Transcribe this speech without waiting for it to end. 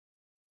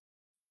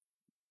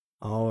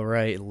All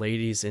right,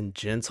 ladies and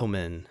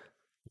gentlemen,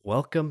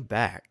 welcome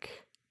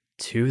back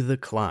to The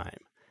Climb,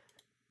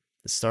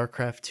 the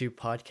StarCraft 2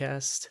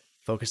 podcast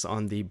focused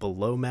on the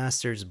Below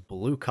Masters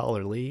blue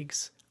collar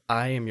leagues.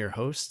 I am your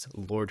host,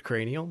 Lord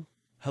Cranial.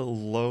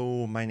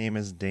 Hello, my name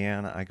is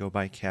Dan. I go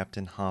by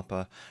Captain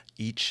Hoppa.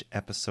 Each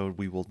episode,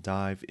 we will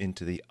dive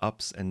into the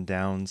ups and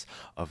downs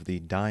of the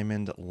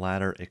Diamond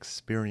Ladder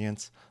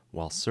experience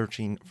while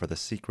searching for the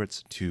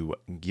secrets to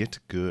get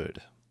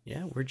good.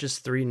 Yeah, we're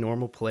just three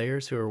normal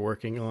players who are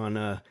working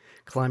on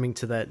climbing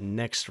to that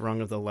next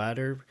rung of the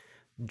ladder,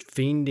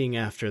 fiending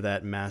after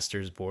that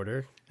Masters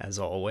border, as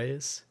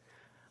always.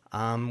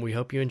 We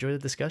hope you enjoy the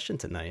discussion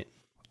tonight.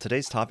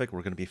 Today's topic,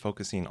 we're going to be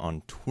focusing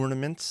on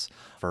tournaments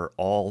for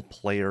all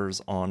players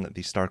on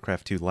the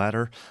StarCraft 2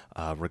 ladder.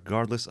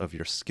 Regardless of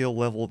your skill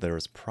level, there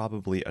is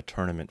probably a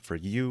tournament for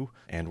you,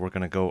 and we're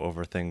going to go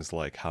over things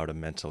like how to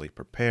mentally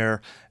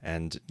prepare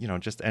and,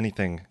 just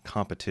anything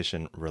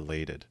competition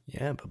related.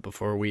 Yeah, but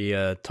before we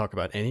talk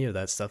about any of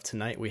that stuff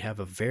tonight, we have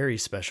a very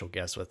special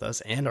guest with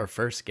us and our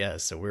first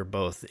guest, so we're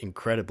both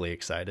incredibly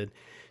excited.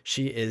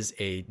 She is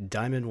a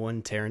Diamond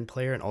 1 Terran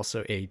player and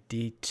also a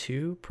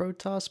D2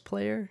 Protoss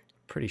player.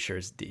 Pretty sure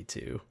it's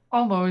D2.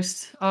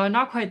 Almost.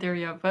 Not quite there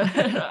yet, but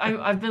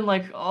I've been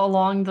like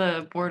along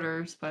the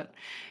borders. But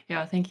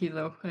yeah, thank you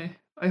though.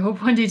 I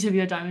hope one day to be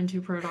a Diamond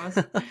 2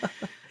 Protoss.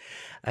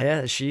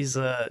 Yeah,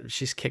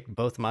 she's kicked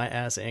both my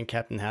ass and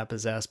Captain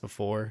Happa's ass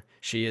before.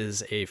 She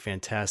is a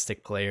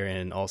fantastic player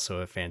and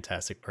also a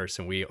fantastic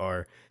person. We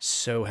are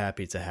so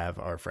happy to have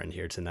our friend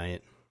here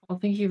tonight. Well,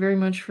 thank you very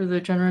much for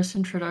the generous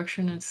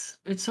introduction. It's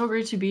so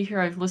great to be here.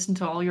 I've listened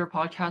to all your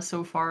podcasts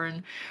so far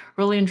and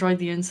really enjoyed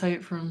the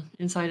insight from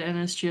inside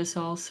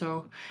NSGSL.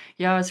 So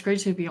yeah, it's great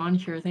to be on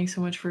here. Thanks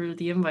so much for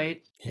the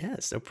invite. Yeah,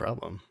 it's no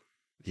problem.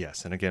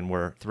 Yes, and again,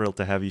 we're thrilled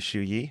to have you, Shu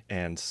Yi.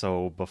 And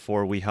so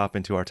before we hop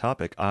into our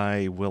topic,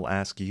 I will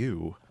ask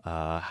you,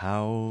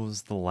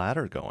 how's the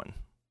ladder going?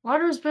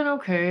 Ladder's been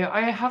okay.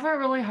 I haven't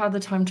really had the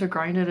time to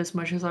grind it as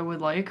much as I would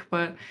like,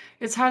 but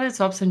it's had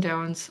its ups and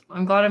downs.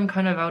 I'm glad I'm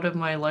kind of out of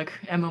my like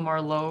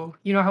MMR low.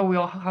 You know how we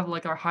all have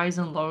like our highs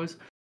and lows.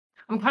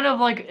 I'm kind of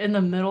like in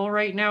the middle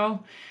right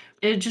now.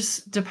 It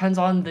just depends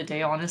on the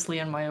day, honestly,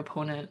 and my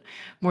opponent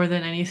more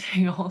than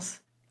anything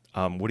else.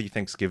 What do you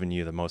think's given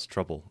you the most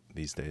trouble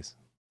these days?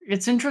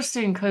 It's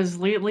interesting because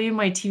lately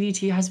my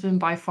TVT has been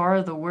by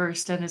far the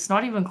worst, and it's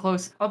not even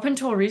close. Up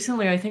until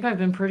recently, I think I've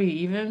been pretty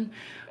even.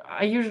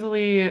 I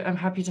usually am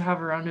happy to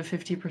have around a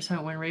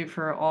 50% win rate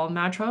for all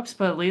matchups,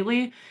 but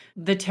lately,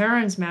 the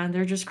Terrans, man,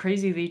 they're just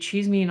crazy. They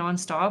cheese me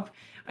nonstop.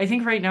 I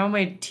think right now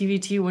my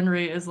TVT win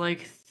rate is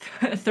like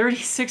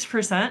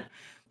 36%.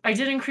 I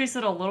did increase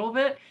it a little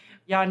bit.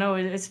 Yeah, no,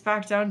 it's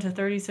back down to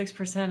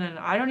 36%, and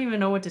I don't even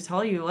know what to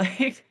tell you.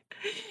 Like,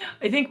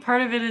 I think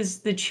part of it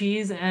is the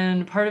cheese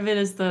and part of it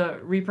is the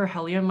Reaper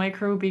Hellion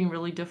micro being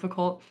really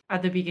difficult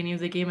at the beginning of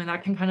the game, and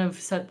that can kind of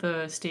set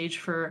the stage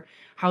for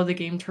how the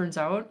game turns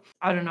out.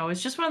 I don't know.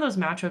 It's just one of those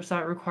matchups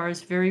that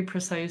requires very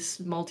precise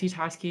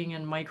multitasking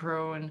and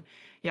micro, and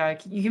yeah,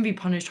 you can be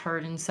punished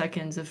hard in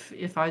seconds if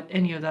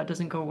any of that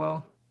doesn't go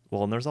well.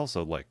 Well, and there's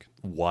also like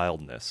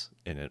wildness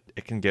in it.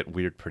 It can get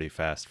weird pretty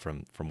fast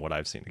from what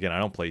I've seen. Again, I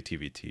don't play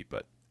TVT,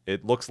 but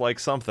it looks like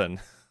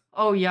something.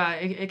 Oh yeah,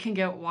 it can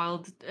get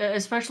wild,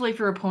 especially if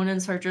your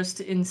opponents are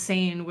just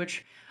insane,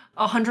 which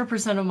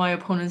 100% of my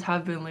opponents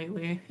have been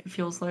lately, it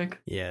feels like.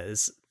 Yeah,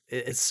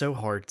 it's so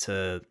hard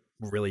to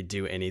really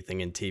do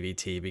anything in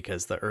TVT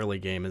because the early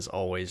game is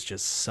always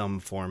just some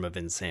form of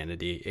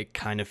insanity. It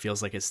kind of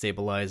feels like it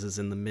stabilizes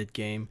in the mid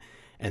game,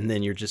 and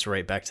then you're just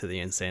right back to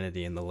the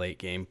insanity in the late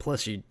game.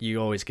 Plus,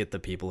 you always get the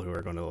people who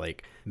are going to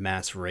like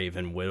mass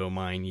Raven Widow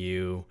mine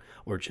you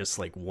or just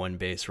like one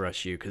base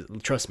rush you. Because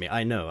trust me,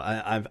 I know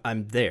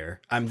I'm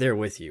there. I'm there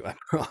with you. I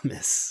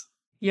promise.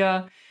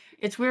 Yeah,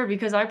 it's weird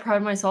because I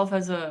pride myself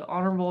as a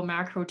honorable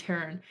macro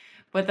Terran,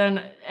 but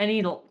then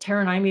any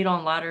Terran I meet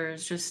on ladder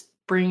is just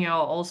bringing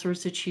out all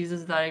sorts of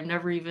cheeses that I've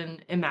never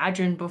even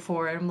imagined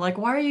before. And I'm like,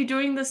 why are you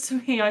doing this to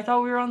me? I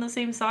thought we were on the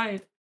same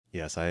side.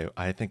 Yes,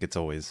 I think it's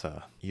always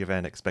you have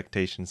an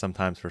expectation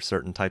sometimes for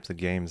certain types of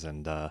games,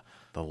 and the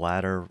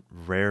latter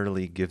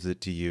rarely gives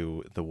it to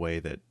you the way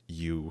that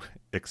you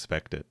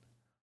expect it.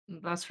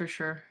 That's for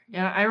sure.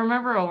 Yeah, I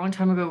remember a long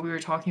time ago we were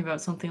talking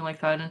about something like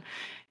that, and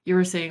you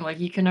were saying like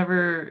you can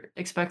never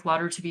expect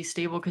ladder to be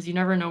stable because you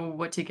never know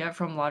what to get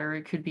from ladder.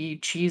 It could be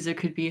cheese, it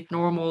could be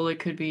normal, it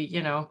could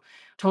be,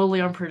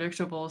 totally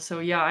unpredictable. So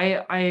yeah,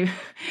 I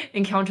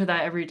encounter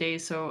that every day.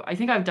 So I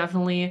think I've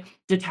definitely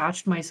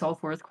detached my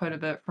self-worth quite a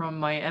bit from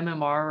my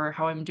MMR or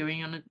how I'm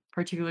doing on a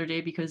particular day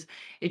because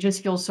it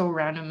just feels so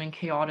random and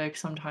chaotic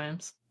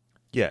sometimes.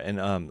 Yeah,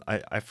 and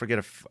I forget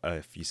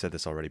if you said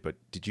this already, but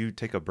did you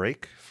take a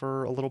break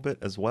for a little bit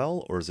as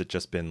well, or has it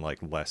just been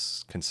like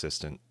less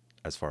consistent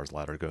as far as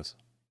ladder goes?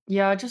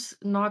 Yeah, just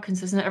not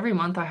consistent. Every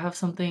month I have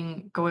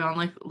something going on.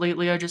 Like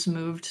lately I just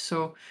moved,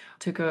 so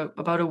took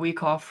about a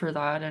week off for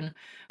that. And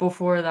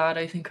before that,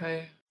 I think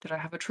I did I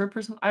have a trip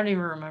or something? I don't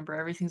even remember.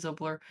 Everything's a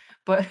blur.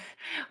 But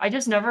I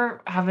just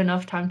never have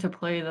enough time to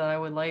play that I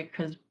would like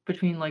because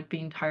between like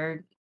being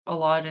tired a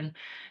lot and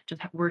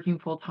just working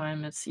full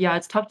time. It's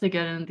tough to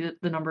get in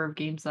the number of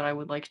games that I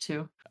would like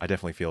to. I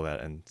definitely feel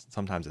that. And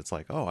sometimes it's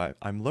like, oh,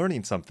 I'm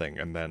learning something.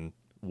 And then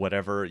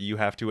whatever you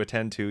have to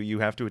attend to, you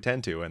have to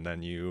attend to. And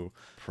then you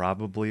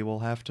probably will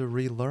have to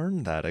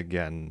relearn that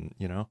again,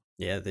 you know?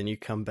 Yeah, then you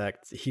come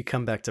back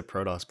to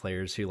Protoss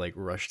players who like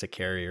rush to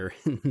carrier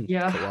and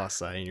Yeah.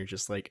 Colossi, and you're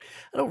just like,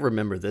 I don't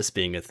remember this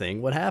being a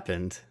thing. What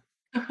happened?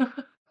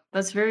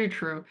 That's very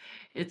true.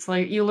 It's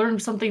like you learn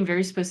something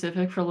very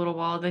specific for a little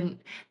while, then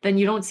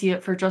you don't see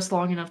it for just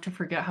long enough to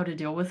forget how to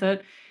deal with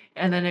it,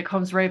 and then it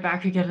comes right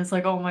back again. It's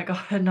like, "Oh my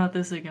god, not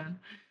this again."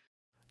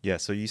 Yeah,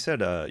 so you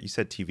said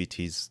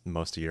TVT's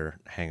most of your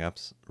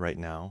hangups right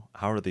now.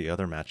 How are the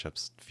other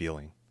matchups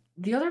feeling?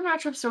 The other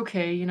matchup's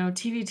okay,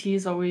 TVT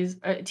is always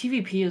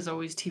TVP is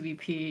always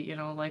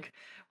TVP, like,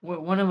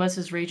 one of us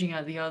is raging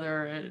at the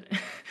other, and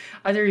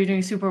either you're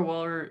doing super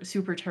well or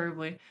super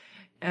terribly,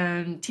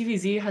 and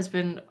TVZ has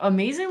been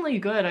amazingly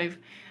good.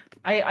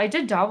 I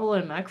did dabble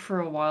in mech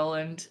for a while,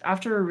 and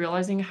after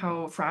realizing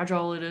how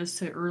fragile it is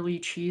to early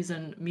cheese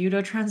and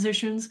muta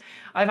transitions,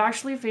 I've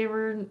actually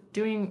favored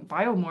doing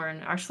bio more,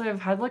 and actually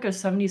I've had like a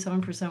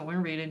 77%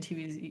 win rate in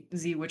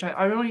TVZ, which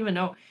I don't even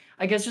know.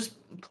 I guess just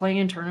playing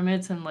in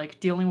tournaments and like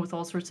dealing with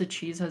all sorts of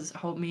cheese has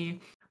helped me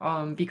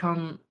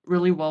become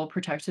really well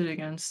protected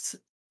against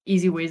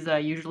easy ways that I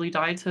usually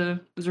die to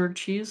Zerg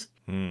cheese.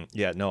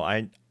 Yeah, no,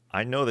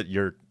 I know that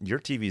your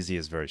TVZ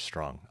is very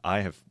strong. I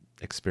have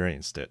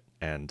experienced it,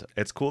 and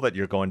it's cool that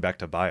you're going back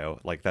to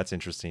bio. Like that's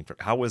interesting.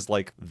 How was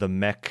like the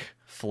mech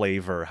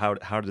flavor?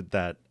 How did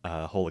that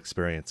whole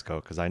experience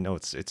go? Because I know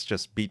it's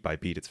just beat by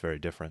beat. It's very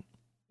different.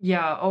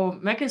 Yeah, oh,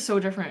 mech is so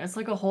different. It's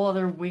like a whole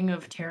other wing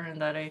of Terran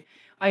that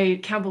I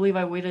can't believe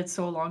I waited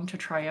so long to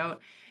try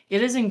out.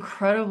 It is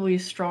incredibly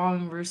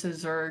strong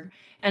versus Zerg,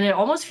 and it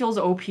almost feels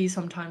OP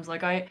sometimes.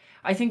 Like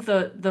I think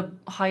the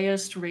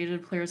highest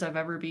rated players I've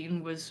ever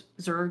beaten was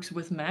Zergs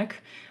with mech.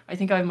 I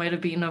think I might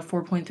have beaten a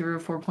 4.3 or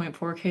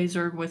 4.4K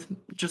Zerg with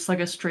just like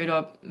a straight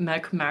up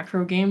mech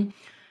macro game.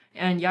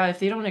 And yeah, if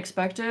they don't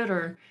expect it,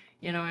 or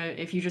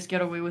if you just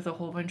get away with a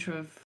whole bunch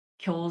of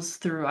kills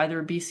through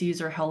either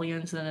BCs or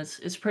Hellions, then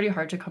it's pretty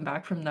hard to come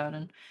back from that.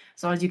 And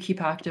as long as you keep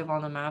active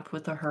on the map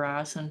with the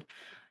harass, and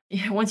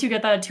yeah, once you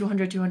get that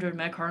 200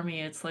 mech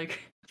army, it's like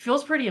it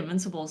feels pretty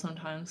invincible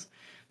sometimes.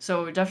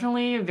 So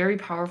definitely very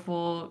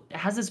powerful. It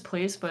has its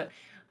place, but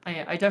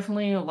I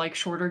definitely like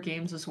shorter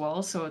games as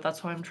well. So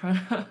that's why I'm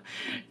trying to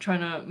trying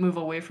to move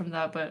away from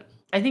that. But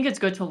I think it's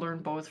good to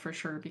learn both for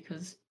sure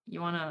because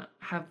you want to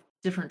have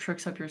different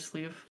tricks up your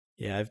sleeve.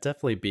 Yeah, I've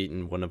definitely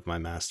beaten one of my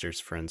master's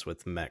friends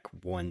with mech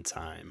one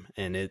time,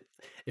 and it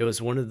was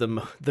one of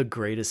the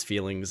greatest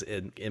feelings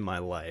in my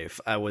life.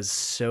 I was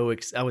so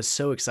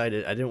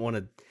excited. I didn't want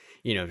to,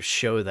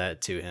 show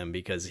that to him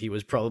because he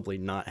was probably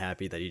not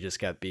happy that he just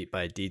got beat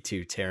by a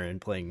D2 Terran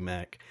playing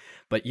mech.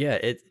 But yeah,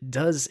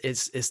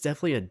 it's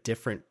definitely a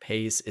different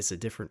pace. It's a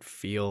different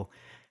feel.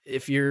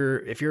 If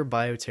you're a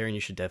bio Terran,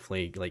 you should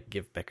definitely like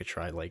give mech a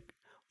try. Like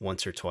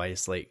once or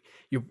twice. Like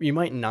you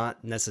might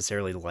not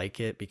necessarily like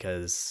it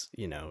because,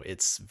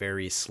 it's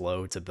very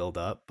slow to build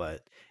up,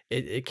 but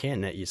it can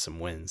net you some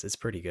wins. It's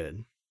pretty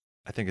good.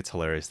 I think it's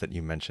hilarious that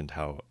you mentioned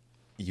how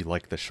you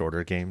like the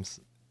shorter games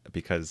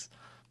because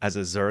as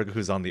a Zerg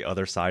who's on the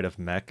other side of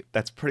mech,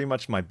 that's pretty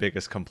much my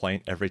biggest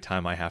complaint every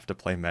time I have to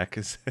play mech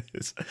is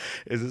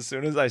as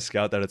soon as I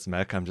scout that it's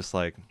mech,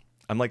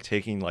 I'm like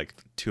taking like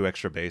 2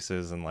 extra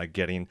bases and like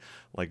getting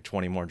like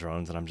 20 more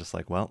drones, and I'm just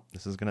like, well,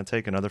 this is gonna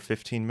take another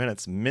 15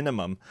 minutes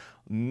minimum.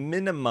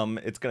 Minimum,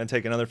 it's gonna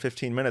take another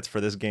 15 minutes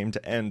for this game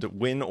to end,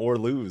 win or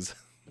lose.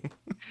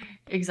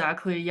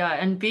 Exactly. Yeah,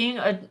 and being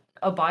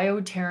a bio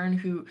Terran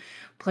who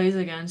plays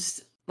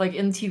against like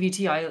in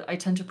TVT, I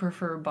tend to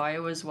prefer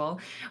bio as well.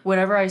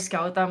 Whenever I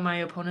scout that my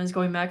opponent is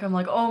going back, I'm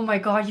like, oh my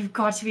god, you've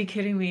got to be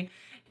kidding me.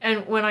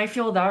 And when I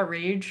feel that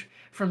rage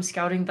from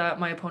scouting that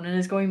my opponent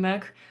is going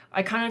mech,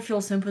 I kind of feel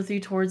sympathy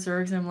towards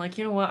Zergs. And I'm like,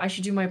 you know what, I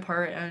should do my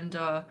part and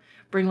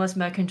bring less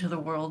mech into the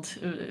world.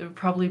 It would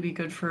probably be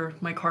good for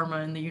my karma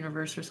in the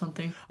universe or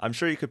something. I'm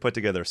sure you could put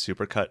together a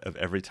supercut of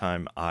every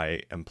time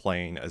I am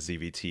playing a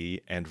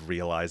ZVT and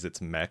realize it's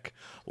mech,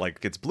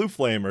 like it's Blue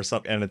Flame or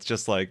something, and it's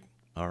just like,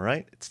 all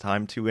right, it's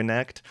time to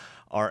enact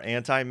our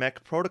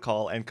anti-mech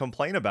protocol and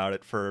complain about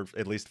it for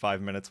at least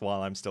 5 minutes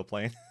while I'm still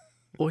playing.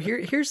 Well,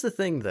 here's the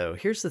thing though.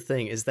 Here's the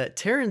thing is that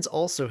Terrans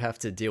also have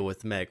to deal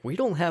with mech. We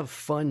don't have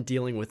fun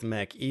dealing with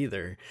mech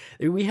either.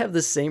 We have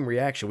the same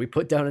reaction. We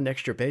put down an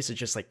extra base. It's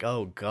just like,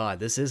 oh god,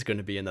 this is going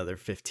to be another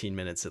 15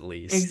 minutes at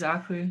least.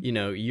 Exactly.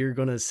 You're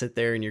going to sit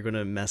there and you're going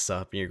to mess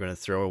up and you're going to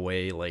throw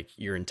away like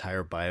your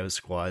entire bio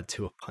squad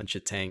to a bunch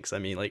of tanks. I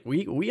mean, like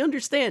we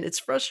understand it's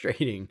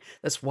frustrating.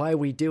 That's why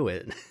we do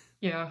it.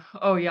 Yeah.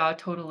 Oh yeah,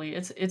 totally.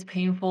 It's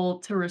painful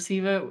to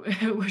receive it,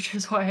 which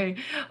is why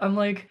I'm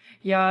like,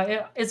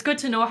 yeah, it's good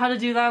to know how to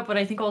do that, but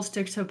I think I'll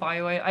stick to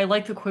bio. I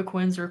like the quick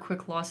wins or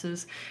quick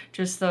losses.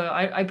 Just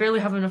I barely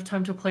have enough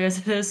time to play as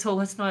it is, so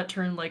let's not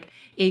turn like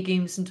 8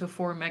 games into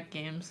 4 mech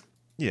games.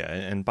 Yeah,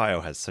 and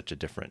Bio has such a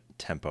different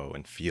tempo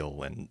and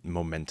feel and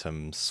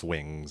momentum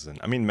swings, and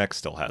I mean Mech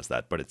still has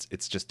that, but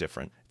it's just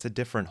different. It's a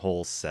different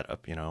whole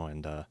setup,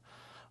 and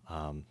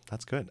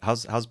that's good.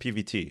 How's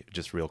PVT?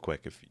 Just real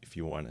quick, if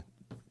you want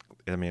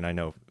to. I mean, I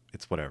know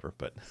it's whatever,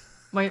 but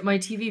My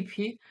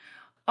TVP?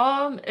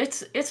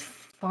 it's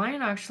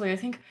fine actually. I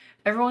think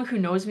everyone who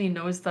knows me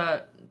knows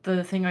that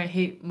the thing I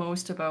hate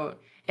most about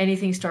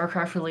anything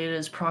StarCraft related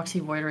is proxy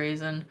void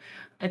rays, and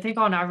I think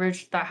on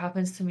average that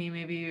happens to me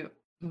maybe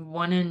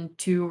 1 in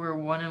 2 or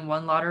 1 in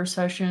 1 ladder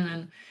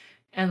session,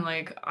 and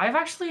like I've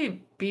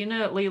actually been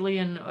it lately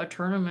in a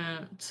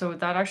tournament, so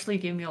that actually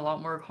gave me a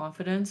lot more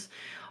confidence.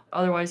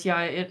 Otherwise,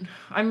 yeah,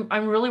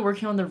 I'm really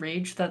working on the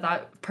rage that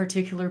that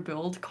particular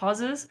build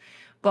causes,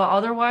 but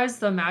otherwise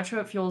the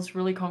matchup feels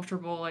really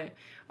comfortable.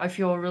 I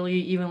feel really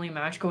evenly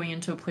matched going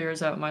into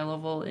players at my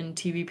level in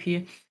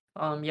TVP.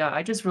 Yeah,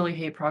 I just really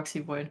hate Proxy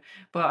Void,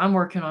 but I'm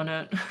working on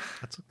it.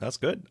 that's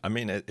good. I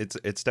mean,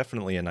 it's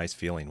definitely a nice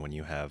feeling when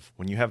you have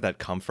that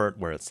comfort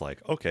where it's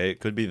like, okay, it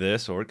could be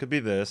this or it could be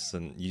this,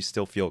 and you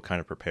still feel kind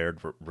of prepared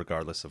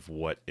regardless of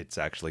what it's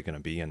actually going to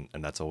be, and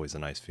that's always a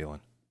nice feeling.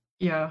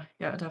 Yeah,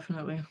 yeah,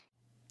 definitely.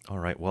 All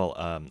right. Well,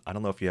 I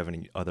don't know if you have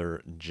any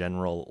other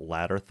general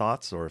ladder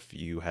thoughts or if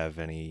you have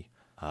any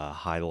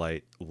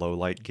highlight, low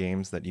light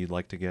games that you'd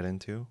like to get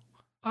into.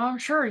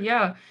 Sure,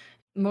 yeah.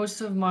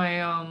 Most of my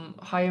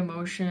high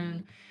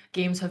emotion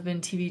games have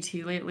been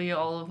TVT lately.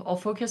 I'll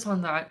focus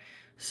on that.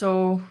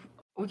 So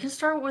we can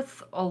start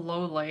with a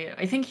low light.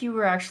 I think you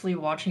were actually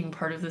watching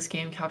part of this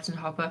game, Captain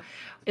Hoppa.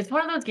 It's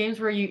one of those games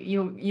where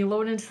you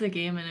load into the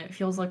game and it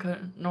feels like a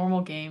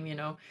normal game, you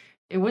know.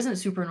 It wasn't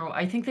super normal.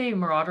 I think they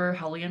Marauder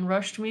Hellion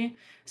rushed me.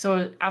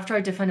 So after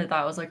I defended that,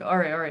 I was like, all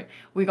right,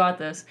 we got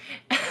this.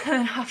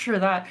 And after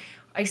that,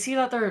 I see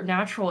that their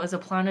natural is a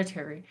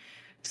planetary.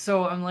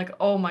 So I'm like,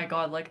 oh my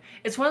god, like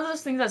it's one of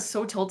those things that's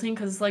so tilting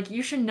because like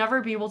you should never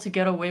be able to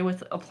get away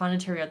with a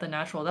planetary at the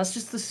natural. That's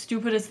just the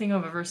stupidest thing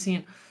I've ever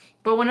seen.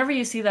 But whenever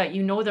you see that,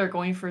 you know they're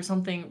going for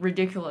something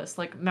ridiculous,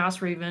 like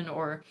Mass Raven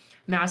or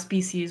Mass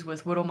BCs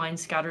with Widow Mine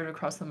scattered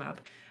across the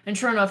map. And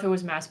sure enough, it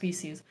was Mass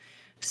BCs.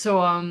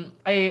 So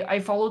I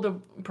followed the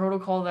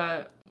protocol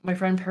that my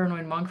friend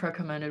Paranoid Monk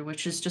recommended,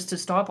 which is just to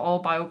stop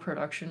all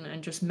bioproduction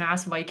and just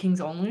mass Vikings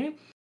only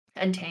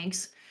and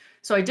tanks.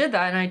 So I did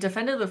that and I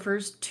defended the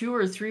first 2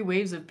 or 3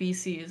 waves of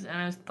BCs and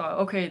I thought,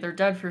 okay, they're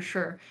dead for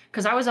sure.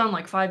 Because I was on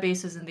like 5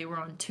 bases and they were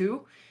on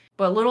 2.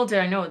 But little did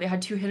I know they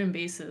had 2 hidden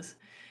bases.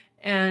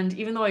 And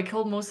even though I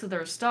killed most of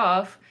their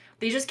stuff,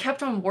 they just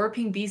kept on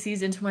warping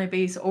BCs into my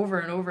base over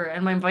and over.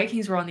 And my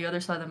Vikings were on the other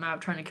side of the map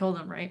trying to kill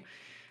them, right?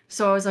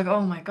 So I was like,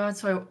 oh my god.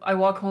 So I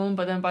walk home,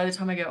 but then by the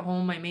time I get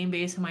home, my main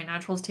base and my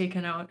natural's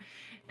taken out.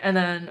 And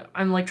then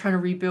I'm like trying to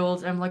rebuild.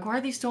 And I'm like, why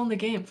are they still in the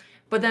game?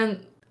 But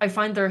then I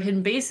find their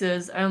hidden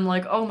bases and I'm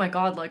like, oh my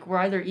god, like we're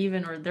either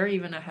even or they're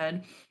even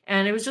ahead.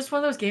 And it was just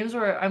one of those games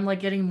where I'm like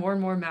getting more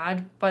and more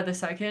mad by the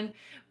second.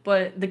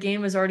 But the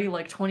game is already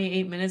like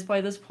 28 minutes by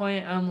this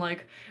point. And I'm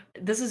like,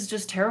 this is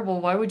just terrible.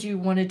 Why would you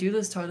want to do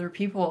this to other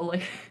people?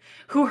 Like,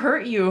 who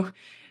hurt you?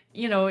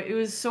 You know, it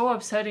was so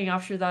upsetting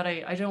after that. I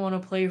didn't want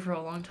to play for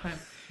a long time.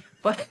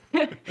 But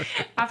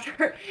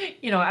after,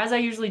 as I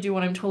usually do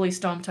when I'm totally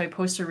stumped, I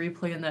post a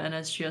replay in the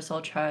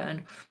NSGSL chat,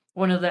 and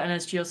one of the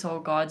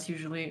NSGSL gods,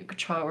 usually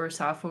Cha or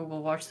Sappho,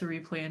 will watch the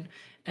replay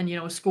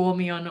and school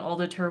me on all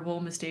the terrible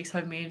mistakes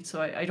I've made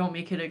so I don't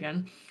make it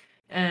again.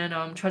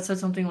 And Chet said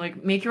something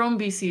like, make your own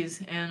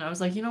BCs. And I was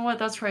like, you know what,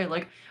 that's right.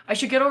 Like, I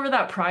should get over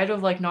that pride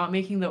of like not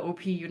making the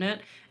OP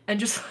unit and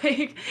just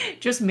like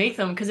just make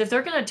them. Because if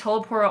they're gonna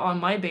teleport on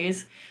my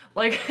base,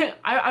 like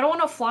I don't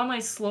want to fly my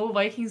slow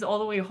Vikings all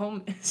the way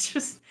home. It's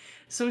just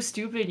so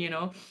stupid.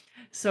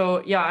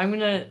 So yeah, I'm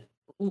gonna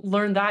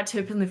learn that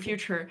tip in the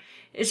future.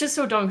 It's just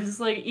so dumb because it's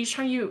like each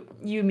time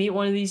you meet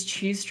one of these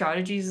cheese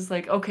strategies, it's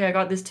like, okay, I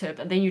got this tip,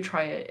 and then you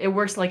try it. It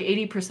works like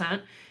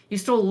 80%. You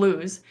still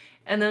lose.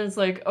 And then it's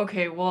like,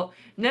 okay, well,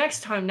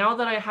 next time, now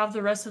that I have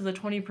the rest of the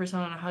 20%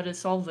 on how to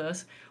solve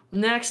this,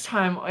 next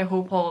time I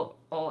hope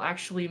I'll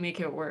actually make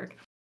it work.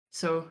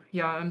 So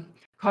yeah, I'm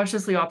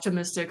cautiously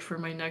optimistic for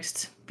my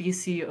next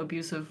BC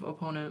abusive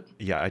opponent.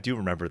 Yeah, I do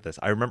remember this.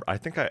 I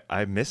think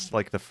I missed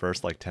like the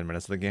first like 10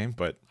 minutes of the game,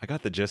 but I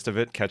got the gist of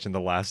it, catching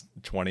the last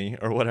 20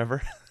 or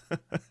whatever.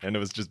 And it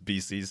was just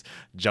BCs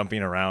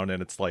jumping around, and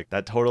it's like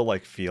that total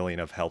like feeling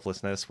of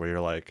helplessness where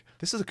you're like,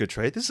 this is a good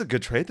trade, this is a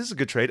good trade, this is a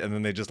good trade, and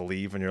then they just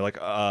leave and you're like,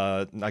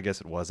 I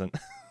guess it wasn't.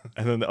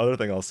 And then the other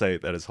thing I'll say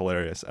that is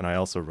hilarious, and I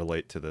also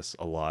relate to this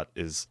a lot,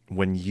 is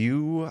when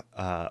you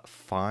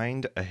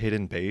find a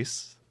hidden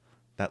base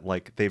that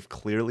like they've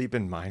clearly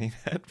been mining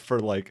it for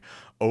like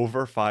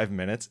over 5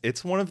 minutes.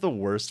 It's one of the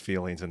worst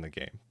feelings in the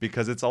game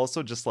because it's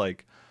also just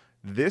like,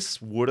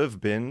 this would have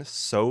been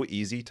so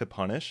easy to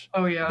punish,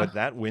 Oh yeah. but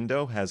that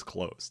window has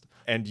closed.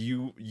 And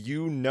you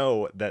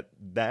know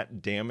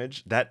that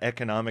damage, that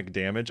economic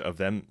damage of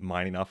them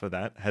mining off of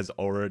that has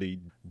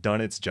already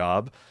done its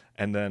job.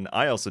 And then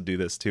I also do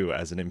this too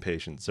as an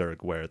impatient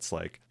Zerg, where it's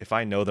like, if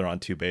I know they're on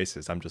 2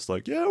 bases, I'm just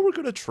like, yeah, we're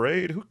gonna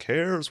trade, who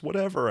cares,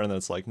 whatever. And then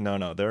it's like,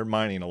 no, they're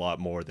mining a lot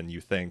more than you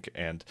think,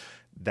 and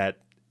that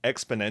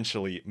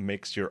exponentially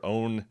makes your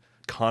own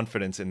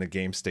confidence in the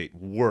game state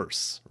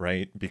worse,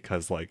 right?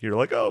 Because like you're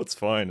like, oh, it's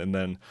fine, and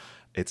then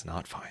it's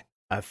not fine.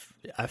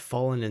 I've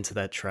fallen into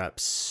that trap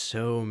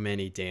so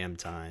many damn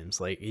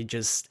times. Like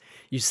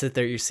you sit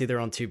there, you see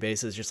they're on two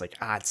bases, just like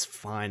it's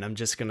fine. I'm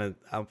just gonna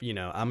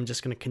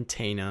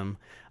contain them.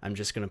 I'm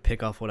just gonna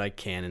pick off what I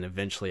can, and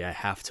eventually I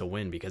have to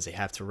win because they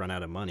have to run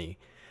out of money.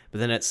 But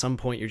then at some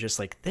point you're just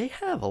like, they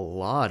have a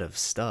lot of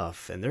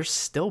stuff and they're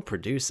still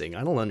producing.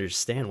 I don't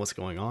understand what's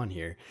going on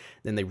here.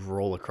 Then they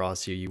roll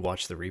across you. You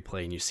watch the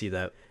replay and you see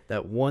that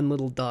one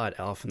little dot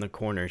off in the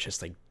corner. It's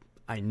just like,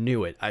 I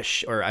knew it. I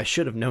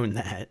should have known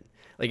that.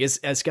 Like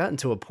it's gotten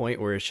to a point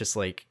where it's just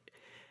like,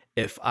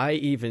 if I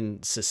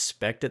even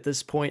suspect at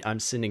this point, I'm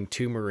sending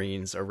two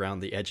Marines around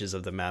the edges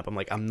of the map. I'm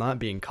like, I'm not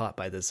being caught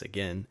by this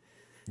again.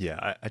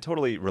 Yeah, I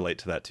totally relate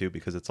to that too,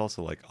 because it's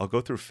also like I'll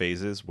go through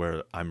phases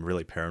where I'm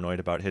really paranoid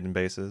about hidden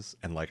bases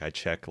and like I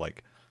check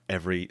like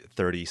every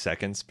 30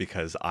 seconds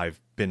because I've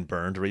been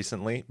burned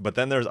recently. But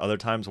then there's other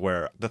times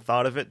where the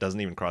thought of it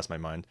doesn't even cross my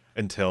mind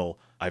until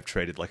I've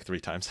traded like 3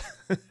 times.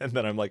 And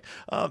then I'm like,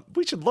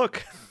 we should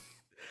look.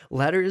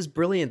 Ladder is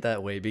brilliant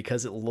that way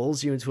because it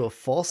lulls you into a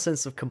false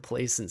sense of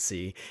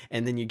complacency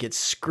and then you get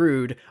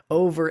screwed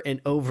over and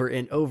over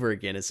and over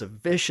again. It's a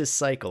vicious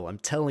cycle, I'm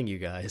telling you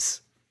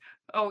guys.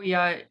 Oh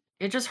yeah,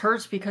 it just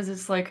hurts because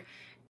it's like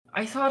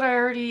I thought I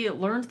already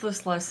learned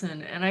this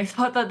lesson and I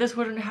thought that this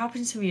wouldn't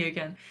happen to me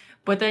again.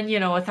 But then,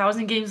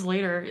 1,000 games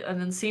later and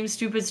then same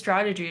stupid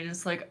strategy and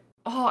it's like,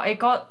 oh,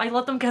 I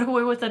let them get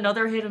away with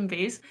another hidden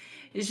base.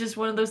 It's just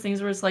one of those things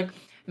where it's like,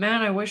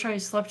 man, I wish I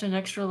slept an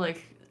extra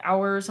like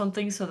hour or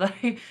something so that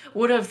I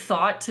would have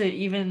thought to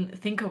even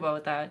think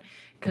about that.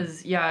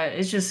 Cause yeah,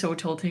 it's just so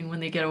tilting when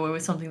they get away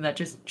with something that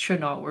just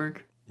should not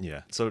work.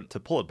 Yeah. So to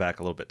pull it back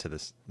a little bit to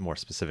this more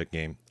specific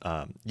game,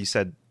 you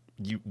said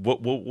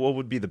what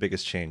would be the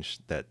biggest change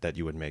that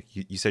you would make?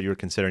 You said you were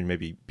considering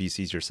maybe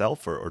BCs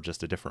yourself or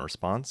just a different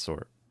response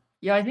or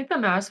Yeah, I think the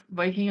Mass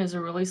Viking is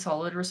a really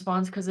solid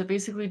response because it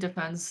basically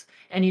defends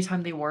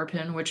anytime they warp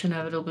in, which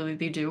inevitably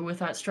they do with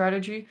that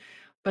strategy.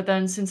 But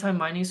then since I'm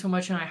mining so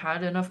much and I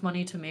had enough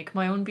money to make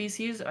my own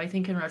BCs, I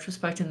think in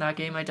retrospect in that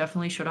game I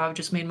definitely should have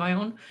just made my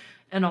own.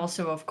 And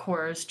also, of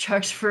course,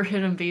 checked for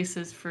hidden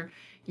bases for,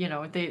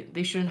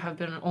 they shouldn't have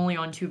been only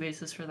on two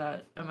bases for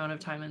that amount of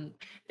time and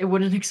it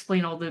wouldn't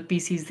explain all the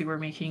BCs they were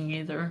making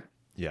either.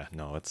 yeah,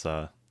 no, it's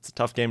a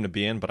tough game to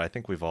be in, but I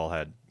think we've all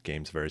had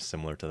games very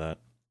similar to that.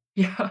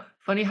 Yeah,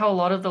 funny how a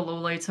lot of the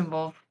lowlights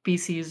involve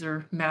BCs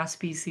or mass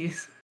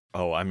BCs.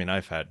 Oh, I mean,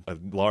 I've had a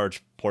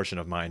large portion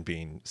of mine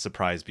being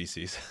surprise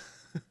BCs.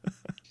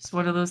 Just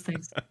one of those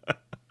things.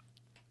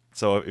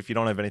 So if you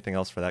don't have anything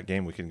else for that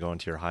game, we can go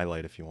into your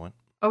highlight if you want.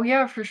 Oh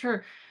yeah, for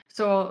sure.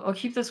 So I'll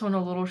keep this one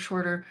a little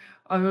shorter.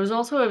 It was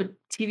also a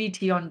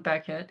TVT on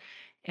Beckett,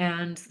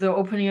 and the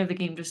opening of the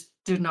game just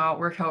did not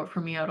work out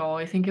for me at all.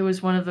 I think it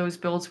was one of those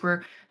builds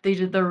where they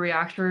did the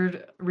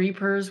reactored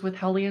Reapers with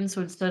Hellions,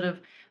 so instead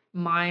of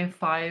my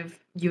 5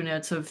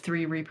 units of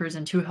 3 Reapers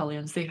and 2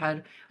 Hellions, they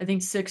had I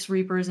think 6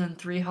 Reapers and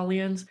 3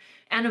 Hellions,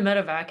 and a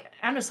Medevac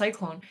and a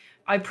Cyclone.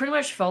 I pretty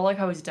much felt like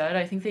I was dead.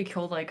 I think they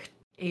killed like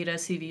 8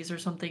 SCVs or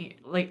something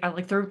like at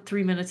like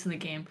 3 minutes in the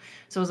game.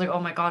 So I was like, oh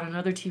my god,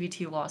 another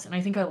TVT loss. And I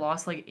think I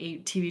lost like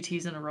 8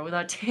 TVTs in a row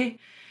that day.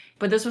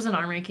 But this was an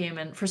unranked game,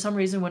 and for some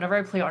reason, whenever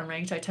I play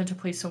unranked, I tend to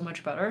play so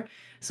much better.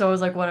 So I was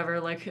like, whatever,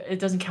 like it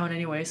doesn't count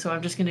anyway, so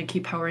I'm just gonna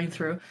keep powering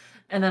through.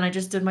 And then I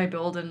just did my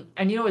build, and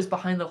it was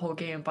behind the whole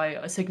game by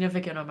a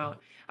significant amount.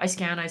 I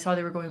scanned, I saw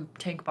they were going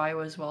tank bio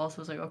as well, so I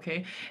was like,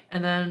 okay.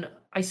 And then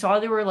I saw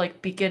they were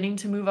like beginning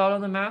to move out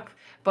on the map,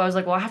 but I was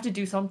like, well, I have to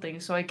do something.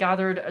 So I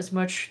gathered as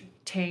much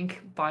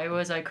tank bio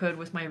as I could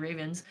with my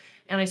Ravens,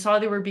 and I saw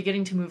they were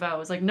beginning to move out. I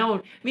was like,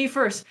 no, me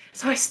first.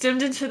 So I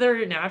stemmed into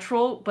their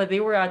natural, but they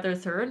were at their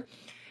third.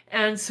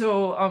 And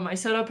so I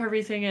set up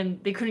everything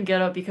and they couldn't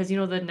get up because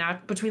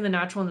between the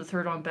natural and the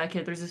third on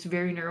Beckett, there's this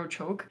very narrow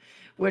choke,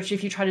 which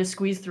if you try to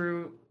squeeze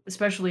through,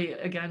 especially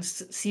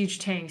against siege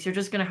tanks, you're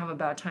just gonna have a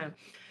bad time.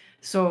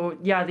 So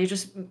yeah, they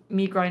just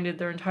meat grinded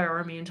their entire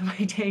army into my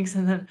tanks,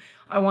 and then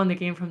I won the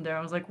game from there.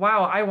 I was like,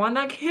 wow, I won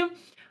that game.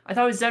 I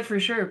thought I was dead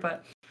for sure,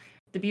 but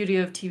the beauty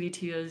of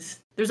TVT is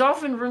there's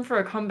often room for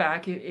a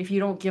comeback if you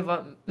don't give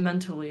up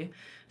mentally.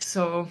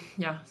 So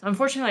yeah,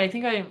 unfortunately, I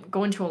think I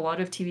go into a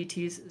lot of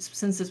TVTs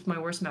since it's my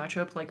worst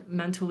matchup, like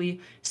mentally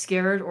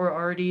scared or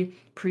already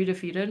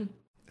pre-defeated.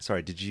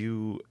 Sorry,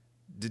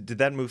 did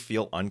that move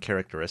feel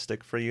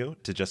uncharacteristic for you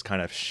to just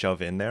kind of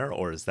shove in there,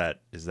 or is that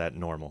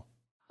normal?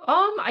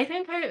 I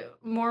think I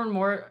more and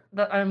more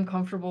that I'm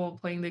comfortable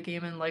playing the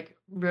game and like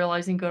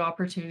realizing good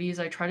opportunities.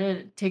 I try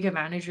to take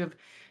advantage of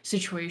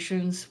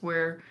situations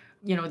where,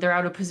 they're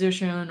out of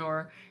position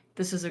or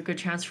this is a good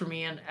chance for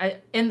me. And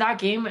in that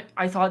game,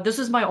 I thought this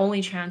was my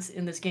only chance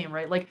in this game,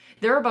 right? Like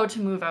they're about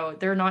to move out,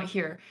 they're not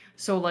here.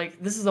 So like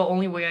this is the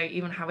only way I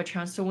even have a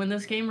chance to win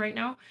this game right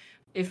now.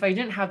 If I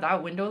didn't have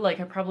that window, like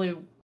I probably,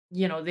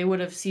 they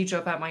would have sieged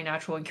up at my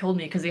natural and killed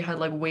me because they had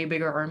like way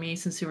bigger army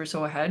since they were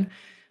so ahead.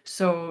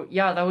 So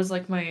yeah, that was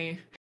like my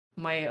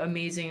my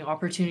amazing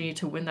opportunity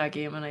to win that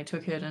game, and I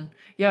took it. And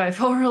yeah, I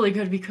felt really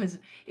good because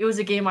it was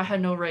a game I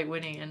had no right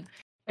winning. And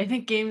I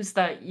think games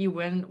that you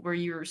win where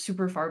you're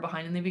super far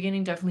behind in the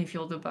beginning definitely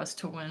feel the best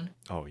to win.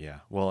 Oh yeah.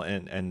 Well,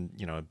 and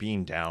you know,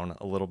 being down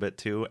a little bit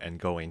too and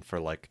going for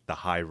like the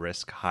high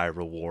risk, high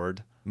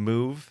reward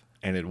move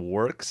and it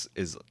works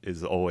is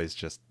always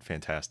just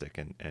fantastic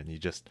and you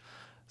just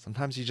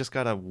sometimes you just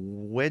got to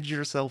wedge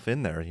yourself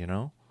in there, you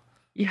know?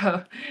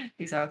 Yeah,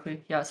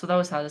 exactly. Yeah, so that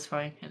was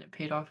satisfying and it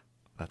paid off.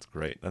 That's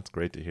great. That's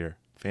great to hear.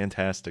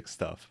 Fantastic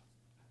stuff.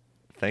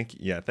 Thank you.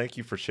 Yeah, thank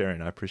you for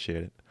sharing. I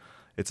appreciate it.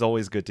 It's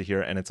always good to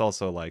hear and it's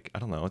also like, I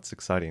don't know, it's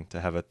exciting to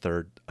have a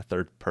third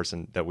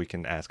person that we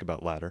can ask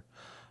about ladder.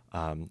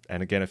 And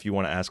again, if you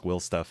want to ask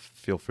Will stuff,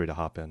 feel free to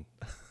hop in.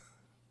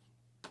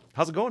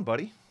 How's it going,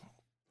 buddy?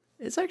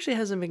 It actually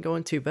hasn't been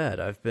going too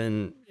bad. I've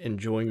been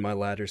enjoying my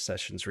ladder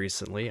sessions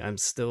recently. I'm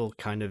still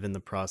kind of in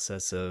the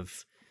process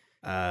of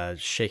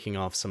shaking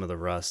off some of the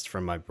rust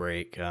from my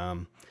break.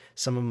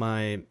 Some of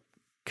my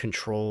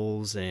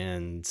controls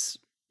and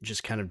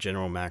just kind of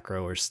general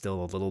macro are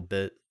still a little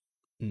bit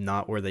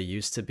not where they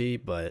used to be,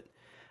 but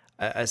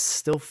I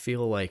still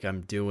feel like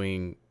I'm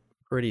doing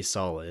pretty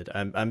solid.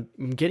 I'm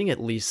getting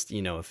at least, a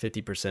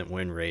 50%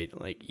 win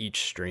rate like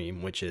each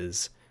stream, which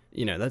is,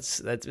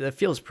 that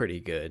feels pretty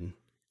good.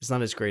 It's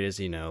not as great as,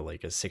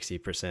 like a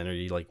 60% or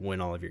you like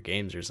win all of your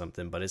games or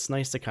something, but it's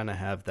nice to kind of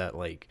have that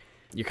like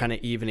you're kind of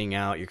evening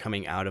out, you're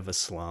coming out of a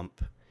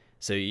slump.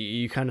 So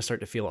you kind of start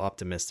to feel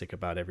optimistic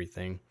about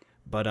everything.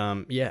 But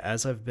yeah,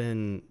 as I've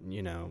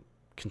been,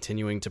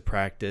 continuing to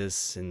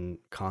practice and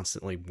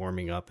constantly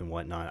warming up and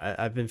whatnot,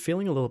 I've been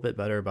feeling a little bit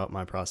better about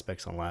my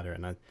prospects on ladder,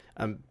 and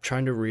I'm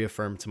trying to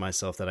reaffirm to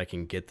myself that I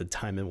can get the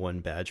Diamond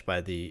 1 badge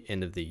by the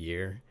end of the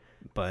year,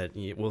 but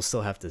we'll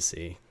still have to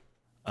see.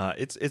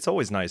 It's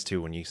always nice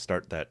too when you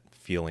start that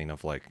feeling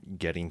of like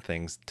getting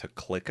things to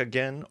click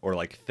again or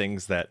like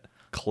things that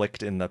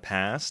clicked in the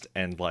past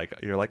and like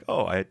you're like,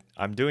 oh,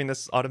 I'm doing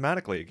this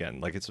automatically again.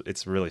 Like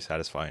it's really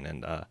satisfying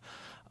and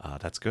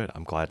that's good.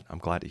 I'm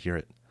glad to hear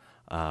it.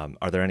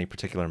 Are there any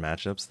particular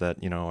matchups that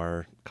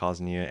are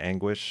causing you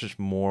anguish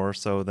more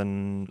so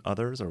than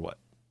others, or what?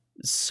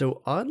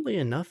 So oddly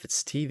enough,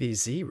 it's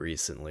TVZ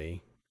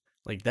recently.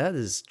 Like that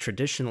has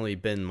traditionally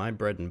been my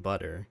bread and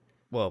butter.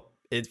 Well,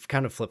 it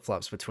kind of flip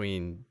flops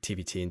between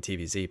TVT and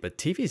TVZ, but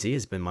TVZ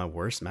has been my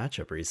worst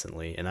matchup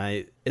recently,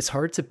 and it's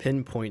hard to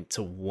pinpoint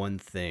to one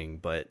thing,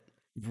 but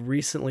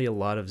recently a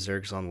lot of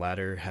Zergs on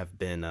ladder have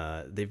been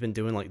they've been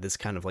doing like this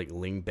kind of like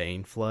Ling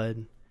Bane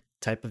flood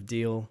type of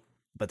deal,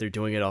 but they're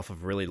doing it off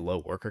of really low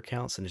worker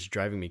counts, and it's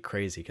driving me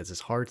crazy because it's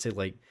hard to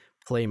like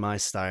play my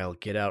style,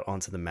 get out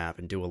onto the map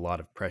and do a lot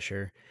of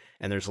pressure.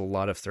 And there's a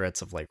lot of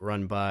threats of like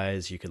run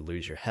bys, you could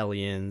lose your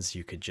Hellions,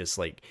 you could just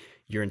like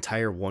your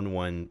entire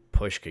 1-1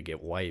 push could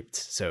get wiped.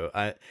 So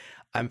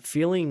I'm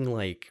feeling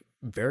like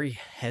very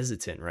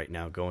hesitant right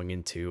now going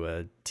into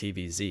a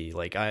TVZ.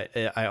 Like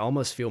I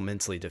almost feel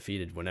mentally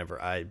defeated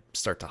whenever I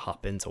start to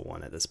hop into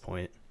one at this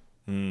point.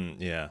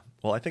 Yeah.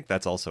 Well, I think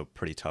that's also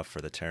pretty tough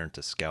for the Terran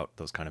to scout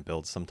those kind of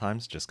builds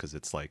sometimes, just because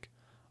it's like,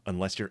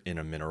 unless you're in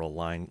a mineral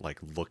line, like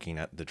looking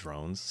at the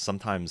drones,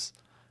 sometimes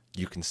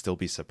you can still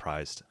be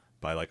surprised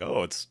by like,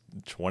 oh, it's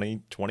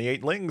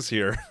 28 lings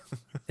here.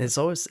 It's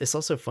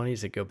also funny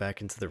to go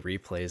back into the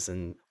replays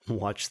and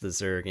watch the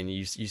Zerg and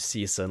you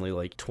see suddenly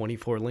like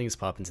 24 lings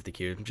pop into the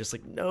queue. I'm just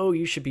like, no,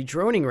 you should be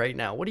droning right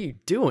now. What are you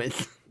doing?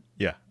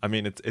 Yeah, I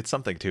mean it's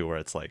something too where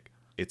it's like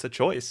it's a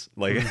choice.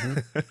 Like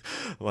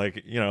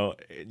like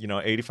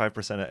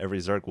 85% of every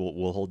Zerg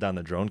will hold down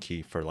the drone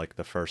key for like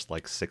the first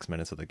like 6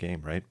 minutes of the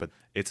game, right? But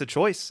it's a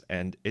choice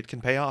and it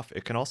can pay off.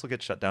 It can also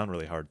get shut down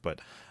really hard,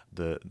 but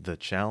the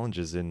challenge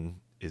is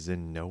in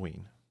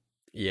knowing.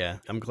 Yeah,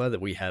 I'm glad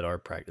that we had our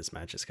practice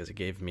matches because it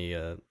gave me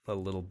a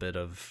little bit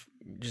of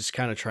just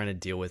kind of trying to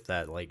deal with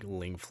that like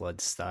Ling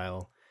Flood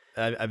style.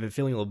 I've been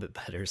feeling a little bit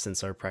better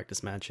since our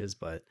practice matches,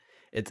 but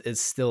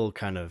it's still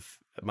kind of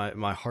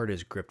my heart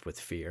is gripped with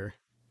fear.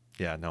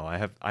 Yeah, no, I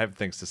have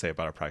things to say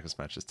about our practice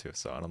matches too,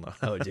 so I don't know.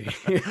 Oh, dude.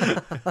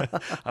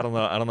 I don't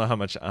know how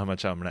much I'm going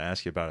to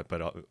ask you about it,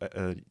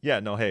 but yeah,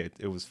 no, hey,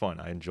 it was fun.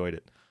 I enjoyed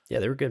it. Yeah,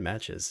 they were good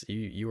matches.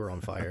 You were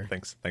on fire.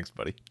 Thanks,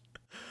 buddy.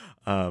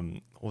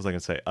 What was I gonna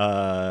say?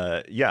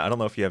 Yeah, I don't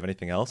know if you have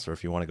anything else or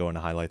if you want to go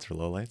into highlights or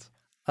lowlights.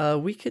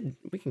 We can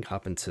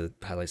hop into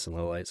highlights and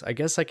lowlights. I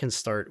guess I can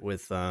start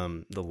with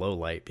the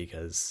lowlight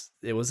because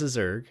it was a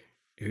Zerg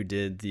who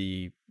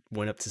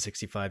went up to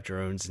 65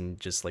 drones and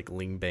just like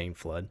Ling Bang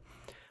flood.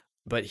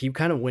 But he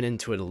kind of went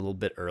into it a little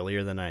bit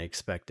earlier than I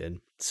expected.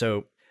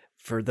 So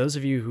for those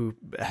of you who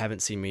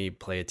haven't seen me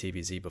play a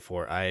TVZ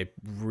before, I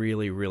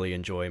really, really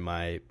enjoy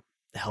my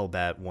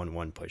Hellbat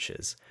 1-1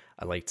 pushes.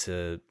 I like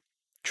to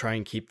try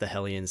and keep the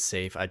Hellions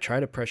safe. I try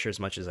to pressure as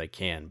much as I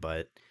can,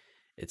 but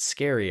it's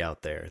scary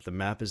out there. The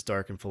map is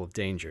dark and full of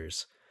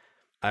dangers.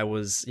 I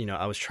was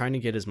trying to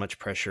get as much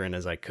pressure in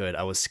as I could.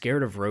 I was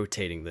scared of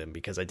rotating them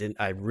because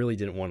I really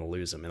didn't want to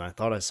lose them, and I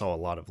thought I saw a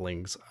lot of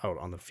lings out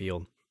on the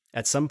field.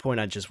 At some point,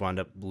 I just wound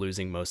up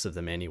losing most of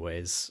them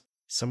anyways.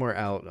 Somewhere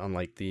out on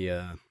like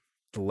the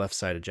the left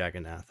side of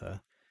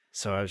Jagannatha.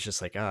 So I was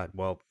just like,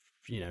 well,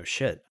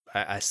 shit.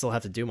 I still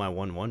have to do my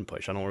 1/1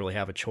 push. I don't really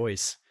have a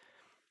choice.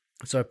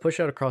 So I push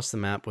out across the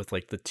map with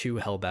like the 2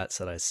 Hellbats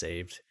that I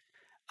saved.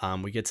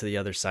 We get to the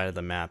other side of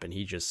the map and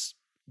he just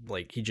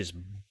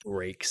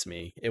breaks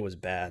me. It was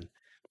bad.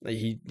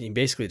 He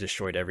basically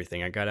destroyed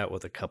everything. I got out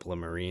with a couple of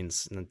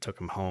Marines and then took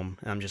them home.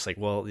 And I'm just like,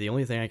 well, the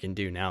only thing I can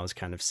do now is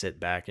kind of sit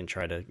back and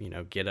try to,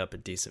 get up a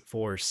decent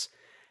force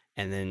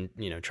and then,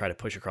 try to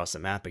push across the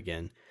map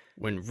again.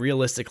 When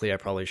realistically, I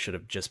probably should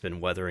have just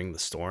been weathering the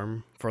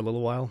storm for a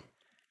little while.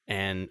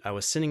 And I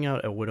was sending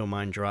out a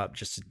Widowmine drop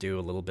just to do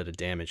a little bit of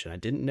damage, and I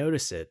didn't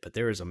notice it, but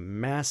there was a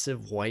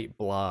massive white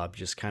blob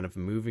just kind of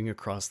moving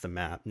across the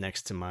map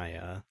next to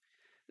my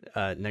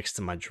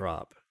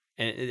drop.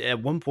 And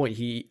at one point,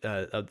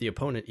 the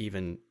opponent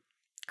even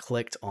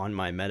clicked on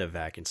my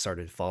medevac and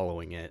started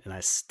following it, and I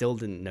still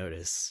didn't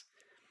notice.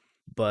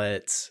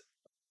 But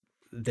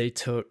they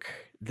took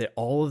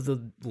all of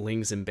the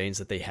Lings and Banes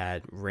that they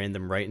had, ran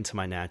them right into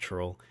my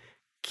natural,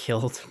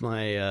 killed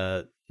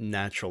my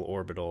natural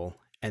orbital,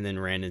 and then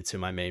ran into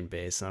my main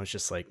base. And I was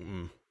just like,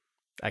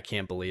 I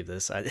can't believe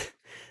this.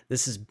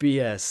 This is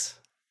BS.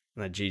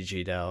 And I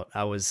GG'd out.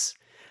 I was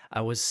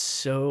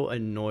so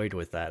annoyed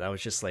with that. I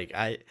was just like,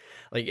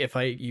 if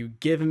you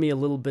given me a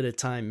little bit of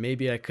time,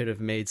 maybe I could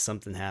have made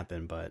something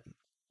happen, but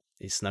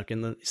he snuck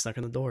in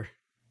the door.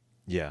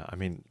 Yeah, I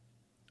mean,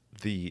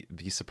 the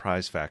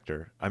surprise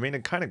factor. I mean,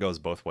 it kind of goes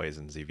both ways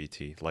in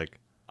ZVT. Like,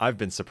 I've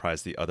been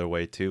surprised the other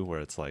way too, where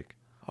it's like,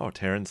 oh,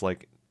 Terran's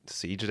like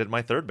sieged at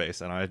my third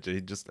base, and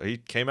he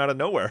came out of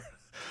nowhere.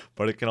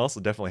 But it can also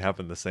definitely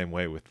happen the same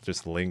way with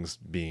just Lings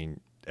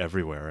being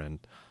everywhere. And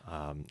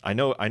I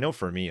know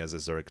for me as a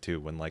Zerg too,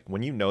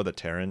 when you know the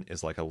Terran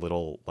is like a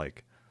little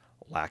like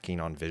lacking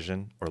on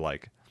vision or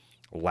like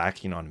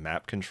lacking on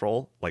map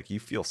control, like you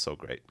feel so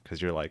great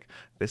because you're like,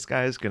 this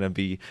guy's gonna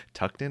be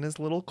tucked in his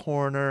little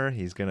corner,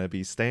 he's gonna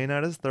be staying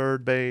at his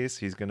third base,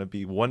 he's gonna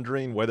be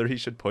wondering whether he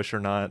should push or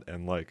not,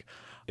 and like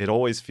it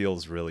always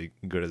feels really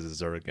good as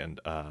a Zerg.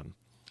 And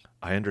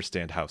I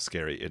understand how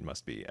scary it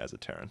must be as a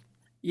Terran.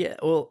 Yeah,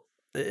 well,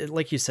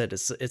 like you said,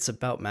 it's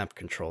about map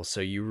control.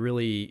 So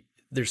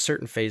there's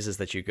certain phases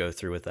that you go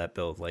through with that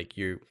build. Like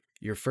your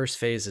first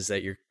phase is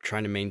that you're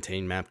trying to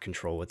maintain map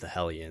control with the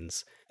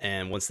Hellions.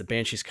 And once the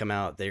Banshees come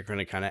out, they're going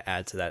to kind of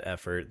add to that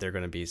effort. They're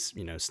going to be,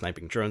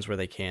 sniping drones where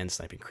they can,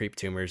 sniping creep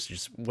tumors,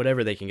 just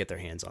whatever they can get their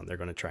hands on. They're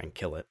going to try and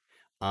kill it.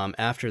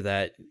 After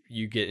that,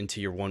 you get into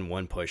your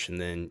 1/1 push,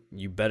 and then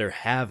you better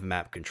have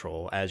map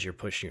control as you're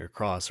pushing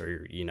across,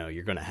 or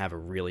you're going to have a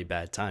really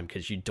bad time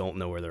because you don't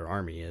know where their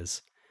army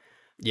is.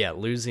 Yeah,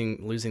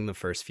 losing the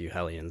first few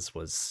Hellions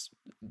was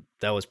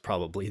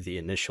probably the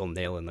initial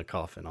nail in the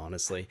coffin,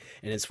 honestly.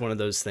 And it's one of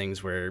those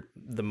things where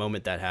the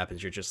moment that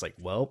happens, you're just like,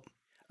 well,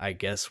 I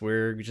guess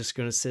we're just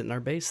going to sit in our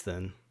base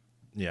then.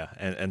 Yeah,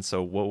 and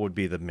so what would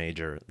be the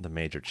major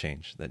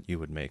change that you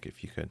would make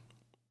if you could?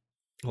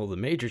 Well, the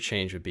major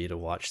change would be to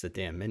watch the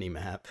damn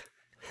mini-map.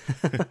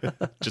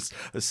 Just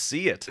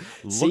see it.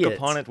 Look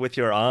upon it with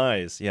your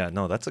eyes. Yeah,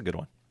 no, that's a good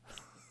one.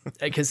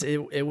 Because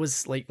it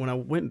was like when I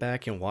went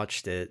back and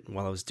watched it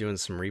while I was doing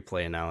some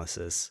replay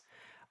analysis,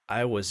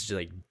 I was just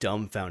like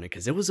dumbfounded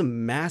because it was a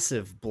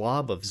massive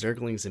blob of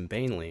Zerglings and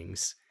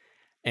Banelings.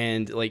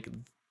 And like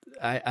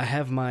I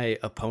have my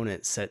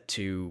opponent set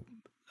to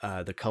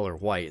the color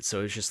white.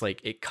 So it's just like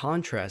it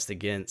contrasts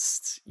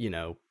against,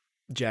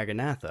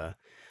 Jagannatha.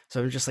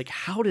 So I'm just like,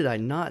 how did I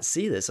not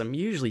see this? I'm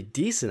usually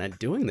decent at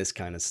doing this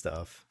kind of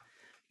stuff.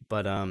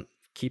 But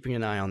keeping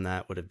an eye on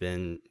that would have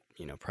been,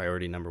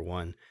 priority number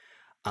one.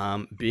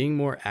 Being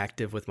more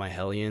active with my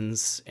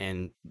Hellions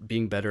and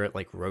being better at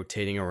like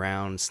rotating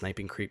around,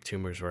 sniping creep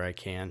tumors where I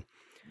can.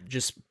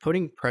 Just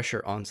putting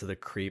pressure onto the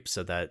creep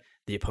so that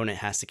the opponent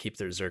has to keep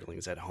their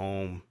Zerglings at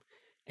home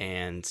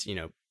and,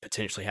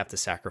 potentially have to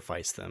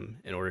sacrifice them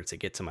in order to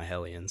get to my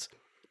Hellions.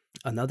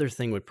 Another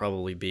thing would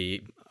probably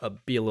be a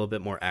little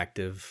bit more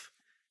active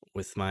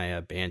with my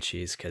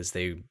Banshees because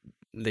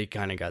they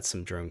kind of got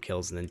some drone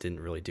kills and then didn't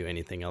really do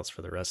anything else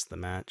for the rest of the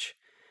match.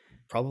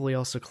 Probably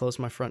also close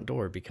my front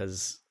door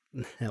because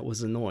that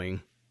was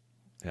annoying.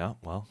 Yeah,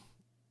 well,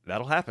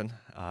 that'll happen.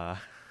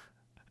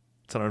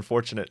 It's an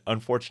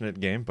unfortunate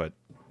game, but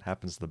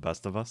happens to the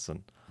best of us,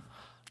 and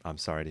I'm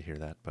sorry to hear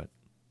that, but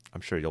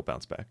I'm sure you'll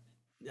bounce back.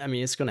 I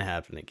mean, it's going to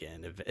happen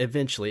again.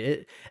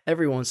 Eventually,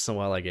 every once in a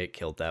while I get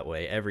killed that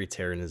way. Every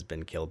Terran has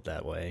been killed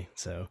that way.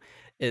 So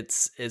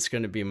it's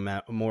going to be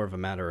more of a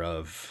matter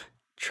of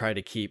try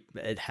to keep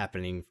it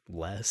happening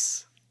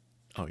less.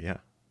 Oh, yeah.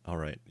 All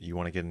right. You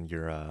want to get in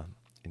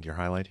your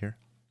highlight here?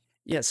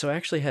 Yeah, so I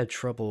actually had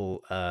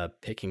trouble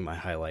picking my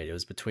highlight. It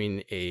was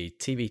between a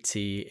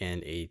TVT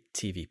and a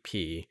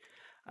TVP.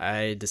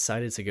 I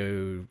decided to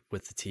go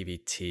with the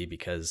TVT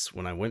because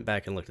when I went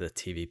back and looked at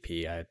the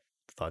TVP, I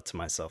thought to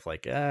myself,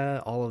 like,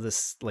 all of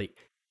this, like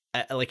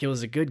it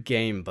was a good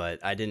game,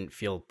 but I didn't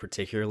feel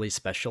particularly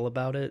special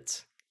about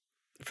it.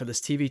 For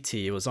this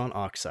TVT, it was on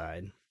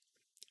Oxide,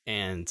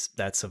 and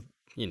that's a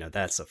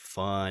that's a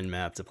fun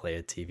map to play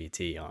a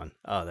TVT on.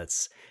 Oh,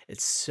 it's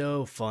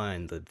so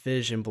fun. The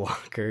vision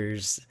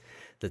blockers,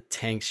 the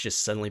tanks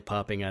just suddenly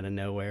popping out of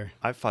nowhere.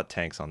 I've fought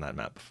tanks on that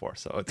map before,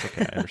 so it's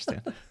okay. I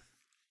understand.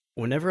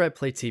 Whenever I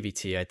play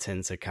TVT, I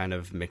tend to kind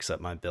of mix up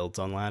my builds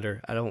on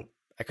ladder.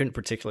 I couldn't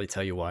particularly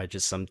tell you why.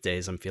 Just some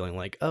days I'm feeling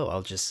like, oh,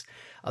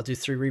 I'll do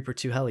 3 Reaper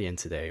 2 Hellion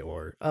today,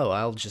 or oh,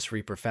 I'll just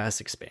Reaper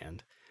fast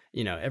expand.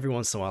 Every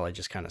once in a while I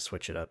just kind of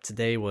switch it up.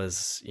 Today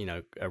was,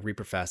 a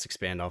Reaper fast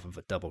expand off of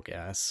a double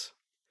gas.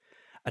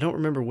 I don't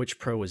remember which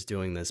pro was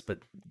doing this, but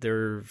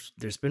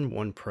there's been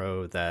one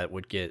pro that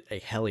would get a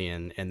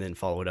Hellion and then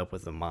follow it up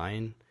with a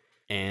mine.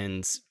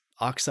 And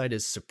Oxide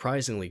is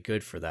surprisingly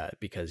good for that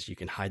because you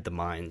can hide the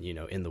mine,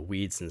 in the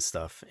weeds and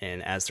stuff.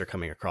 And as they're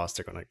coming across,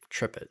 they're going to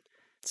trip it.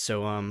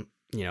 So,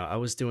 I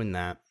was doing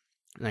that,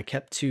 and I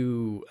kept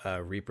 2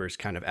 Reapers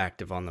kind of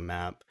active on the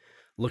map,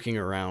 looking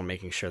around,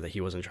 making sure that he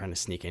wasn't trying to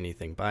sneak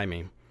anything by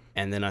me.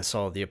 And then I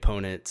saw the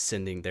opponent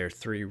sending their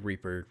 3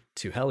 Reaper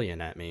 2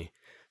 Hellion at me.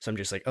 So I'm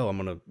just like, oh, I'm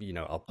going to,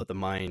 I'll put the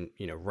mine,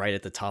 right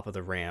at the top of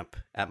the ramp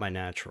at my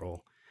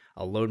natural.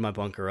 I'll load my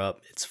bunker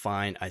up. It's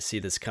fine. I see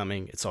this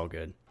coming. It's all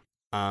good.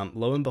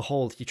 Lo and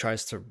behold, he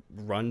tries to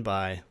run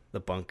by the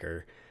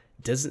bunker,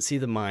 doesn't see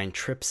the mine,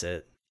 trips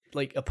it.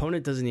 Like,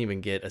 opponent doesn't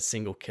even get a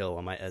single kill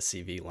on my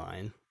SCV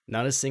line.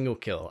 Not a single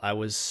kill. I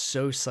was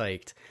so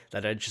psyched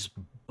that I just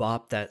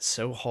bopped that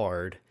so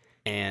hard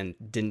and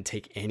didn't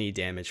take any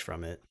damage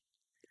from it.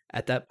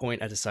 At that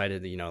point, I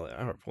decided that,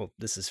 oh, well,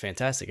 this is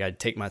fantastic. I'd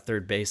take my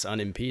 3rd base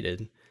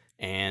unimpeded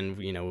and,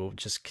 we'll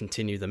just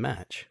continue the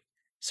match.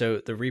 So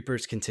the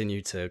Reapers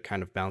continue to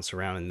kind of bounce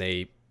around, and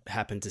they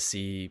happen to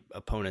see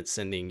opponents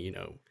sending,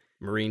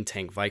 Marine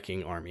tank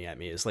Viking army at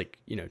me. It's like,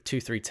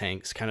 2-3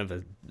 tanks, kind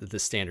of the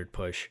standard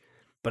push.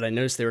 But I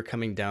noticed they were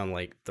coming down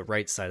like the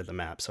right side of the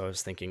map. So I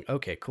was thinking,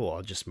 okay, cool.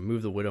 I'll just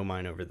move the Widow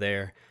Mine over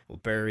there. We'll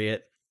bury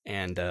it,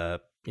 and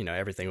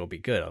everything will be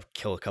good. I'll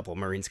kill a couple of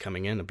Marines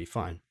coming in. It'll be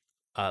fine.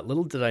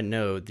 Little did I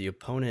know, the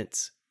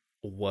opponent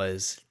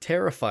was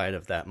terrified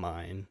of that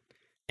mine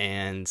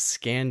and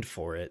scanned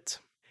for it.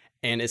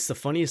 And it's the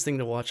funniest thing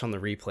to watch on the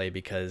replay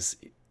because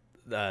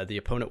the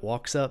opponent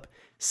walks up,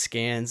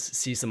 scans,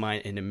 sees the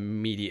mine, and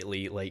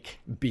immediately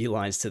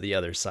beelines to the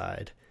other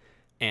side.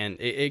 And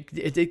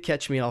it did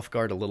catch me off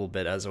guard a little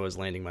bit as I was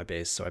landing my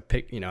base. So I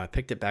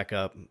picked it back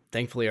up.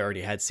 Thankfully, I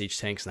already had siege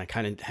tanks, and I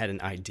kind of had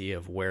an idea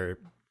of where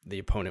the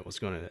opponent was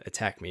going to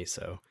attack me.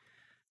 So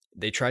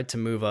they tried to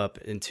move up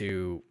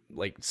into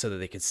so that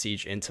they could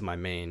siege into my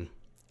main,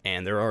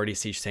 and there are already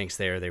siege tanks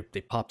there.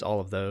 They popped all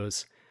of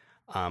those.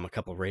 A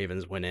couple of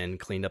Ravens went in,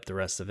 cleaned up the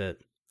rest of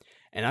it.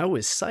 And I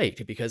was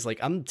psyched because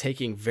I'm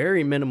taking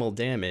very minimal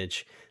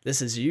damage.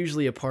 This is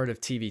usually a part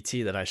of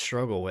TVT that I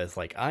struggle with.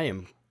 I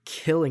am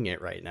killing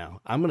it right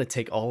now. I'm going to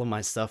take all of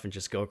my stuff and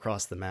just go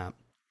across the map.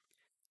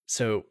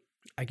 So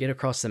I get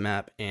across the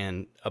map,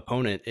 and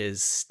opponent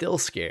is still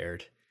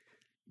scared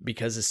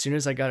because as soon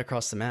as I got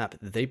across the map,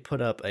 they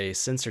put up a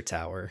sensor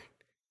tower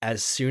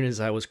as soon as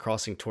I was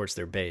crossing towards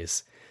their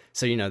base.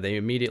 So, they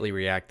immediately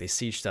react. They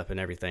sieged up and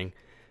everything.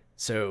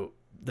 So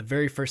the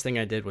very first thing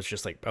I did was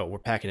just oh, we're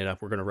packing it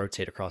up. We're going to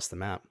rotate across the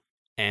map.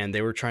 And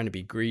they were trying to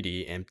be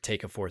greedy and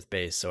take a 4th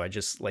base. So I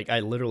just I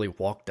literally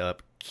walked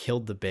up,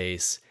 killed the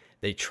base.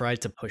 They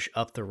tried to push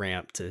up the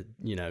ramp to,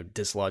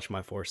 dislodge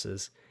my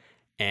forces,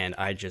 and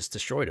I just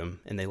destroyed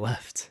them, and they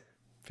left.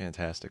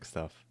 Fantastic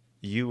stuff.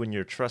 You and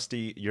your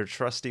trusty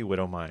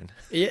Widow Mine.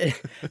 Yeah,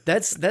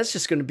 that's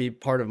just going to be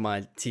part of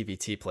my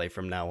TVT play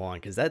from now on,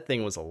 because that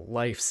thing was a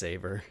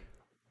lifesaver.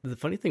 The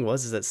funny thing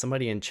is that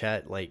somebody in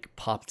chat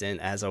popped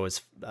in as I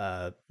was,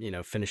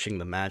 finishing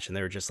the match, and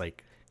they were just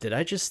like, did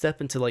I just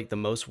step into the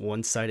most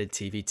one-sided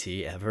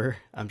TVT ever?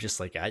 I'm just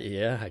like,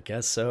 yeah, I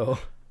guess so.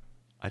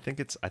 I think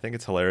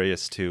it's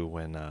hilarious too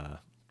when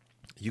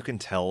you can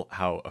tell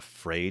how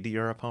afraid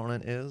your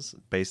opponent is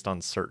based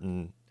on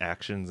certain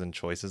actions and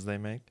choices they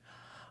make.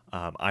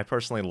 I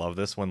personally love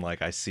this when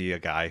I see a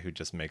guy who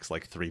just makes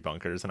 3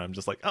 bunkers, and I'm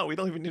just like, oh, we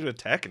don't even need to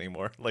attack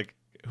anymore.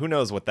 Who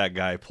knows what that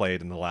guy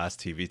played in the last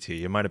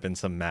TVT? It might have been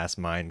some mass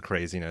mine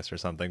craziness or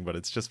something, but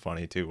it's just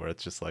funny too, where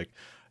it's just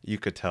you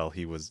could tell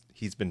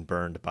he's been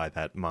burned by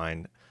that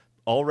mine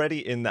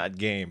already in that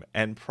game,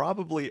 and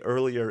probably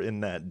earlier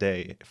in that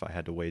day, if I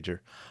had to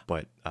wager.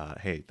 But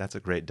hey, that's a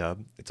great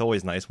dub. It's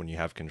always nice when you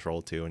have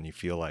control too, and you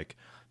feel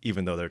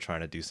even though they're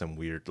trying to do some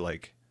weird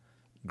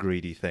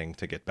greedy thing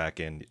to get back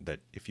in, that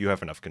if you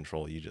have enough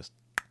control, you just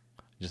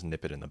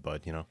nip it in the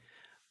bud,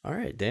 All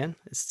right, Dan,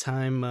 it's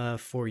time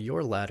for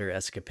your ladder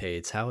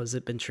escapades. How has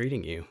it been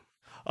treating you?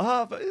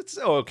 But it's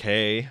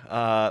okay.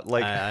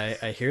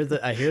 I hear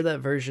that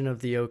version of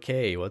the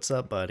okay. What's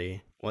up,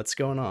 buddy? What's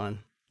going on?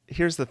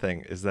 Here's the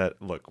thing is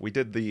that, look, we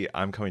did the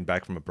I'm coming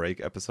back from a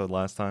break episode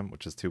last time,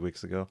 which is 2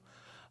 weeks ago.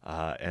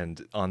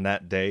 And on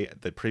that day,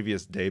 the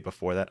previous day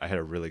before that, I had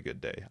a really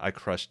good day. I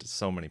crushed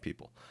so many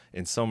people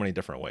in so many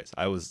different ways.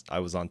 I was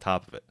on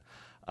top of it.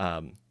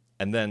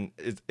 And then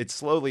it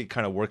slowly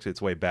kind of worked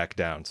its way back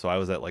down. So I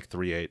was at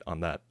 3-8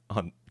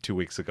 on 2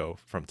 weeks ago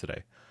from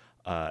today.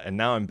 And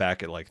now I'm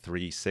back at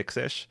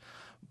 3-6-ish.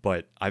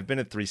 But I've been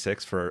at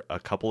 3.6 for a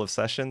couple of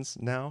sessions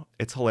now.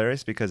 It's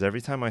hilarious because every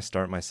time I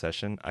start my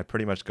session, I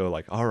pretty much go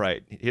like, all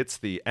right, it's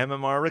the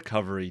MMR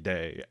recovery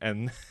day.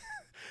 And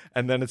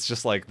and then it's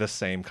just like the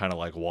same kind of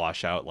like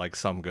washout, like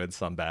some good,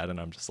 some bad. And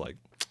I'm just like,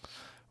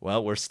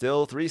 well, we're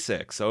still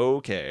 3.6.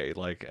 Okay.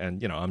 Like,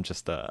 and I'm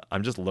just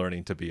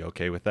learning to be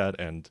okay with that.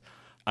 And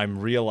I'm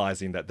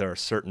realizing that there are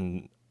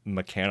certain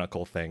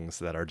mechanical things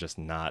that are just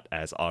not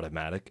as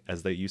automatic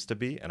as they used to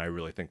be, and I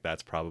really think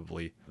that's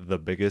probably the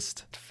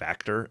biggest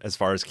factor as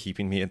far as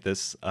keeping me at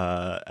this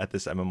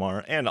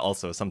MMR. And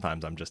also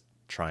sometimes I'm just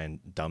trying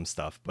dumb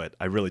stuff, but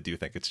I really do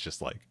think it's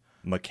just like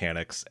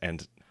mechanics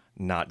and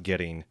not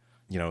getting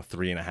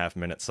 3.5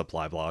 minute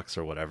supply blocks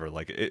or whatever.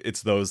 Like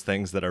it's those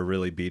things that are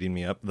really beating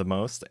me up the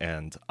most,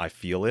 and I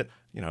feel it.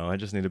 I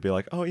just need to be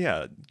like, oh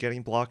yeah,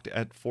 getting blocked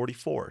at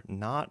 44,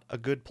 not a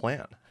good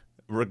plan.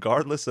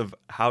 Regardless of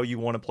how you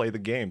want to play the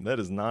game, that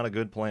is not a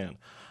good plan.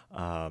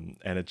 And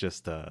it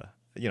just,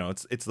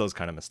 it's those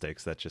kind of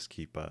mistakes that just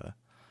keep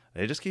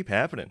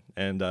happening.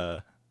 And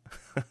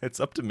it's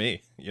up to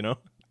me.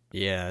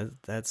 Yeah,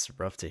 that's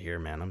rough to hear,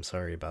 man. I'm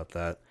sorry about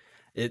that.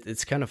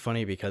 It's kind of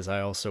funny because I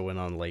also went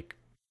on like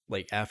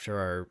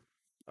after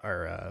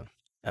our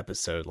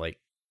episode, like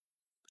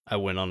I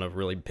went on a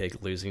really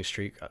big losing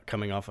streak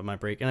coming off of my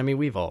break. And I mean,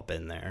 we've all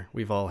been there.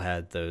 We've all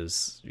had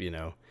those, you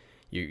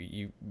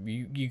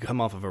come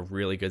off of a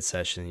really good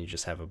session and you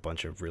just have a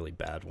bunch of really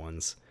bad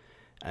ones.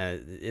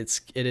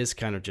 It is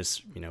kind of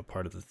just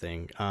part of the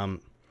thing.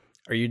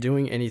 Are you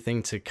doing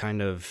anything to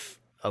kind of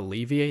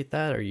alleviate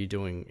that?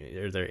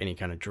 Are there any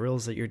kind of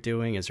drills that you're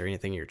doing? Is there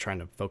anything you're trying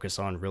to focus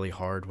on really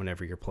hard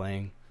whenever you're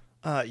playing?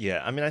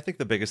 Yeah, I mean, I think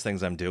the biggest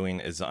things I'm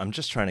doing is I'm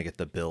just trying to get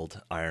the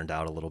build ironed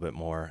out a little bit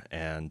more,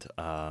 and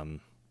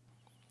I'll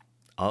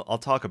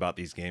talk about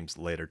these games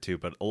later too,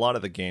 but a lot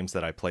of the games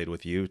that I played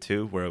with you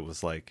too, where it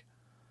was like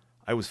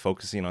I was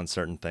focusing on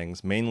certain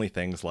things, mainly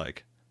things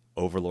like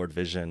Overlord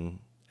Vision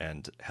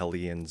and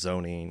Hellion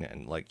zoning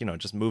and like,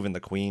 just moving the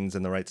queens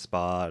in the right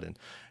spot and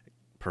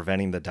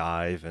preventing the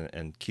dive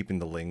and keeping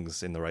the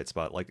lings in the right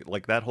spot.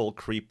 Like that whole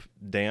creep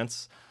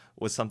dance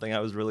was something I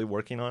was really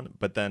working on.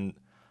 But then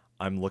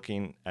I'm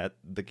looking at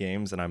the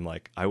games and I'm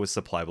like, I was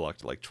supply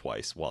blocked like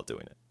twice while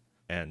doing it.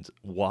 And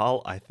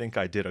while I think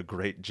I did a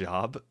great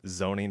job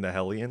zoning the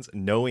Hellions,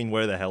 knowing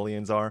where the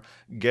Hellions are,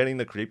 getting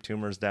the creep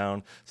tumors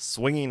down,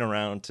 swinging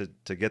around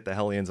to get the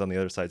Hellions on the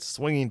other side,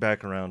 swinging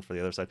back around for the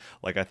other side,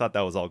 like I thought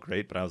that was all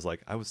great, but I was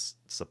like, I was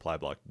supply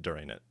blocked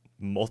during it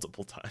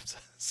multiple times.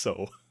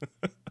 So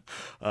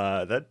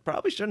that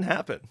probably shouldn't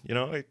happen.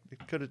 It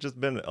could have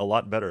just been a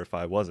lot better if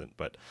I wasn't.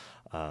 But,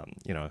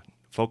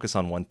 focus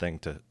on one thing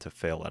to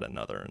fail at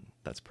another, and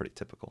that's pretty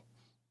typical.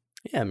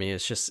 Yeah, I mean,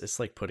 it's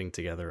like putting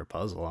together a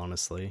puzzle,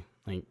 honestly.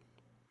 Like,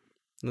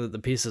 the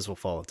pieces will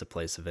fall into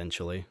place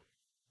eventually.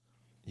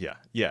 Yeah.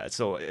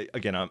 So,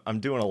 again, I'm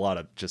doing a lot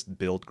of just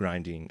build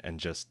grinding and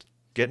just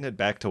getting it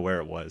back to where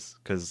it was.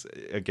 Because,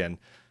 again,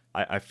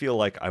 I feel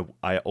like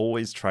I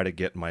always try to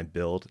get my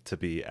build to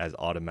be as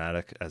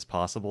automatic as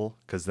possible,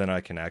 because then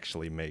I can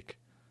actually make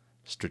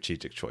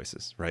strategic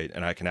choices, right?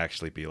 And I can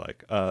actually be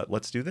like,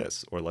 let's do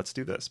this, or let's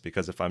do this.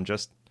 Because if I'm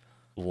just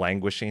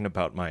languishing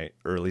about my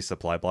early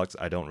supply blocks,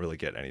 I don't really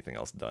get anything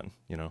else done.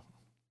 Yeah,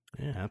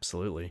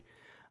 absolutely.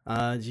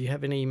 Do you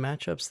have any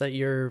matchups that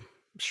you're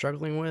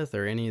struggling with,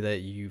 or any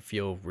that you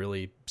feel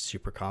really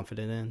super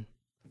confident in?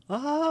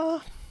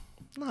 Not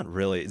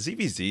really.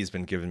 ZVZ's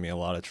been giving me a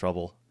lot of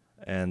trouble,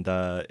 and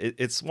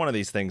it's one of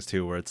these things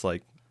too where it's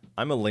like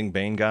I'm a Ling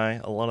Bane guy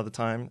a lot of the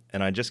time,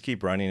 and I just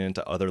keep running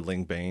into other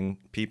Ling Bane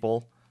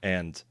people,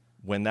 and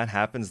when that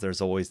happens,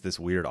 there's always this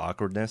weird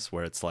awkwardness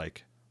where it's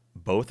like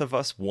both of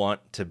us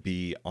want to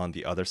be on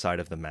the other side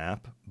of the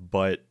map,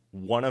 but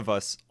one of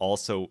us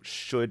also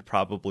should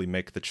probably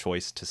make the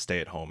choice to stay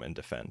at home and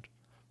defend,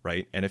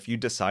 right? And if you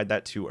decide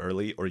that too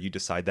early, or you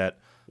decide that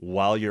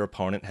while your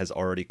opponent has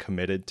already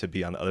committed to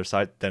be on the other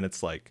side, then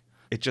it's like,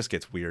 it just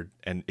gets weird.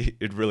 And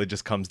it really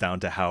just comes down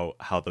to how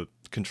the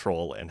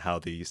control and how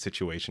the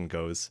situation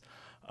goes.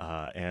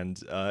 And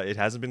it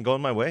hasn't been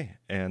going my way.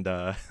 And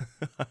I'm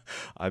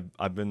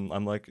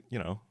like,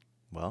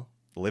 well,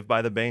 live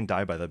by the Bane,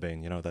 die by the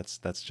Bane.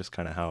 That's just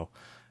kind of how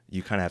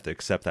you kind of have to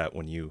accept that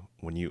when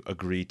you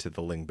agree to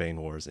the Ling Bane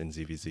wars in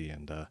ZVZ,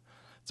 and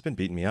it's been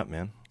beating me up,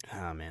 man.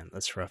 Oh man,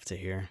 that's rough to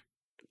hear.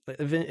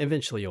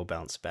 Eventually you'll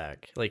bounce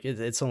back. Like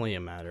it's only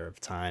a matter of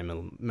time,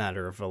 a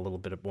matter of a little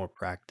bit of more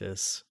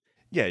practice.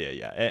 Yeah.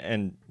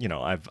 And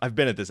I've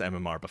been at this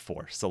MMR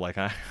before, so like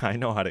I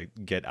know how to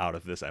get out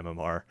of this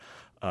MMR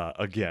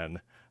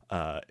again.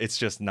 It's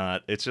just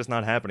not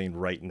happening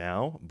right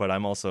now, but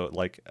I'm also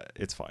like,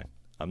 it's fine.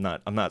 I'm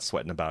not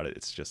sweating about it.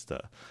 It's just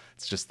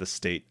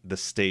the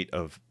state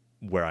of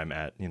where I'm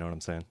at. You know what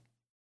I'm saying?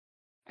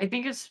 I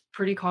think it's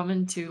pretty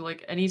common to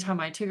like anytime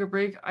I take a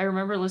break, I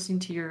remember listening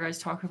to your guys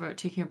talk about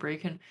taking a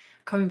break and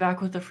coming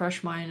back with a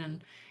fresh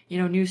mind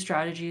and new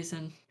strategies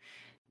and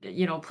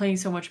playing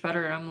so much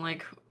better. And I'm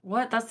like,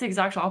 what? That's the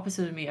exact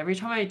opposite of me. Every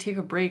time I take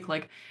a break,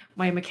 like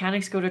my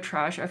mechanics go to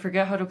trash. I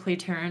forget how to play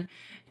Terran.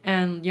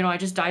 and I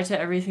just die to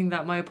everything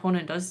that my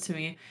opponent does to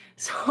me.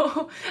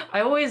 So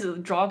I always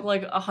drop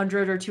like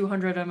 100 or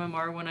 200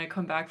 MMR when I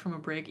come back from a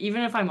break.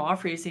 Even if I'm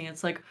off racing,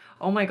 it's like,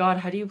 oh my god,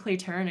 how do you play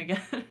Terran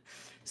again?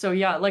 So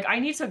yeah, like I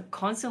need to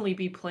constantly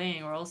be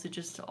playing, or else it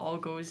just all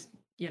goes,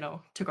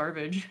 to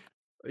garbage.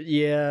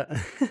 Yeah.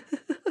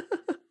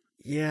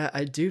 Yeah,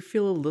 I do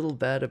feel a little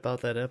bad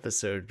about that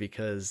episode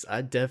because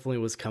I definitely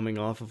was coming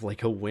off of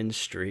like a win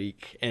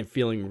streak and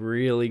feeling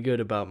really good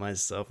about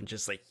myself and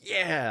just like,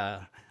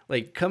 yeah,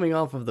 like coming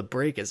off of the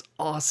break is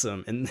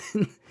awesome. And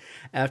then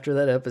after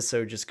that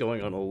episode, just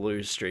going on a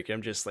lose streak,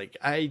 I'm just like,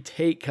 I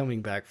hate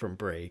coming back from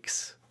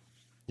breaks.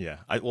 Yeah.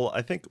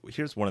 I think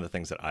here's one of the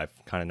things that I've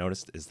kind of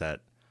noticed is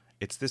that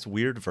it's this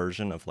weird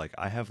version of like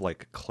I have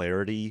like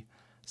clarity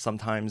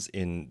sometimes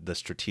in the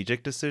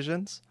strategic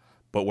decisions,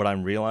 but what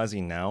I'm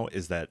realizing now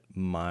is that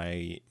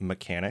my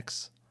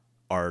mechanics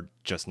are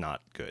just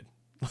not good.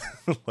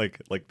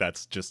 Like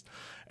that's just,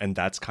 and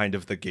that's kind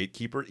of the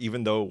gatekeeper.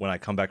 Even though when I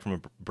come back from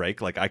a break,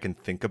 like I can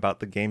think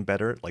about the game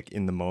better like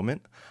in the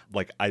moment,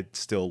 like I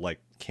still like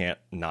can't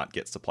not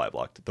get supply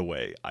blocked the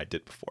way I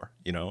did before,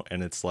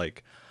 and it's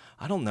like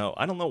I don't know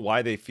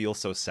why they feel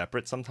so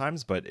separate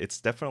sometimes, but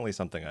it's definitely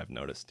something I've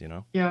noticed.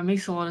 Yeah, it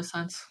makes a lot of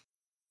sense.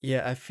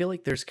 Yeah, I feel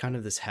like there's kind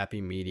of this happy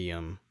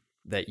medium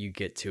that you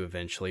get to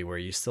eventually where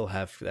you still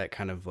have that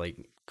kind of like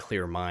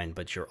clear mind,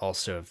 but you're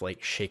also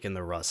like shaking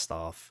the rust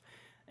off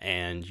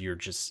and you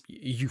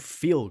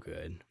feel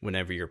good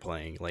whenever you're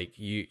playing. Like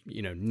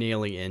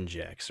nailing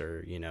injects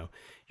or,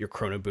 your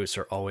chrono boosts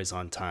are always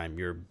on time.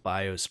 Your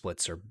bio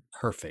splits are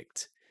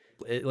perfect.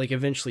 Like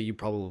eventually you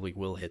probably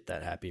will hit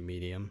that happy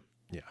medium.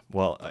 Yeah.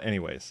 Well,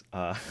 anyways,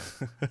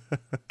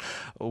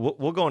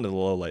 we'll go into the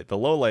low light. The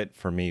low light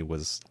for me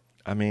was,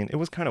 I mean, it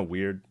was kind of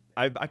weird.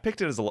 I picked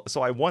it as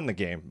so I won the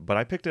game, but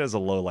I picked it as a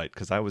low light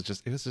because it was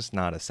just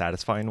not a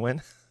satisfying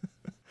win.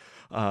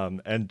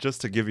 And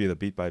just to give you the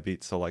beat by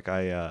beat, so like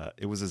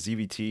it was a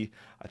ZVT.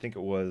 I think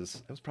it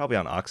was probably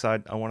on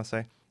Oxide, I want to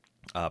say.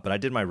 But I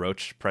did my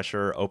Roach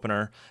pressure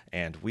opener,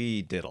 and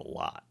we did a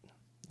lot.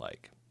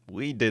 Like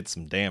we did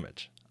some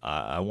damage.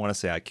 I want to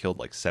say I killed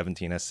like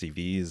 17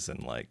 SCVs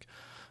and like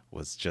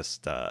was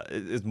just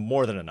it's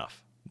more than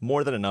enough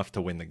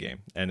to win the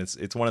game. And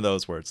it's one of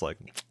those where it's like,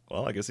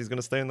 well, I guess he's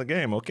gonna stay in the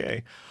game.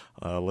 Okay,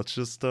 let's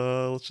just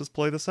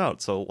play this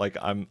out. So like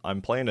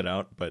I'm playing it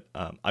out, but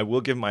I will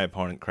give my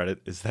opponent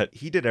credit is that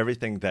he did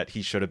everything that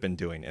he should have been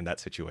doing in that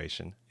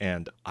situation.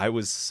 And I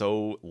was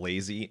so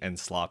lazy and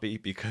sloppy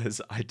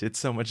because I did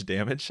so much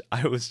damage.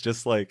 I was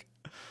just like,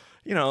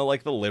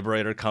 like the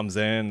Liberator comes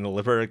in, and the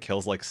Liberator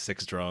kills like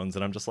 6 drones,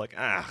 and I'm just like,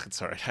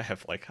 it's all right. I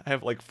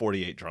have like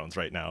 48 drones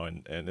right now,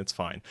 and it's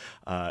fine.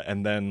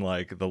 And then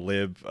like the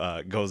Lib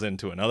goes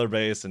into another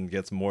base and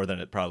gets more than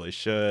it probably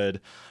should.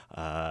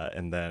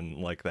 And then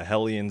like the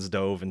Hellions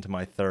dove into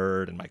my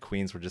third, and my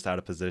Queens were just out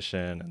of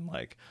position, and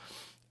like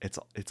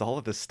it's all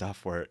of this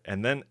stuff where,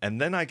 and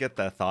then I get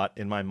that thought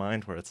in my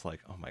mind where it's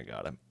like, oh my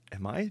god,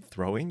 am I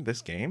throwing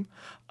this game?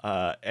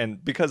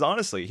 And because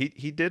honestly,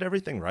 he did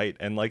everything right.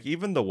 And like,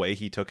 even the way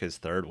he took his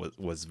third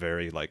was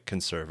very like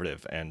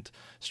conservative and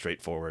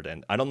straightforward.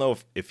 And I don't know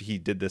if he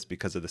did this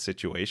because of the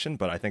situation,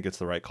 but I think it's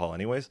the right call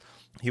anyways.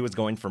 He was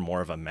going for more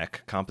of a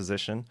mech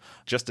composition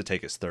just to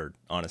take his third,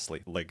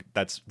 honestly. Like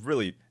that's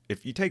really,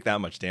 if you take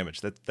that much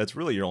damage, that's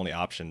really your only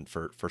option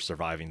for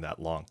surviving that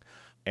long.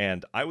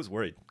 And I was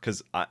worried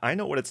because I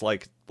know what it's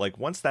like. Like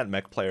once that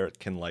mech player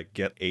can like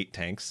get 8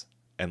 tanks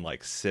and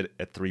like sit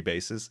at 3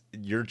 bases,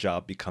 your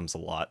job becomes a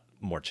lot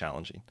more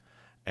challenging.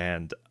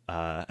 And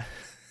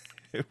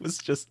it was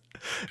just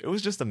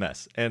a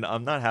mess. And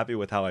I'm not happy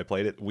with how I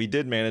played it. We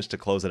did manage to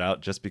close it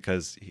out just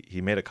because he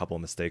made a couple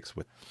of mistakes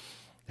with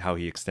how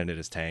he extended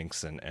his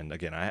tanks. And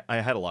again, I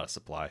had a lot of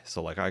supply.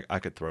 So like I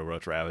could throw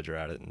Roach Ravager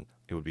at it and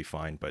it would be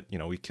fine. But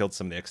we killed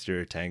some of the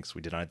exterior tanks.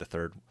 We denied the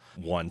third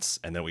once,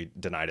 and then we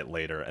denied it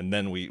later. And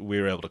then we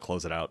were able to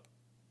close it out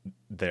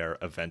there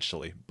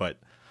eventually. But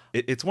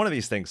it's one of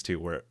these things too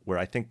where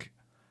I think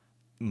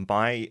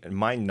my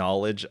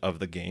knowledge of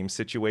the game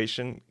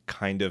situation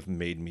kind of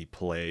made me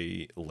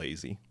play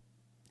lazy.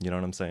 You know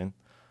what I'm saying?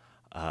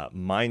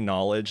 My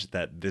knowledge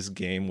that this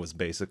game was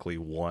basically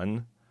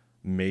won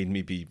made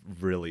me be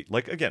really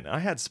like, again, I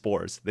had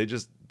spores. They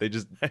just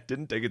I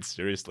didn't take it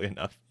seriously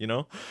enough,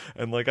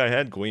 and like I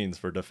had queens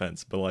for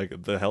defense, but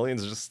like the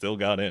Hellions just still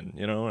got in,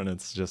 and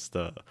it's just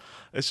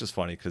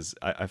funny because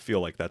I feel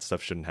like that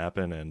stuff shouldn't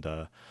happen.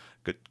 And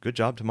good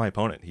job to my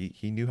opponent.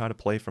 He knew how to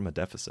play from a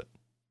deficit.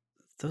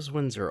 Those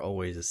ones are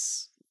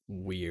always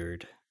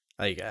weird.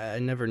 Like I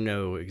never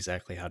know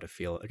exactly how to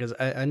feel because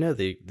I know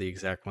the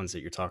exact ones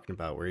that you're talking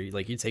about where you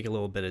take a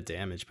little bit of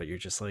damage, but you're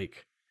just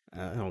like,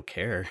 I don't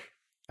care.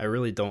 I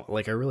really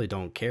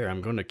don't care. I'm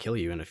going to kill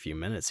you in a few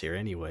minutes here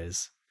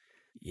anyways.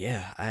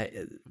 Yeah,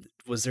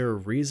 was there a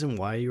reason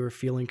why you were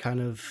feeling kind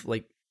of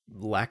like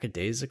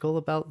lackadaisical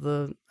about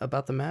the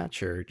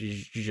match, or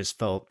you just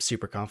felt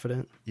super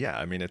confident? Yeah,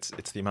 I mean it's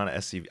the amount of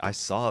SCV. I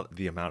saw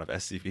the amount of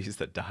SCVs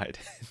that died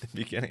in the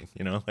beginning.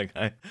 Like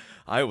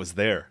I was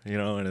there.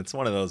 And it's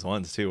one of those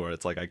ones too where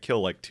it's like I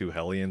kill like 2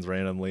 Hellions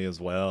randomly as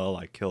well.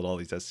 I killed all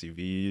these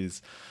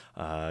SCVs.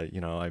 I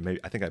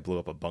think I blew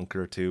up a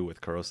bunker too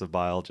with corrosive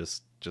bile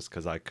just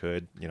because I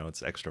could.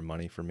 It's extra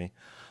money for me.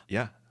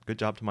 Yeah, good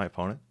job to my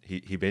opponent.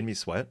 He made me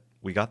sweat.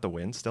 We got the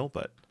win still,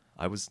 but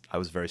I was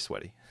very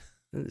sweaty.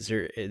 Is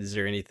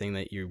there anything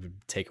that you would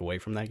take away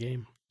from that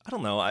game? I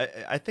don't know.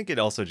 I think it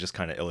also just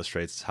kind of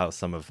illustrates how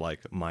some of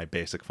like my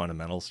basic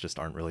fundamentals just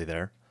aren't really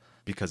there.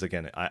 Because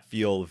again, I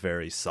feel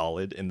very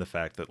solid in the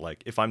fact that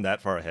like if I'm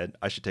that far ahead,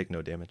 I should take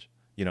no damage.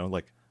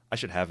 Like I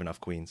should have enough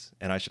queens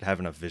and I should have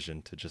enough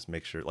vision to just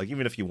make sure, like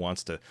even if he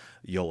wants to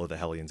YOLO the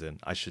Hellions in,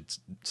 I should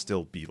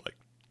still be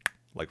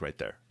like right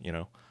there,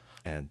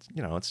 And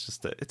it's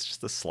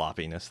just a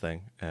sloppiness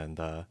thing, and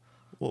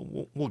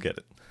we'll get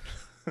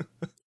it.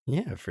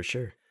 Yeah, for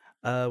sure.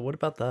 What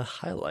about the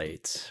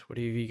highlight? What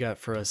have you got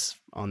for us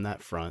on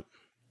that front?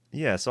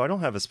 Yeah, so I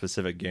don't have a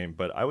specific game,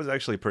 but I was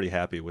actually pretty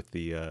happy with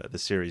the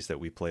series that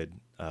we played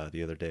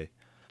the other day,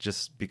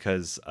 just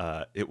because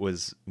it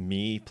was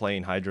me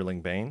playing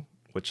Hydraling Bane,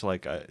 which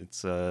like I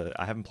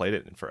haven't played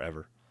it in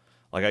forever.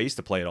 Like I used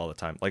to play it all the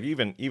time. Like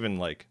even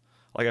like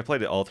I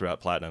played it all throughout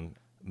Platinum.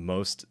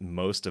 Most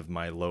of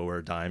my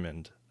lower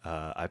diamond,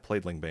 I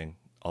played Ling Bane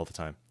all the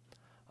time,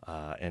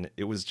 and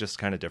it was just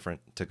kind of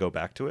different to go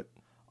back to it.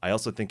 I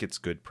also think it's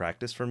good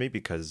practice for me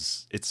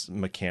because it's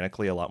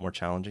mechanically a lot more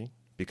challenging.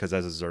 Because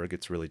as a Zerg,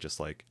 it's really just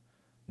like,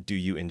 do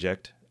you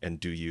inject and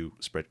do you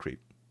spread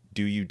creep?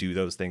 Do you do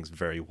those things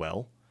very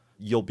well?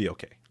 You'll be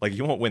okay. Like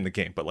you won't win the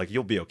game, but like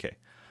you'll be okay.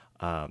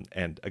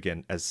 And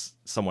again, as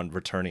someone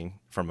returning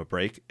from a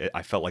break,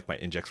 I felt like my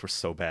injects were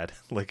so bad.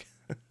 Like,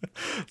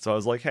 so I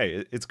was like,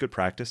 hey, it's good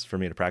practice for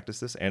me to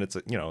practice this, and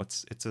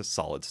it's a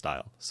solid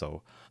style.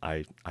 So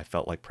I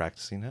felt like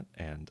practicing it,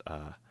 and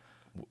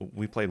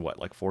we played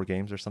like 4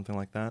 games or something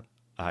like that.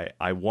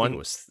 I won.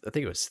 I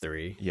think it was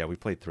 3. Yeah, we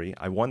played 3.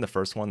 I won the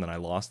first one, then I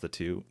lost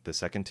the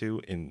second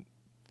 2 in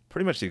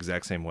pretty much the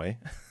exact same way.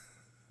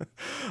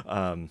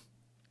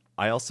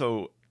 I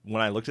also,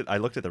 when I looked at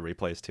the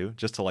replays too,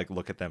 just to like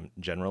look at them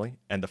generally.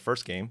 And the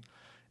first game,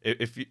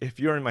 if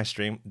you're in my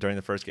stream during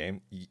the first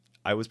game,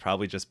 I was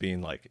probably just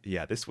being like,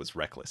 yeah, this was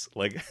reckless.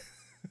 Like,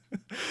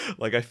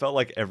 like I felt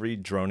like every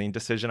droning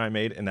decision I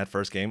made in that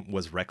first game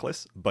was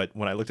reckless. But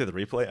when I looked at the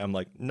replay, I'm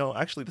like, no,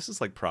 actually, this is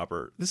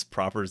proper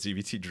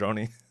ZVT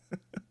droning.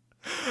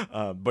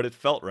 But it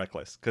felt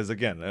reckless because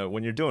again,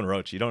 when you're doing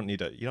Roach, you don't need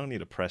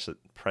to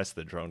press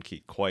the drone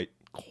key quite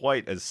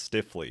as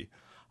stiffly,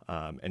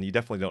 and you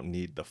definitely don't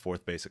need the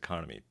 4th base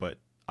economy. But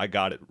I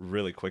got it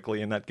really quickly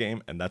in that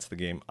game, and that's the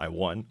game I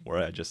won, where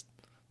I just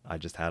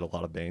had a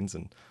lot of Banes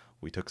and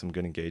we took some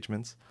good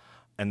engagements.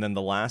 And then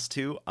the last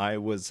 2, I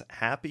was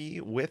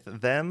happy with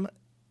them,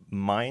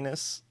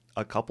 minus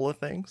a couple of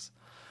things.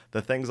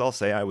 The things I'll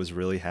say I was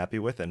really happy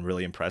with and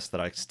really impressed that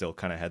I still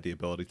kind of had the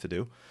ability to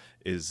do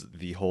is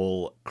the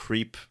whole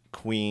creep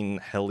queen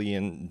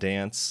Hellion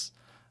dance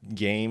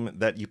game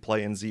that you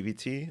play in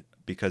ZVT,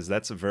 because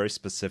that's a very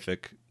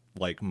specific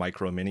like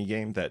micro mini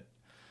game that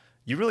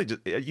you really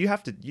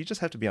you just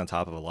have to be on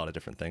top of a lot of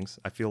different things,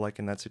 I feel like,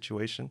 in that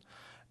situation.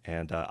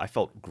 And I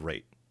felt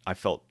great. I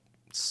felt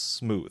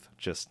smooth,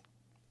 just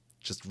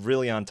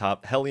really on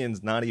top.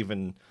 Hellions not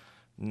even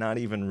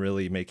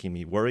really making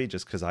me worry,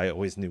 just because I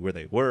always knew where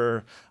they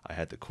were. I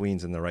had the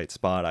queens in the right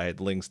spot. I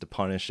had lings to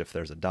punish if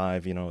there's a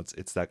dive.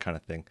 It's that kind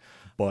of thing.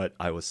 But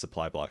I was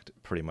supply blocked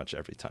pretty much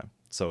every time.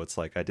 So it's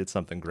like I did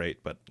something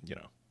great, but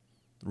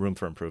room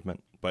for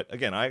improvement. But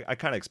again, I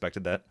kind of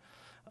expected that.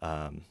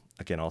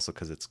 Again, also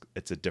because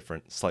it's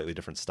a slightly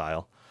different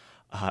style.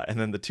 And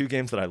then the 2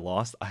 games that I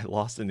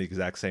lost in the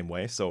exact same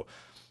way. So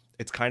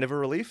it's kind of a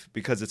relief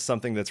because it's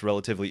something that's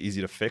relatively easy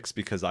to fix,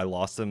 because I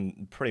lost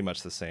them pretty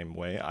much the same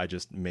way. I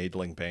just made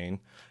Ling Bane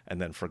and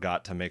then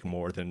forgot to make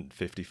more than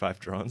 55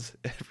 drones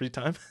every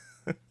time.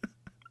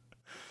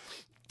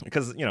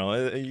 Because,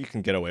 you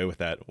can get away with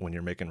that when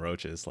you're making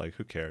roaches. Like,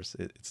 who cares?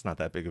 It's not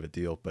that big of a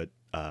deal. But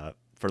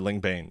for Ling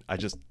Bane,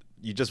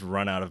 you just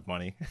run out of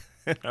money.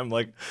 I'm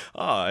like,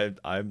 oh,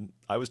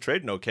 I was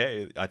trading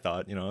okay. I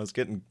thought, I was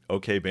getting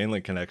okay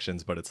Banelink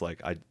connections, but it's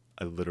like I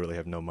literally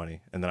have no money,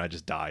 and then I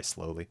just die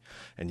slowly,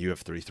 and you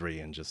have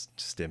 3/3 and just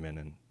stim in,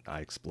 and I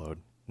explode.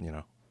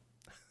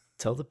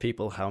 Tell the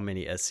people how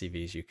many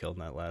SCVs you killed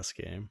in that last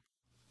game.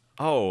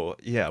 Oh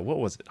yeah, what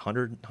was it?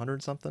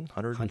 100 something?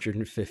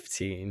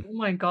 115. Oh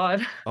my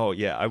god. Oh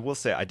yeah, I will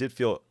say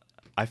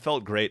I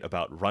felt great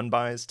about run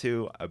bys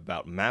too,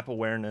 about map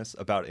awareness,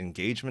 about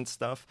engagement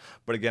stuff.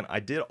 But again, I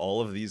did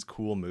all of these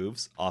cool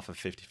moves off of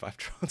 55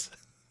 drones.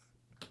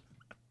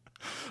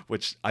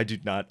 Which I do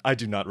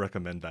not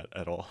recommend that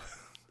at all.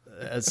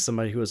 As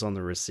somebody who was on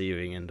the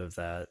receiving end of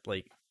that,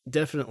 like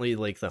definitely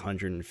like the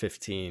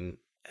 115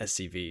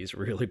 SCVs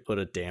really put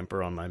a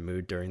damper on my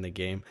mood during the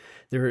game.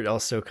 There were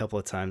also a couple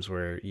of times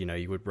where,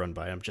 you would run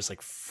by. I'm just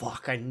like,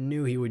 fuck, I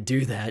knew he would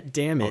do that.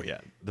 Damn Oh it.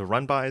 yeah, the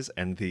run bys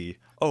and the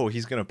oh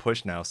he's gonna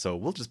push now, so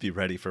we'll just be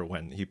ready for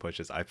when he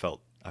pushes. I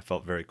felt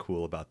very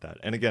cool about that.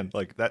 And again,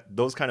 like that,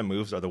 those kind of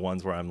moves are the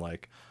ones where I'm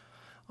like,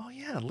 oh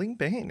yeah, Ling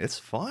Bane, it's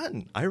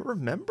fun. I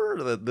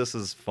remember that this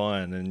is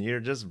fun, and you're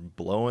just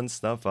blowing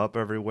stuff up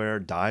everywhere,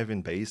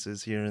 diving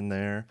bases here and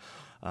there.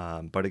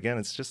 But again,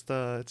 it's just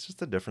a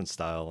different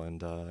style,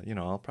 and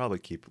I'll probably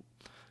keep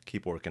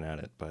working at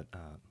it, but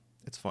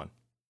it's fun.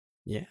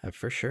 Yeah,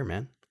 for sure,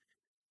 man.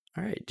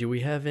 All right. Do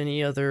we have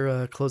any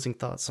other closing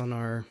thoughts on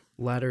our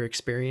ladder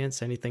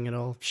experience? Anything at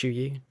all, Shu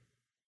Yi?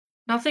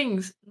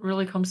 Nothing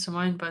really comes to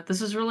mind, but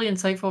this is really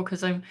insightful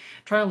because I'm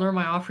trying to learn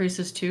my off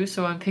races too,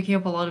 so I'm picking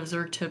up a lot of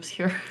Zerg tips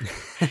here.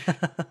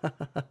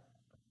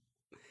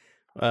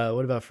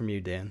 What about from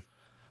you, Dan?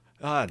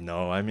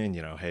 No, I mean,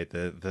 hey,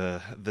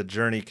 the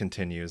journey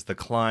continues, the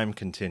climb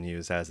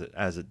continues as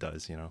it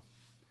does.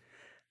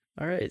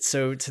 All right,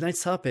 so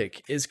tonight's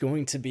topic is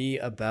going to be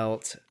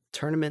about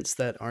tournaments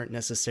that aren't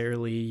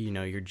necessarily,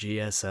 your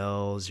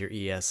GSLs, your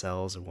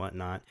ESLs, and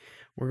whatnot.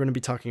 We're going to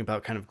be talking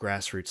about kind of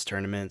grassroots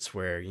tournaments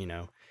where,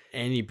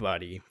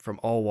 anybody from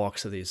all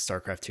walks of the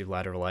StarCraft 2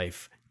 ladder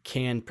life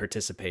can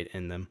participate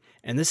in them.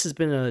 And this has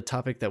been a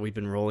topic that we've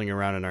been rolling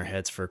around in our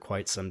heads for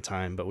quite some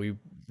time, but we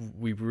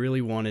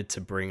really wanted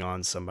to bring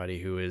on somebody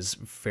who is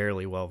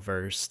fairly well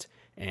versed.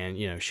 And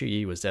Shu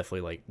Yi was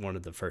definitely like one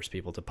of the first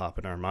people to pop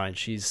in our mind.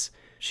 She's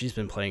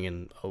been playing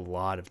in a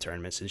lot of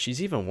tournaments, and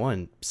she's even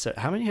won. So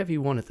how many have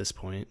you won at this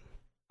point?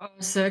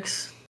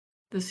 6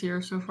 this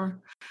year so far.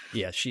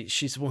 Yeah,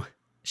 she's won.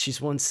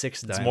 She's won 6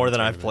 It's diamond more than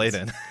I've played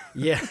tournaments.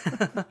 in. Yeah.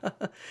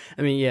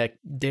 I mean, yeah,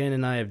 Dan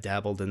and I have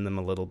dabbled in them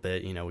a little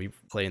bit. We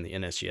play in the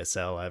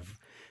NSGSL. I've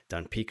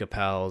done Pika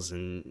Pals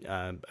and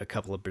a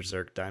couple of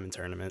Berserk diamond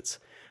tournaments.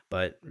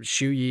 But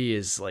Shu Yi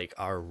is like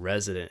our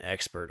resident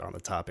expert on the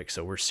topic.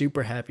 So we're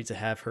super happy to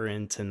have her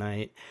in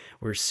tonight.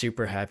 We're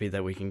super happy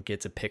that we can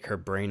get to pick her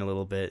brain a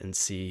little bit and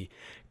see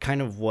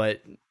kind of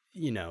what,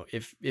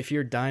 if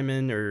you're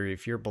diamond or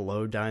if you're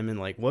below diamond,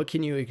 like what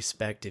can you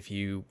expect if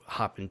you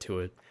hop into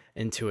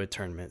a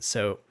tournament.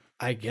 So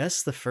I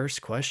guess the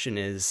first question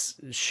is,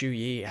 Shu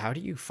Yi, how do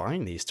you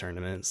find these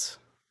tournaments?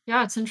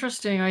 Yeah, it's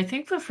interesting. I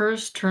think the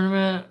first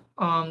tournament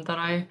that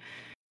I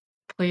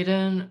played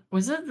in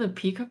was it the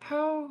Pika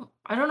Pow?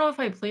 I don't know if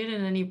I played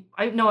in any.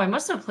 I no, I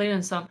must have played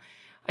in some.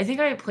 I think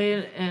I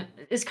played in.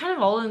 It's kind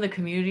of all in the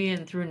community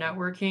and through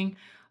networking.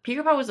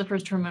 Pika Pow was the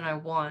first tournament I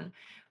won,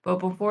 but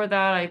before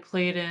that, I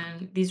played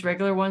in these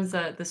regular ones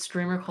that the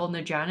streamer called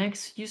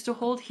Najanix used to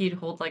hold. He'd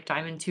hold like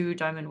Diamond 2,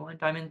 Diamond 1,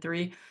 Diamond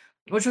 3,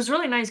 which was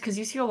really nice because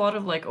you see a lot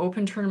of like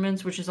open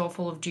tournaments, which is all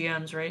full of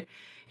GMs, right?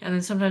 And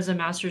then sometimes a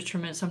Masters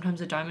tournament, sometimes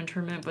a Diamond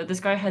tournament. But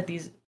this guy had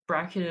these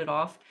bracketed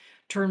off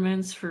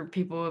tournaments for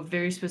people of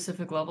very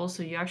specific levels,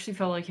 so you actually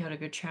felt like you had a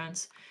good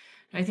chance.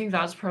 And I think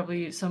that's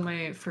probably some of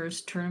my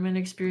first tournament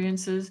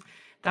experiences.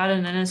 That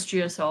and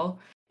NSGSL.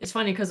 It's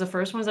funny because the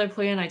first ones I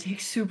play in, I take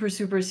super,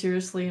 super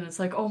seriously, and it's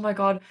like, oh my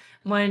god,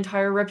 my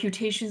entire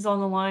reputation's on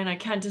the line. I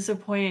can't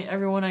disappoint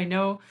everyone I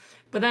know.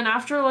 But then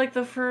after like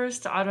the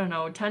first, I don't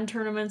know, 10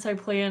 tournaments I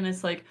play in,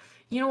 it's like,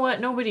 you know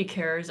what? Nobody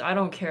cares. I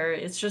don't care.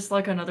 It's just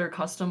like another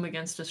custom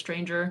against a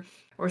stranger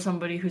or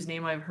somebody whose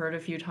name I've heard a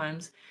few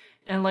times.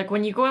 And like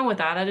when you go in with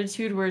that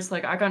attitude where it's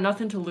like I got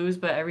nothing to lose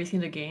but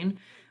everything to gain,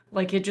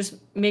 like it just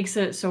makes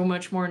it so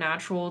much more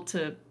natural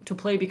to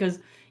play because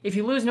if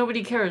you lose,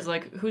 nobody cares.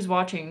 Like who's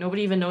watching?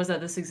 Nobody even knows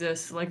that this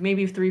exists. Like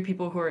maybe 3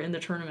 people who are in the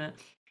tournament.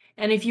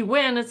 And if you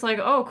win, it's like,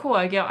 oh cool,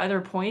 I get either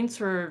points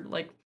or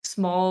like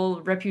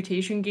small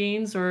reputation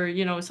gains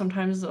or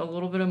sometimes a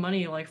little bit of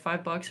money like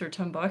 $5 or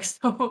 $10.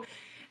 So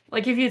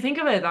like if you think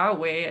of it that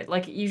way,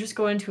 like you just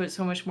go into it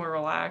so much more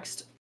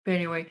relaxed. But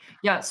anyway,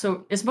 yeah,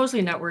 so it's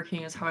mostly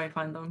networking is how I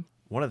find them.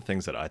 One of the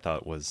things that I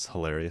thought was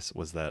hilarious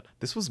was that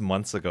this was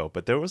months ago,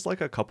 but there was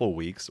like a couple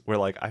weeks where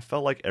like I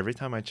felt like every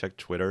time I checked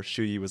Twitter,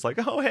 Shu Yi was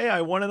like, "Oh hey,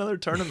 I won another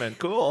tournament,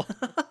 cool."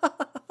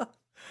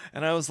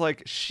 And I was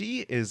like, she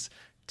is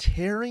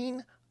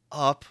tearing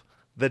up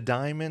the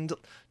diamond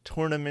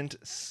tournament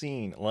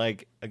scene.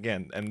 Like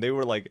again, and they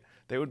were like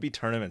they would be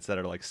tournaments that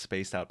are like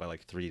spaced out by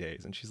like 3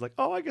 days, and she's like,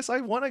 "Oh, I guess I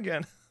won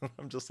again."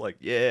 I'm just like,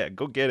 "Yeah,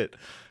 go get it,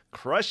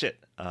 crush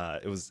it."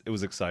 It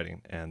was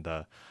exciting, and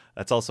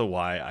that's also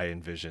why I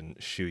envision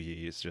Shu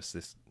Yi as just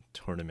this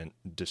tournament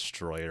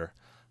destroyer.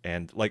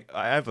 And like,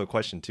 I have a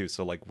question too.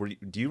 So like,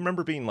 do you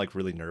remember being like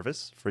really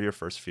nervous for your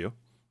first few?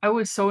 I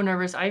was so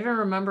nervous. I even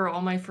remember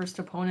all my first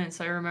opponents.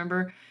 I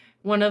remember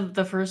one of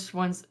the first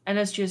ones,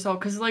 NSGSL,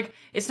 because like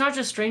it's not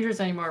just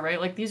strangers anymore,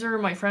 right? Like these are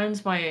my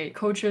friends, my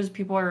coaches,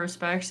 people I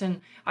respect, and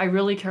I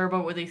really care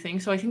about what they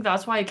think. So I think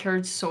that's why I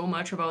cared so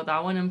much about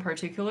that one in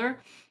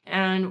particular.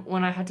 And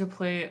when I had to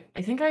play,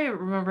 I think I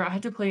remember I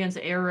had to play against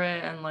Era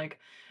and like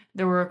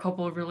there were a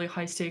couple of really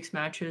high stakes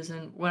matches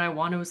and when I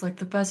won it was like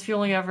the best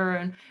feeling ever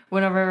and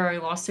whenever I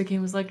lost a game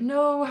it was like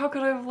no, how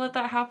could I have let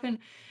that happen?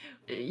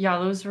 Yeah,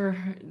 those were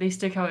they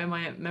stick out in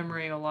my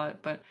memory a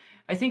lot. But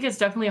I think it's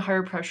definitely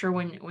higher pressure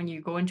when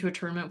you go into a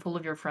tournament full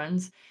of your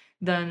friends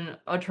than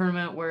a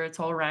tournament where it's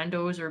all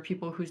randos or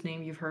people whose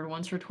name you've heard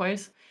once or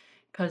twice.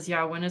 Because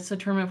yeah, when it's a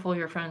tournament full of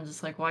your friends,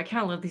 it's like, well, I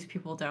can't let these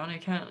people down. I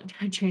can't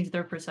change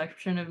their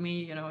perception of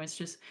me.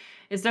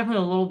 It's definitely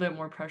a little bit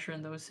more pressure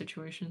in those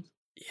situations.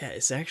 Yeah,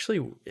 it's actually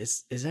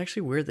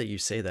weird that you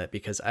say that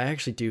because I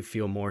actually do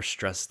feel more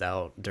stressed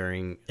out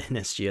during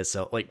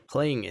NSGSL, like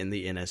playing in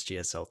the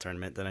NSGSL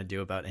tournament than I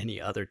do about any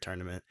other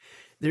tournament.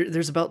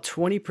 There's about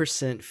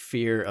 20%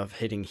 fear of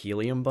hitting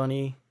Helium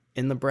Bunny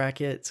in the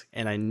bracket,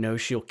 and I know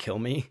she'll kill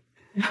me.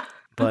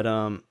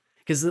 But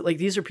because like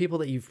these are people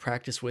that you've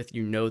practiced with,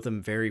 you know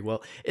them very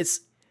well.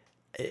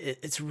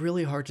 It's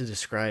really hard to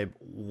describe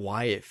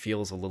why it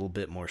feels a little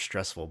bit more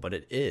stressful, but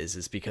it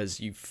is because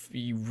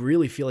you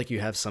really feel like you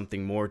have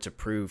something more to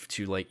prove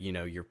to, like,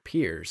 your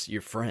peers,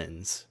 your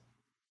friends.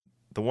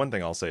 The one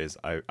thing I'll say is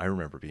I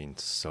remember being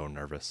so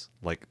nervous.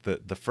 Like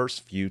the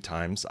first few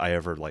times I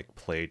ever like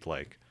played,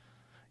 like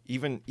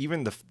even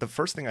the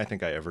first thing I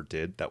think I ever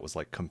did that was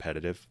like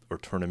competitive or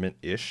tournament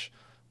ish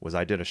was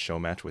I did a show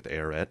match with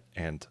Aerette,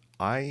 and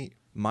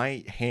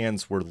my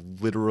hands were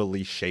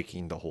literally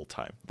shaking the whole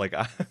time. Like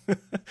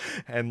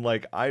and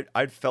like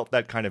I'd felt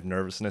that kind of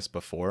nervousness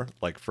before,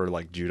 like for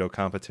like judo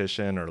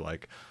competition or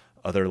like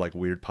other like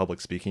weird public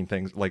speaking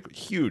things, like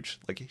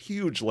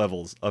huge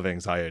levels of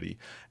anxiety.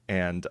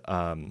 And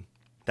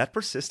that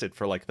persisted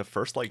for like the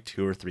first like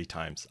two or three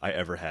times I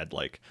ever had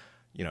like,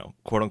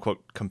 quote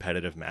unquote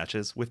competitive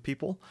matches with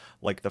people.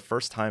 Like the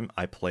first time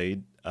I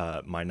played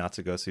my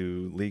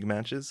Natsugosu League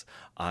matches,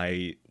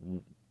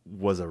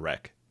 was a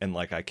wreck, and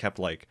like I kept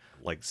like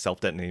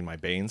self detonating my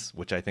banes,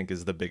 which I think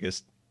is the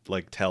biggest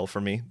like tell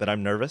for me that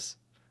I'm nervous,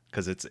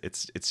 because it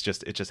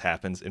just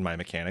happens in my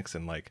mechanics,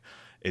 and like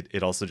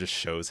it also just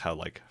shows how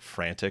like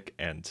frantic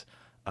and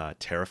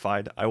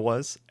terrified I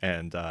was,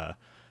 and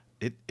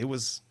it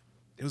was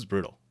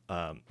brutal.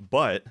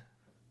 But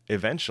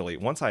eventually,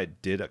 once I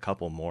did a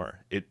couple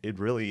more, it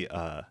really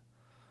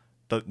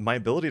my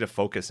ability to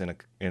focus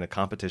in a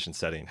competition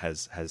setting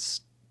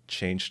has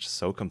changed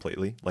so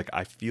completely. Like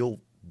I feel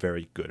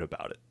very good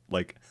about it.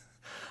 Like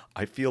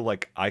I feel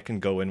like I can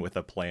go in with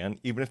a plan,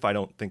 even if I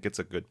don't think it's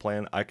a good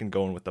plan. I can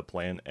go in with a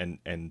plan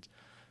and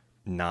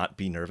not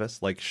be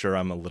nervous. Like sure,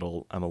 I'm a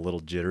little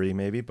jittery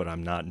maybe, but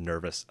I'm not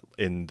nervous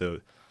in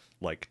the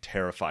like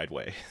terrified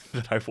way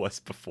that I was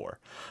before.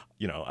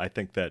 I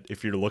think that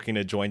if you're looking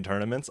to join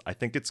tournaments, I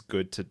think it's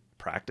good to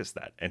practice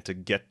that and to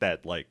get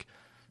that like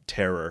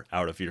terror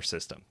out of your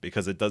system,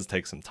 because it does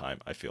take some time,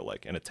 I feel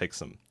like, and it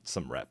takes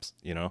some reps.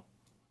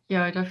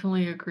 Yeah, I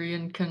definitely agree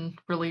and can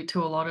relate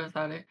to a lot of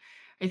that.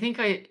 I think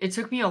it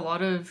took me a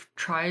lot of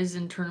tries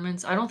in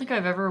tournaments. I don't think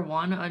I've ever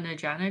won a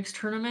Najanix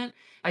tournament.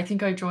 I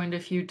think I joined a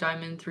few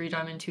Diamond 3,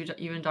 Diamond 2,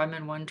 even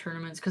Diamond 1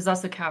 tournaments because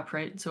that's the cap,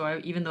 right?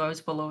 So even though I was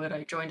below it,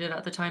 I joined it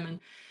at the time. And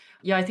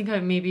yeah, I think I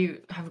maybe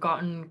have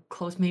gotten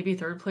close, maybe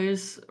third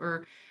place,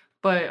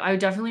 but I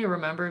definitely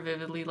remember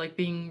vividly like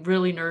being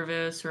really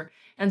nervous,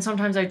 and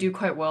sometimes I do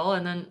quite well,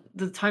 and then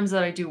the times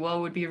that I do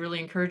well would be really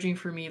encouraging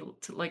for me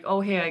to like, oh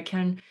hey, I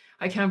can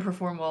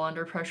perform well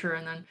under pressure.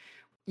 And then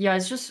yeah,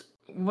 it's just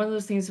one of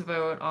those things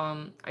about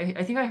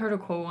I think I heard a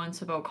quote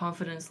once about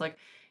confidence, like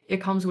it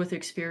comes with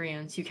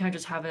experience. You can't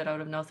just have it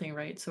out of nothing,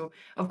 right? So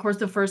of course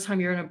the first time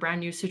you're in a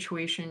brand new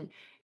situation,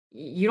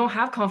 you don't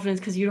have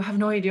confidence because you have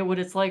no idea what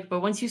it's like.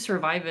 But once you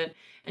survive it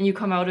and you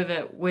come out of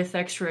it with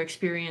extra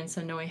experience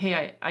and knowing,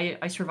 hey,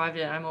 I survived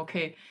it, I'm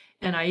okay,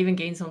 and I even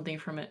gained something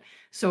from it.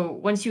 So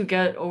once you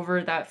get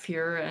over that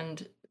fear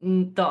and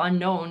the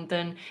unknown,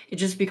 then it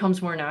just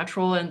becomes more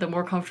natural, and the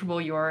more comfortable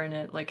you are in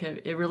it, like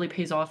it really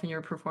pays off in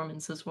your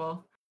performance as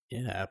well.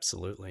 Yeah,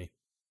 absolutely.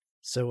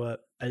 So,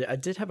 I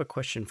did have a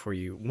question for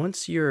you.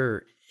 Once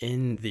you're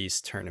in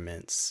these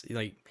tournaments,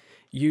 like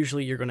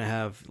usually you're going to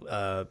have,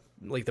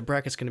 like the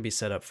bracket's going to be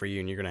set up for you,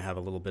 and you're going to have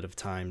a little bit of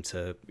time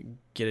to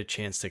get a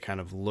chance to kind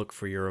of look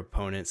for your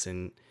opponents.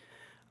 And,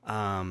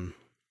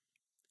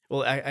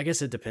 well, I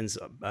guess it depends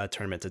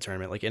tournament to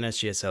tournament. Like in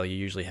SGSL, you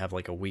usually have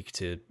like a week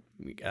to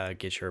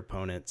get your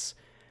opponents,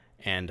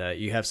 and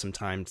you have some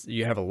time.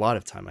 You have a lot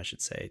of time, I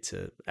should say,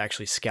 to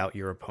actually scout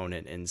your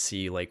opponent and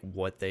see like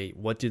what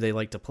do they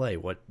like to play,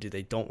 what do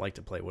they don't like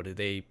to play, what do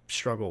they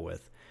struggle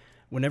with.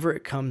 Whenever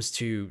it comes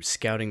to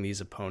scouting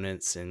these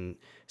opponents and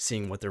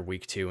seeing what they're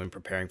weak to and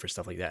preparing for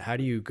stuff like that, how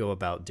do you go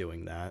about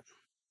doing that?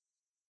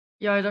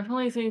 Yeah, I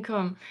definitely think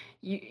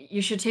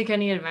you should take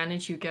any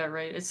advantage you get,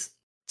 right? It's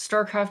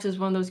StarCraft is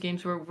one of those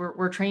games where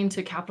we're trained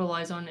to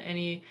capitalize on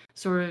any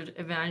sort of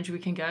advantage we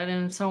can get,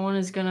 and if someone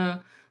is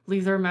gonna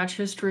leave their match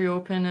history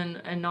open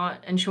and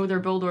not and show their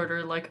build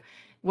order, like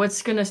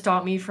what's gonna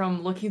stop me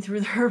from looking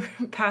through their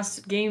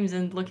past games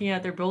and looking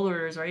at their build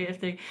orders, right? If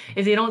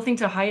they don't think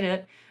to hide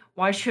it,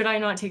 why should I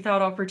not take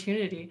that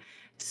opportunity?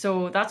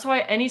 So that's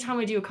why anytime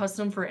I do a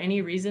custom for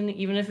any reason,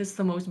 even if it's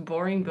the most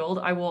boring build,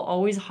 I will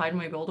always hide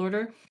my build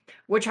order,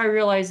 which I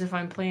realize if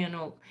I play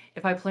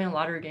in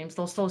ladder games,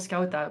 they'll still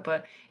scout that.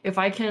 But if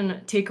I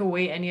can take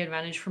away any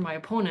advantage from my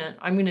opponent,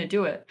 I'm gonna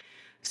do it.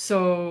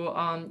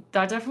 So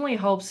that definitely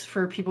helps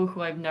for people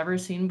who I've never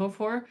seen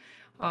before.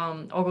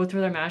 I'll go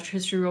through their match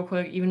history real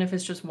quick, even if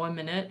it's just 1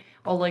 minute.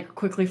 I'll like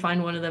quickly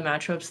find one of the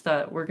matchups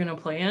that we're gonna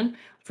play in.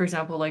 For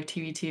example, like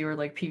TVT or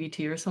like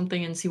PVT or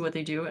something, and see what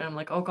they do. And I'm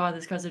like, oh god,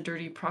 this guy's a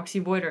dirty proxy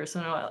voider.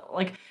 So now,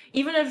 like,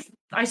 even if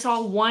I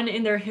saw one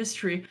in their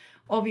history,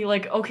 I'll be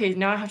like, okay,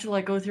 now I have to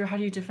like go through how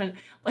do you defend.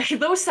 Like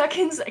those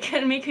seconds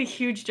can make a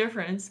huge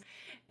difference.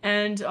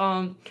 And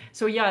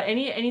so yeah,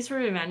 any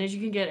sort of advantage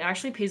you can get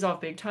actually pays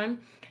off big time.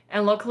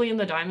 And luckily in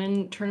the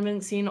diamond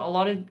tournament scene, a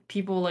lot of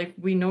people like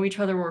we know each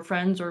other, we're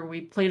friends, or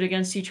we played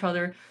against each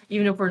other.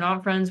 Even if we're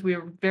not friends, we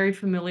are very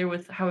familiar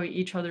with how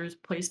each other's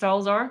play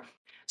styles are.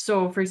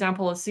 So for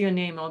example, I'll see a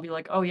name and I'll be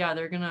like, oh yeah,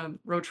 they're gonna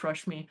roach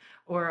rush me,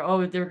 or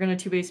oh, they're gonna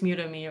two-base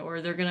mute me,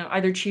 or they're gonna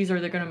either cheese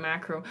or they're gonna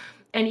macro.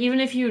 And even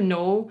if you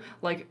know,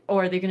 like, oh,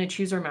 are they gonna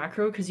choose or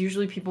macro? Because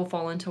usually people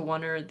fall into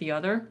one or the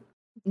other,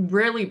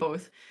 rarely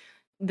both.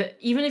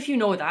 Even if you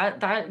know that,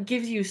 that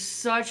gives you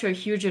such a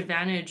huge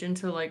advantage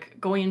into like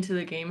going into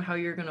the game how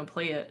you're gonna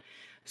play it.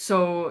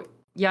 So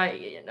yeah,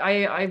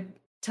 I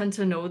tend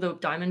to know the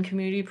diamond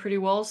community pretty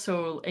well.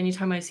 So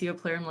anytime I see a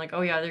player, I'm like,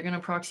 oh yeah, they're gonna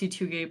proxy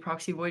 2 gate,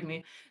 proxy void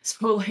me.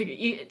 So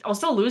like I'll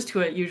still lose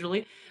to it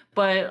usually,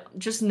 but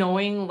just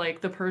knowing like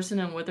the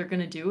person and what they're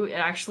gonna do, it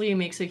actually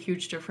makes a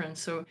huge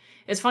difference. So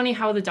it's funny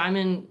how the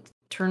diamond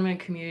tournament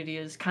community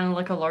is kind of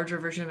like a larger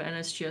version of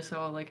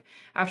NSGSO. Like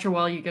after a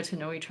while you get to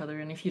know each other,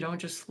 and if you don't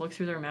just look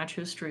through their match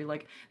history,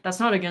 like that's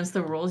not against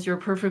the rules. You're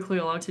perfectly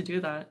allowed to do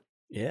that.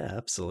 Yeah,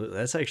 absolutely.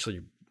 That's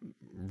actually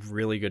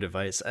really good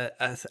advice.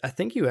 I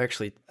think you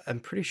actually, I'm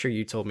pretty sure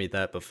you told me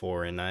that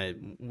before.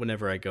 And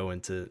whenever I go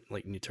into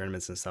like new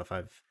tournaments and stuff,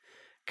 I've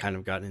kind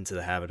of gotten into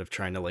the habit of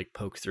trying to like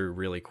poke through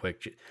really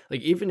quick.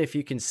 Like even if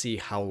you can see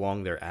how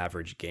long their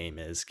average game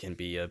is, can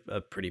be a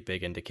pretty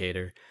big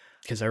indicator.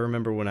 Because I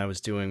remember when I was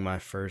doing my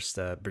first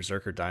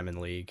Berserker Diamond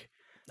League,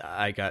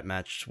 I got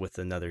matched with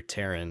another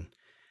Terran,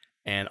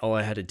 and all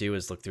I had to do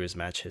was look through his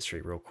match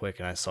history real quick,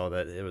 and I saw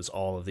that it was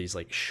all of these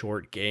like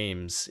short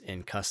games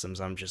in customs.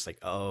 I'm just like,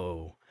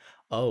 oh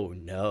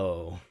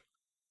no.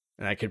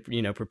 And I could,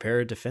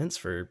 prepare a defense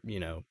for,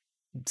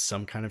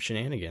 some kind of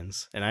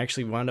shenanigans. And I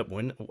actually wound up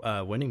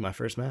winning my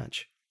first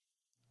match.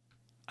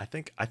 I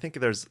think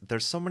there's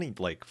so many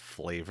like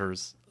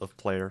flavors of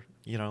player,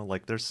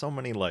 like there's so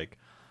many like,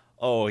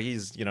 oh,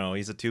 he's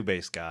a two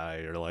base guy,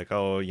 or like,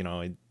 oh,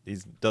 he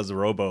does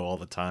robo all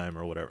the time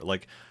or whatever.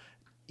 Like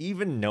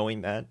even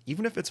knowing that,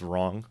 even if it's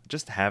wrong,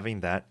 just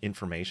having that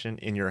information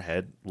in your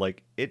head,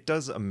 like it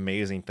does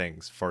amazing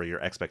things for your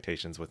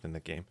expectations within the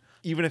game.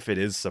 Even if it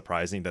is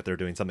surprising that they're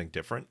doing something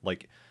different,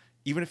 like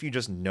even if you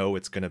just know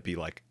it's going to be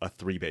like a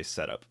three base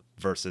setup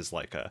versus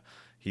like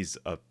he's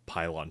a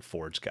pylon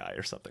forge guy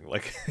or something,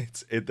 like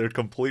they're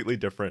completely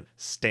different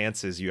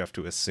stances you have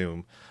to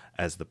assume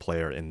as the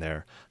player in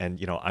there.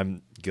 And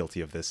I'm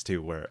guilty of this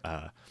too, where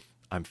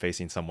I'm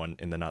facing someone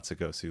in the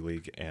Natsugosu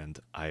League, and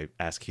I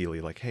ask Healy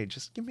like, "Hey,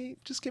 just give me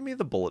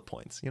the bullet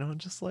points,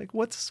 just like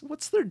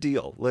what's their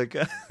deal, like."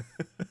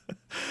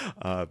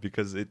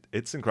 Because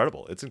it's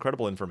incredible. It's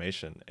incredible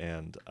information,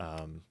 and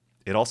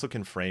it also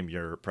can frame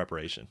your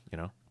preparation.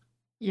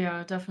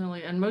 Yeah,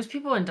 definitely. And most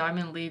people in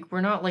Diamond League,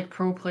 we're not like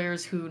pro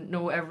players who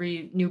know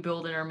every new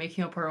build and are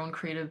making up our own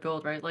creative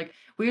build, right? Like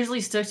we usually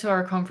stick to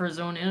our comfort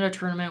zone in a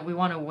tournament. We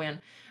want to win.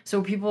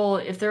 So people,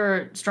 if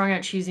they're strong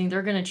at cheesing,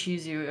 they're gonna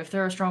cheese you. If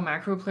they're a strong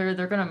macro player,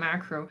 they're gonna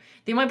macro.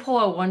 They might pull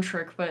out one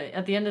trick, but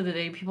at the end of the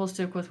day, people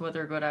stick with what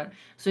they're good at.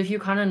 So if you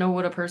kind of know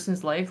what a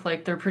person's like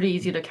they're pretty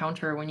easy to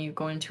counter when you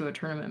go into a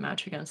tournament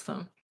match against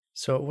them.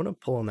 So I want to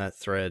pull on that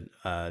thread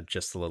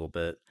just a little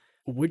bit.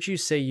 Would you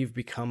say you've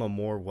become a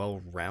more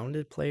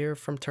well-rounded player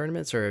from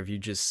tournaments, or have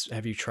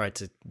you tried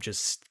to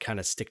just kind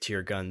of stick to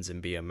your guns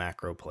and be a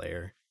macro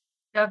player?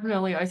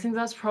 Definitely. I think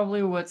that's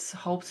probably what's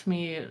helped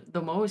me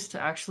the most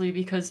actually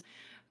because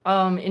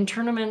in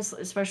tournaments,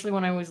 especially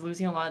when I was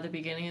losing a lot at the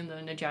beginning in the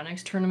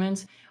Nijanics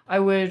tournaments, I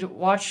would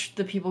watch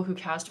the people who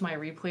cast my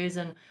replays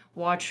and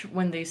watch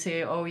when they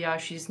say, "Oh yeah,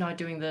 she's not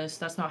doing this.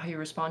 That's not how you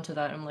respond to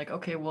that." I'm like,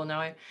 "Okay, well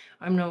now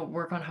I'm gonna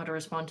work on how to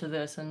respond to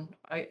this." And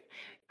I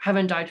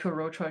haven't died to a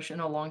roach rush in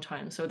a long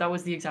time. So that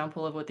was the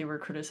example of what they were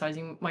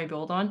criticizing my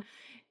build on.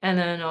 And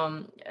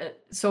then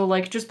so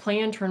like just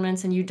playing in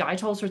tournaments and you die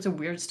to all sorts of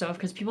weird stuff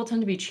because people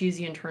tend to be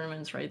cheesy in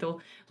tournaments, right?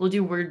 They'll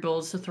do weird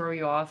builds to throw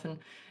you off, and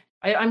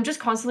I'm just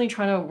constantly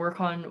trying to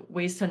work on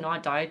ways to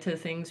not die to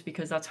things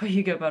because that's how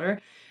you get better.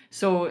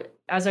 So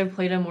as I've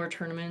played in more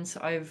tournaments,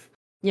 I've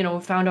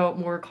found out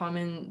more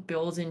common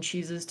builds and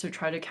cheeses to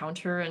try to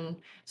counter, and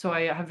so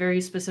I have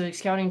very specific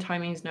scouting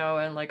timings now,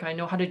 and like I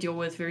know how to deal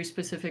with very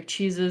specific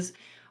cheeses.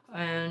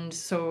 And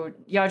so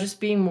yeah, just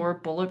being more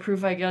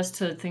bulletproof, I guess,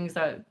 to things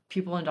that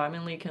people in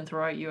Diamond League can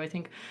throw at you. I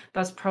think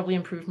that's probably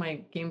improved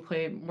my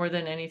gameplay more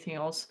than anything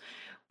else.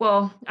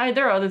 Well,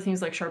 there are other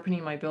things like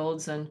sharpening my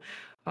builds and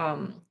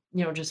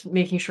just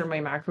making sure my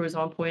macro is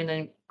on point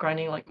and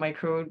grinding like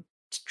micro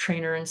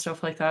trainer and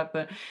stuff like that.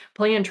 But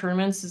playing in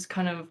tournaments has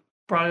kind of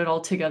brought it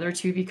all together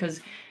too,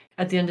 because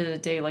at the end of the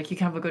day, like you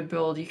can have a good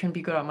build, you can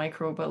be good at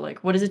micro, but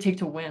like what does it take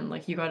to win?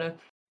 Like you gotta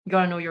You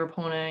gotta know your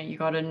opponent, you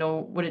gotta know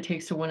what it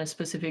takes to win a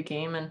specific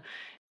game, and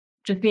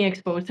just being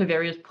exposed to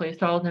various play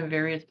styles and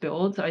various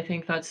builds, I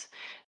think that's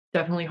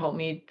definitely helped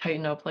me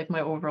tighten up, like,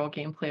 my overall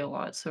gameplay a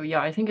lot. So,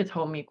 yeah, I think it's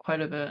helped me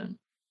quite a bit.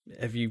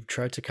 Have you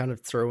tried to kind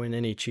of throw in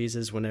any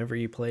cheeses whenever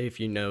you play if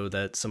you know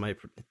that somebody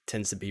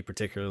tends to be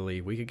particularly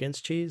weak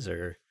against cheese,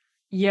 or?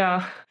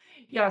 Yeah.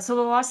 Yeah, so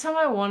the last time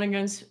I won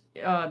against,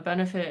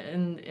 Benefit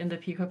in the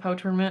Pico Pow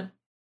tournament,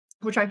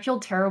 which I feel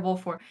terrible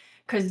for,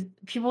 because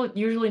people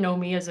usually know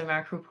me as a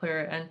macro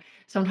player, and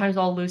sometimes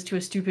I'll lose to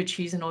a stupid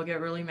cheese and I'll get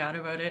really mad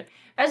about it,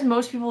 as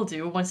most people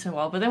do once in a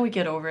while, but then we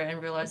get over it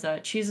and realize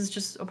that cheese is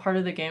just a part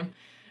of the game.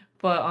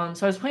 But,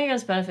 so I was playing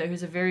against Benefit,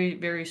 who's a very,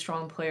 very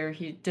strong player.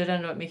 He did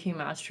end up making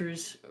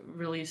Masters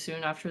really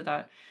soon after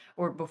that,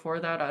 or before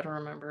that, I don't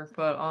remember.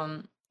 But,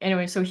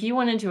 anyway, so he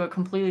went into it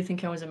completely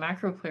thinking I was a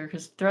macro player,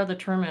 because throughout the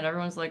tournament,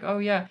 everyone's like, "Oh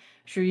yeah,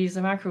 she's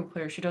a macro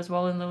player. She does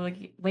well in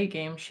the late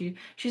game.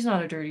 She's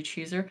not a dirty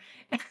cheeser."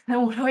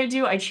 And what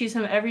do? I cheese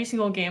him every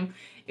single game,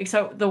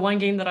 except the one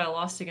game that I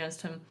lost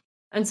against him.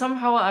 And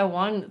somehow I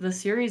won the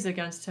series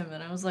against him,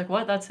 and I was like,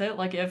 "What? That's it?"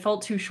 Like, it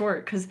felt too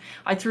short because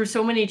I threw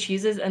so many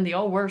cheeses and they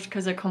all worked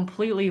because it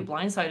completely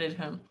blindsided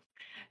him.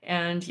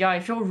 And yeah,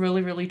 I feel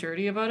really, really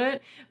dirty about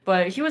it.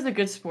 But he was a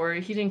good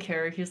sport. He didn't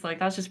care. He's like,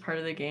 that's just part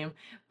of the game.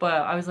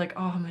 But I was like,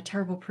 oh, I'm a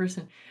terrible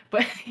person.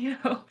 But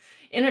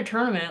in a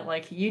tournament,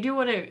 like, you do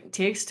what it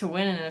takes to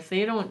win. And if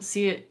they don't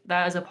see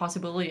that as a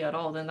possibility at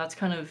all, then that's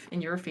kind of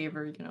in your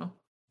favor.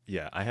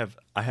 Yeah, I have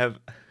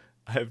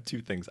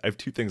two things. I have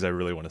two things I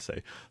really want to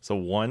say. So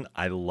one,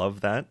 I love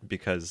that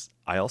because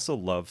I also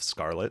love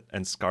Scarlet,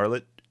 and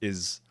Scarlet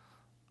is,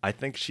 I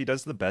think she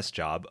does the best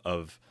job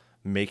of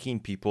making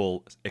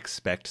people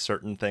expect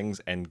certain things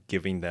and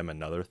giving them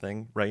another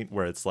thing, right?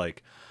 Where it's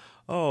like,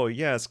 oh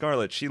yeah,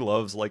 Scarlet, she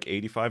loves like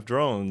 85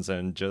 drones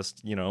and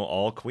just,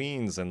 all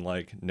queens and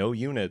like no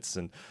units,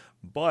 and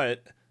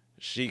but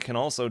she can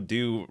also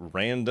do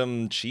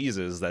random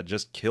cheeses that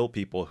just kill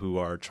people who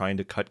are trying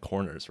to cut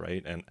corners,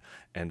 right?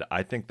 And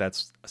I think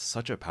that's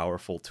such a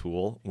powerful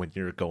tool when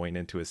you're going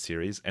into a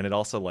series. And it's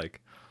also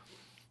like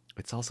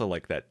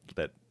that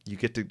you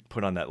get to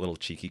put on that little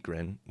cheeky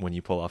grin when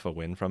you pull off a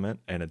win from it,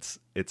 and it's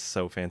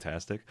so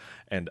fantastic.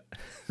 And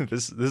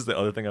this is the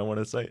other thing I want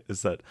to say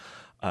is that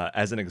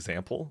as an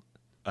example,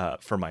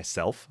 for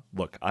myself,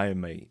 look, I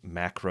am a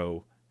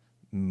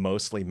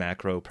mostly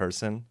macro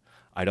person.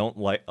 I don't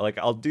like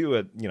I'll do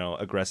a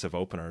aggressive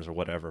openers or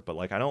whatever, but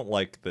like I don't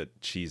like the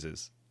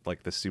cheeses,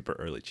 like the super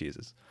early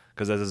cheeses,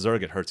 because as a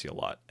Zerg it hurts you a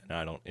lot, and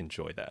I don't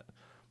enjoy that.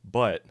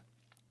 But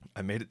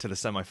I made it to the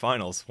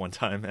semifinals one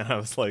time, and I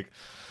was like,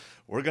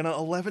 we're gonna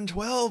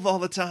 11-12 all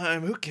the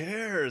time. Who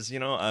cares?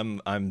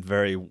 I'm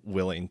very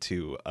willing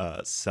to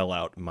sell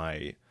out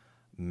my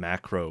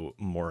macro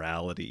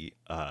morality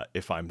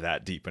if I'm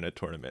that deep in a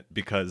tournament,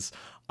 because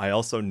I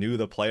also knew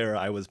the player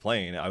I was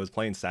playing. I was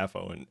playing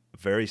Sappho, and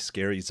very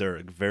scary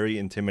Zerg, very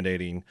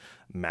intimidating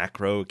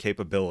macro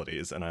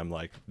capabilities, and I'm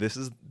like, this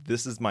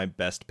is my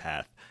best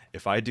path.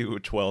 If I do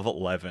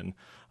 12-11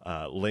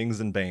 Lings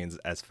and Banes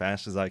as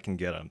fast as I can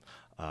get them,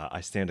 I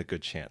stand a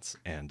good chance.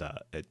 And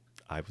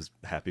I was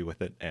happy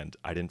with it, and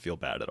I didn't feel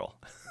bad at all.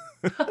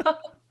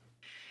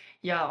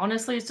 Yeah,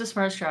 honestly, it's a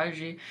smart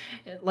strategy.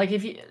 Like,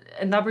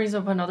 and that brings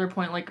up another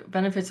point. Like,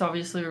 Benefit's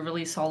obviously a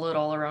really solid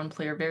all-around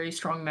player, very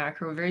strong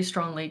macro, very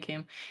strong late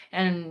game,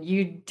 and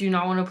you do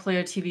not want to play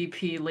a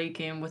TVP late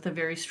game with a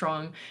very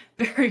strong,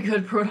 very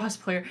good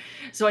Protoss player.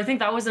 So I think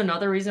that was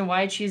another reason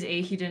why I choose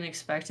A. He didn't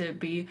expect it.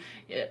 B.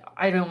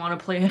 I didn't want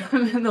to play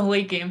him in the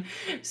late game.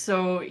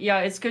 So yeah,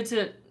 it's good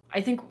to. I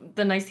think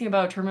the nice thing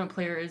about a tournament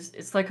player is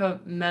it's like a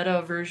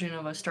meta version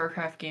of a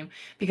StarCraft game,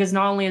 because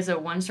not only is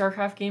it one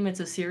StarCraft game, it's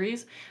a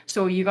series.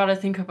 So you got to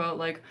think about,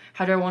 like,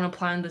 how do I want to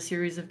plan the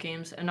series of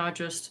games, and not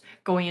just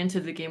going into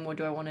the game, what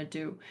do I want to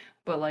do?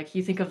 But like,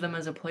 you think of them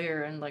as a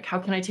player, and like, how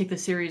can I take the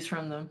series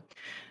from them?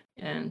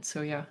 And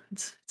so yeah,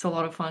 it's a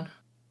lot of fun.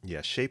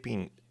 Yeah,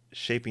 shaping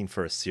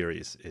for a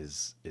series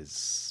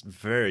is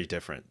very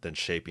different than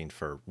shaping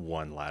for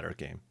one ladder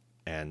game.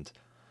 And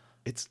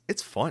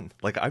it's fun.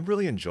 Like I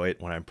really enjoy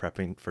it when I'm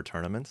prepping for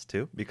tournaments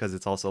too, because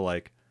it's also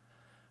like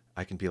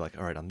I can be like,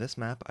 all right, on this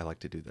map, I like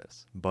to do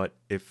this. But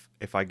if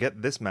I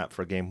get this map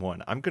for game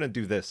one, I'm gonna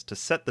do this to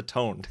set the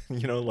tone.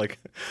 Like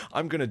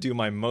I'm gonna do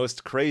my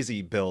most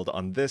crazy build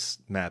on this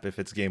map if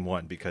it's game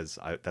one, because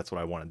that's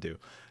what I want to do.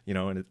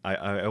 And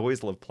I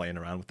always love playing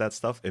around with that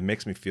stuff. It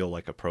makes me feel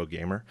like a pro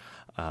gamer,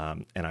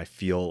 and I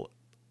feel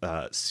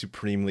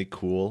supremely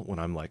cool when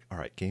I'm like, all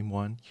right, game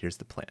one, here's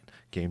the plan.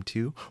 Game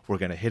two, we're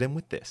gonna hit him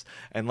with this,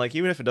 and like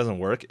even if it doesn't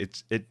work,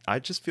 I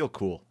just feel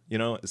cool,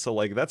 So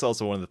like that's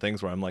also one of the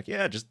things where I'm like,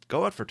 yeah, just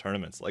go out for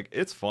tournaments. Like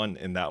it's fun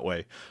in that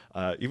way.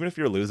 Even if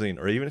you're losing,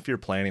 or even if you're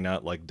planning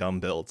out like dumb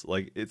builds,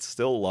 like it's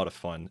still a lot of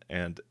fun,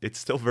 and it's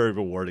still very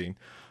rewarding.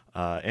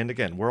 And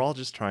again, we're all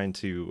just trying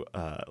to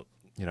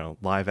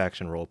live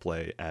action role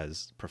play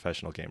as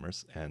professional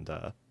gamers, and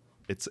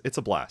it's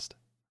a blast.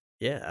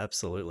 Yeah,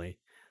 absolutely.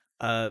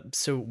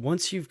 So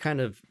once you've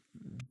kind of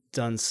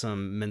done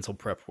some mental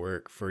prep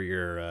work for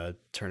your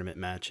tournament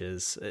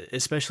matches,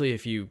 especially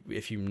if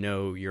you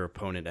know your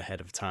opponent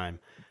ahead of time.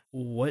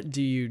 What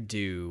do you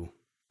do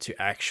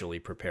to actually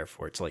prepare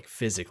for it, to like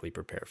physically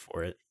prepare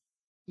for it?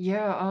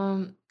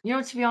 Yeah,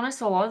 to be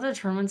honest, a lot of the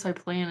tournaments I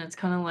play in, it's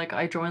kind of like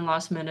I join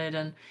last minute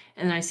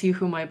and I see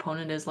who my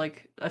opponent is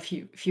like a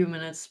few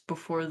minutes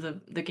before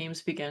the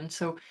games begin.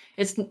 So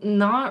it's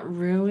not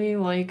really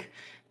like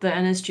the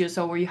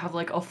NSGSL where you have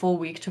like a full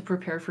week to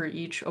prepare for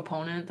each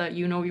opponent that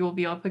you know you'll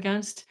be up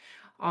against.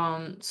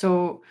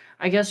 So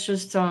I guess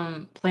just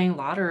playing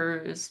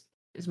ladder is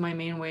my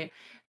main way.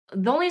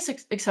 The only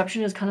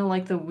exception is kind of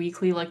like the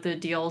weekly, like the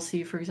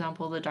DLC, for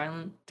example, the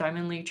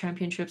Diamond League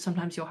Championship.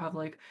 Sometimes you'll have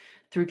like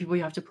three people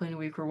you have to play in a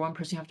week or one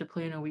person you have to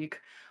play in a week.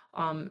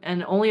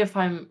 And only if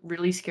I'm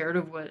really scared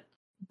of what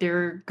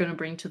they're gonna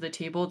bring to the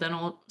table, then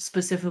I'll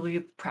specifically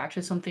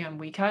practice something I'm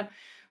weak at.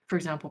 For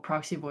example,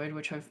 Proxy Void,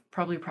 which I've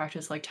probably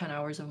practiced like 10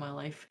 hours of my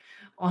life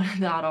on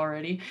that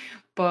already.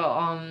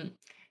 But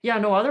yeah,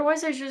 no,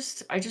 otherwise I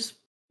just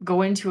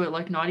go into it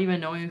like not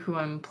even knowing who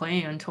I'm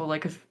playing until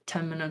like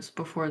 10 minutes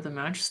before the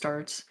match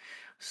starts.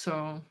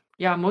 So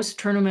yeah, most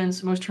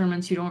tournaments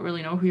you don't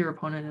really know who your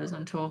opponent is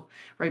until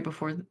right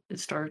before it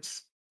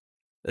starts.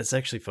 It's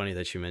actually funny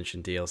that you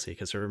mentioned DLC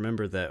because I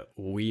remember that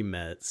we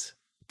met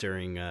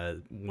during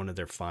one of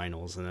their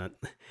finals, and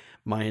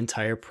my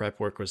entire prep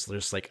work was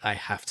just like I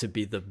have to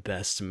be the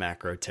best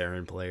macro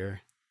Terran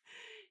player.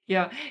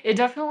 Yeah, it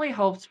definitely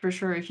helps for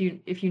sure if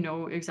you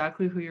know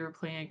exactly who you're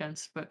playing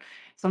against. But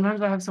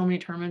sometimes I have so many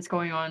tournaments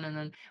going on, and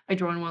then I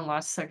join one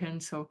last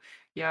second. So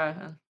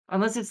yeah,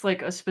 unless it's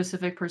like a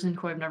specific person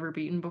who I've never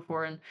beaten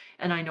before, and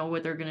I know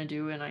what they're gonna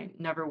do, and I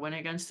never win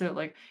against it.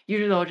 Like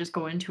usually I'll just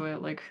go into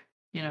it like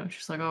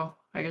just like oh,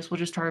 I guess we'll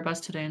just try our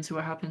best today and see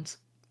what happens.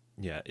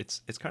 Yeah, it's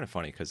kind of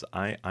funny because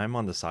I'm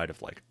on the side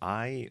of like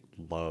I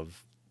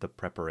love the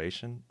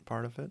preparation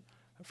part of it.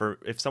 For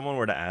if someone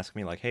were to ask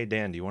me like, "Hey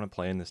Dan, do you want to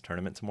play in this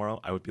tournament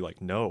tomorrow?" I would be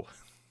like, "No."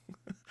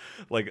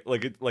 Like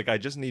I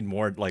just need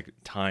more like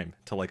time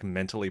to like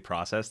mentally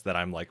process that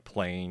I'm like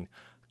playing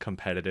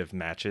competitive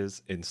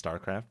matches in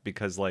StarCraft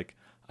because like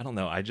I don't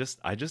know, I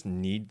just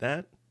need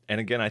that. And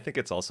again, I think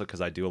it's also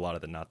because I do a lot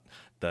of the not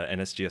the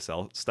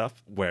NSGSL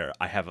stuff where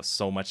I have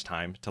so much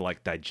time to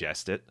like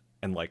digest it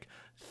and like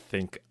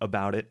think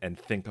about it and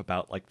think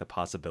about like the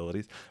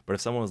possibilities. But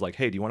if someone was like,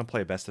 "Hey, do you want to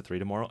play a best of three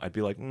tomorrow?" I'd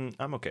be like,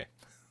 "I'm okay."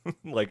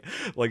 like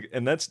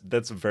and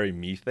that's a very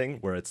me thing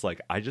where it's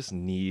like I just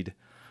need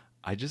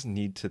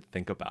to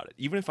think about it.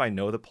 Even if I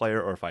know the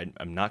player or if I'm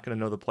not going to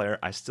know the player,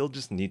 I still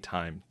just need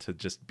time to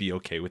just be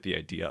okay with the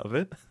idea of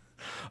it.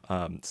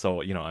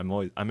 So,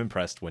 I'm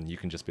impressed when you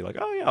can just be like,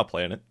 oh, yeah, I'll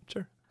play in it.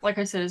 Sure. Like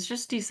I said, it's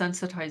just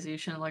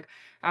desensitization. Like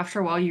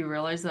after a while, you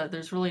realize that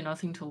there's really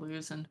nothing to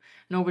lose and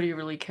nobody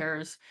really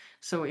cares.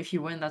 So if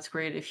you win, that's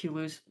great. If you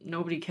lose,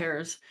 nobody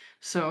cares.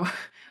 So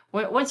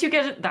once you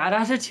get that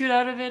attitude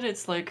out of it,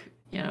 it's like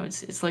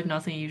it's like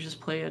nothing. You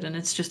just play it, and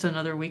it's just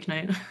another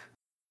weeknight.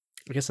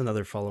 I guess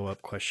another follow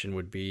up question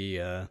would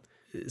be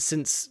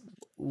since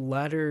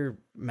ladder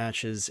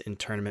matches and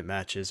tournament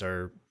matches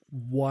are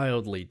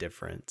wildly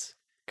different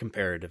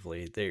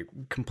comparatively, they're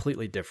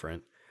completely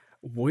different.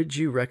 Would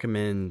you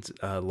recommend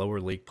lower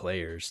league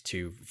players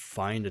to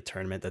find a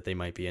tournament that they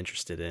might be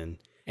interested in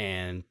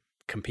and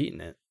compete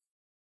in it?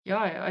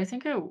 Yeah, I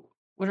think it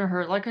wouldn't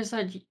hurt. Like I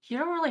said, you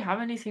don't really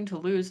have anything to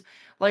lose.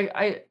 Like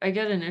I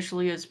get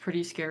initially it's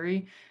pretty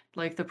scary,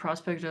 like the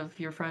prospect of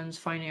your friends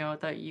finding out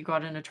that you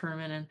got in a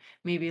tournament and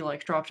maybe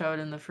like dropped out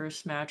in the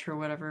first match or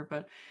whatever.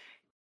 But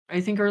I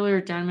think earlier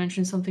Dan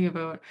mentioned something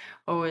about,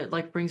 oh, it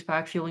like brings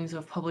back feelings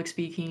of public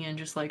speaking and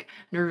just like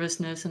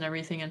nervousness and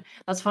everything. And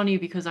that's funny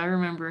because I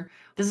remember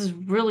this is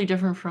really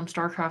different from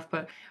StarCraft,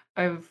 but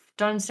I've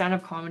done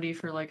stand-up comedy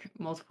for like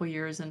multiple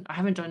years and I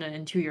haven't done it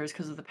in 2 years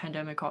because of the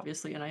pandemic,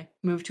 obviously. And I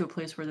moved to a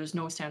place where there's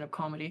no stand-up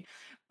comedy.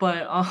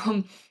 But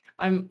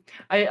I'm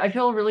I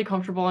feel really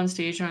comfortable on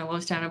stage and I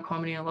love stand-up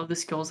comedy. I love the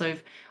skills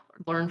I've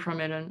learned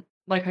from it. And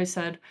like I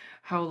said,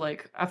 how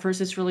like at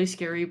first it's really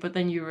scary, but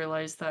then you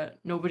realize that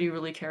nobody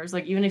really cares.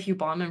 Like even if you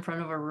bomb in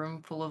front of a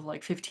room full of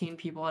like 15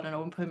 people at an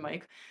open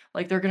mic,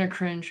 like they're gonna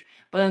cringe,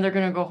 but then they're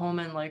gonna go home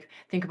and like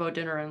think about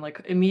dinner and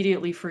like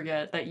immediately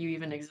forget that you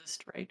even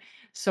exist, right?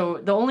 So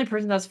the only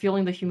person that's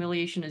feeling the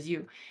humiliation is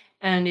you.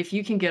 And if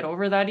you can get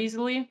over that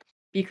easily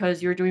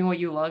because you're doing what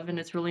you love and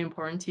it's really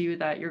important to you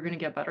that you're gonna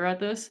get better at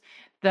this,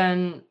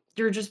 then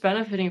you're just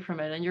benefiting from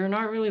it and you're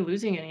not really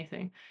losing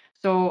anything.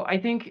 So I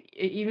think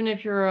even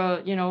if you're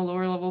a,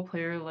 lower level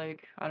player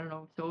like, I don't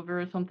know, silver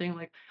or something,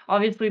 like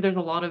obviously there's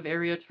a lot of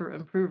area to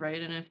improve,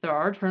 right? And if there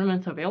are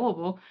tournaments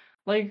available,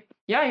 like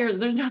yeah,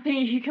 there's nothing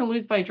you can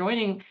lose by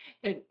joining.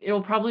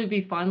 It'll probably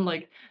be fun.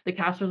 Like the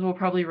casters will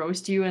probably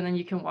roast you and then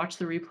you can watch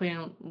the replay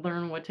and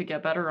learn what to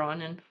get better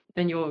on and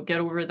then you'll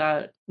get over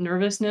that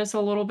nervousness a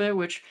little bit,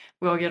 which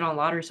we'll get on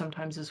ladder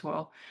sometimes as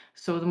well.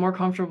 So the more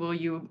comfortable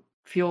you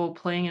feel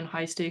playing in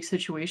high stakes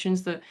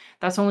situations,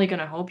 that's only going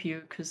to help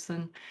you because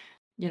then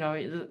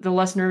the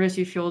less nervous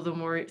you feel, the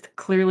more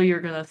clearly you're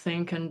gonna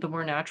think and the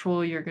more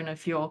natural you're gonna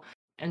feel.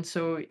 And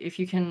so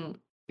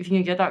if you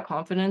can get that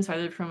confidence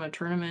either from a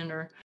tournament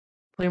or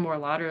play more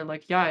ladder,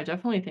 like, yeah, I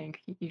definitely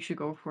think you should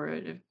go for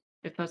it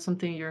if that's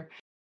something you're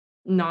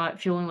not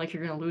feeling like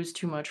you're gonna lose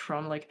too much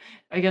from. Like,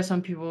 I guess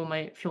some people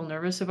might feel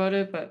nervous about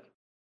it, but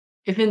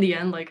if in the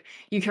end, like,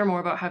 you care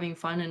more about having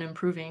fun and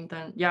improving,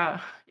 then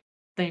yeah,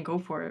 then go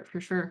for it for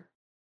sure.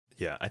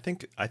 Yeah, I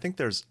think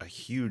there's a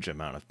huge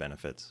amount of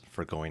benefits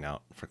for going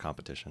out for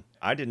competition.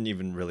 I didn't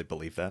even really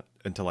believe that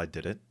until I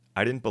did it.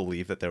 I didn't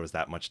believe that there was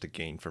that much to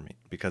gain for me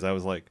because I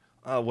was like,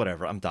 oh,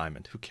 whatever, I'm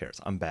diamond. Who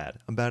cares? I'm bad.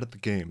 I'm bad at the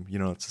game. You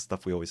know, it's the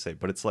stuff we always say.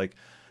 But it's like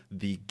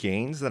the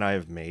gains that I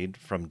have made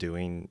from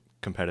doing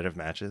competitive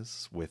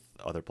matches with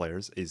other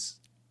players is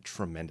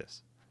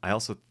tremendous. I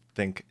also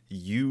think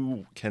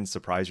you can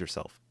surprise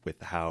yourself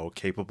with how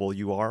capable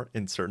you are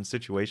in certain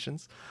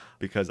situations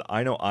because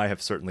I know I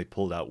have certainly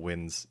pulled out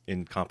wins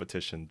in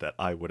competition that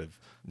I would have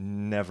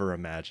never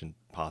imagined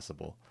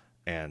possible.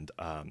 And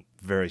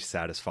very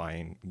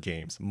satisfying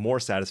games, more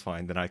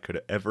satisfying than I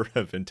could ever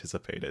have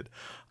anticipated.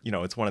 You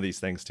know, it's one of these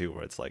things too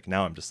where it's like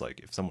now I'm just like,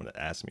 if someone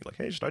asks me like,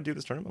 hey, should I do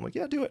this tournament? I'm like,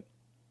 yeah, do it.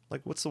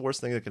 Like, what's the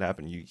worst thing that could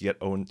happen? You get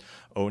own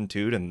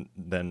 2'd and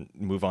then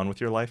move on with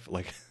your life.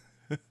 Like,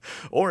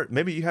 or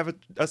maybe you have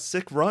a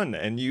sick run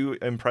and you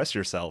impress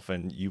yourself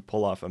and you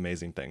pull off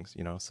amazing things,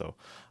 you know? So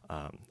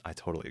I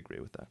totally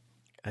agree with that.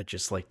 I'd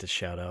just like to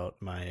shout out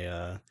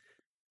my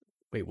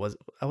wait, was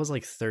I was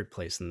like third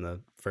place in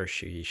the first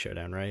Shugi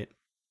showdown, right?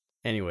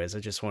 Anyways, I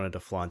just wanted to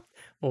flaunt.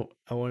 Well,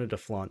 I wanted to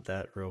flaunt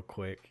that real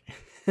quick.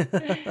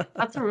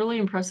 That's a really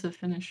impressive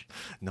finish.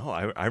 No,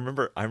 I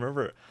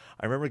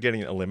remember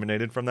getting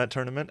eliminated from that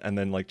tournament and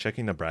then like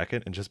checking the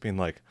bracket and just being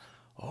like,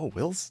 oh,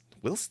 Will's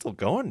still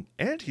going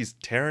and he's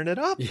tearing it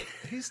up.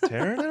 He's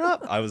tearing it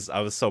up. I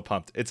was so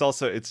pumped.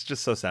 It's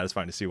just so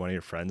satisfying to see one of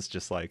your friends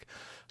just like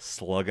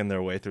slugging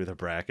their way through the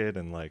bracket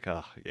and like,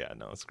 oh yeah,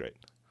 no, it's great.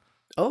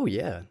 Oh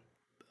yeah.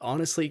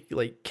 Honestly,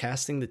 like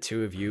casting the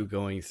two of you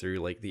going through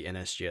like the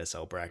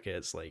NSGSL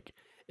brackets, like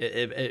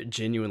it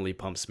genuinely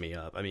pumps me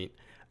up. I mean,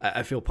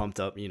 I feel pumped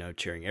up,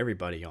 cheering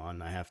everybody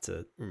on. I have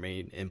to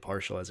remain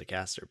impartial as a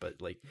caster, but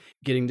like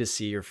getting to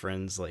see your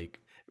friends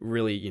like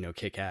really,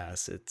 kick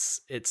ass,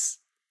 it's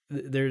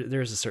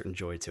there's a certain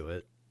joy to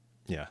it.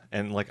 Yeah,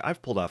 and like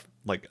I've pulled off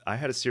like I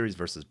had a series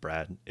versus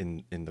Brad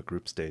in the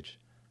group stage,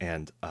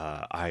 and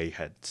I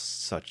had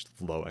such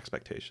low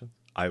expectations.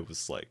 I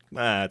was like,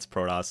 it's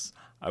Protoss.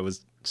 I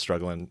was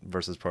struggling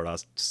versus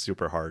Protoss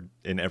super hard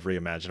in every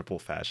imaginable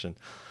fashion,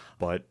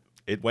 but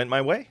it went my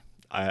way.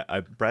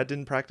 Brad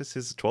didn't practice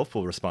his 12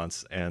 pool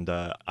response, and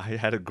I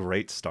had a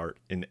great start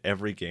in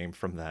every game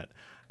from that.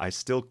 I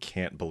still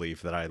can't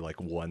believe that I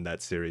like won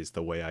that series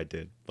the way I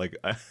did. Like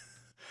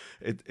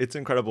it's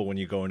incredible when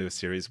you go into a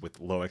series with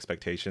low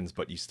expectations,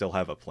 but you still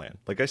have a plan.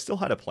 Like I still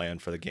had a plan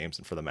for the games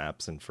and for the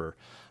maps and for,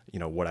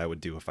 what I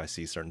would do if I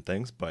see certain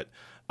things, but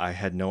I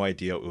had no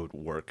idea it would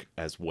work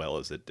as well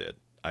as it did.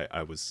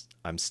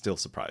 I'm still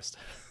surprised.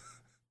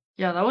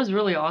 Yeah, that was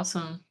really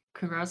awesome.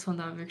 Congrats on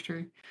that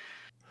victory.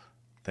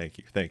 Thank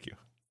you. Thank you.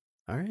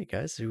 All right,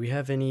 guys. Do we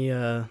have any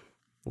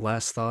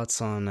last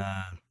thoughts on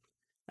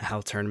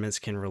how tournaments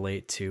can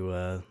relate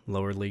to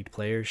lower league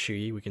players?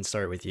 Shuyi, we can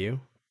start with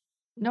you.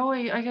 No,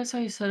 I guess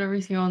I said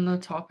everything on the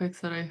topics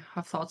that I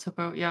have thoughts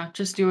about. Yeah,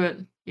 just do it.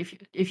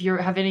 If you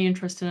have any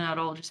interest in it at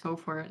all, just go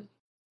for it.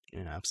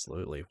 Yeah,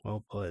 absolutely.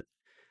 Well put.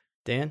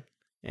 Dan,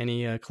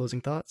 any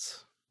closing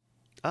thoughts?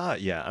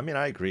 Yeah, I mean,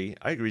 I agree.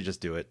 I agree, just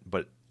do it.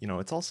 But,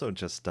 it's also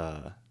just,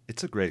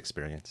 it's a great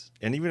experience.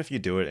 And even if you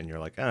do it and you're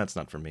like, it's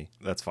not for me,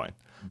 that's fine.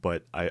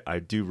 But I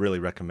do really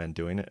recommend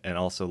doing it. And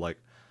also, like,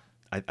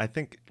 I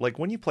think, like,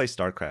 when you play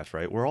StarCraft,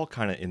 right, we're all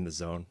kind of in the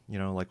zone,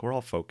 like, we're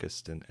all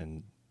focused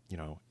and,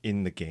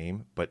 in the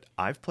game. But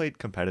I've played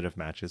competitive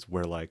matches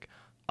where, like,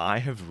 I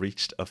have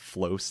reached a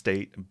flow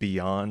state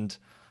beyond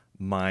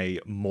my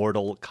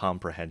mortal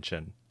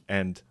comprehension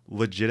and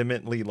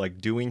legitimately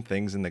like doing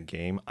things in the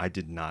game I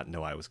did not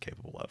know I was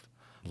capable of.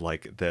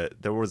 Like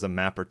there was a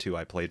map or two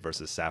I played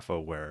versus Sappho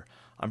where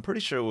I'm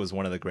pretty sure it was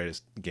one of the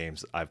greatest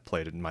games I've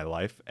played in my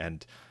life,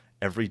 and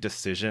every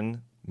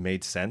decision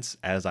made sense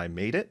as I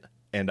made it,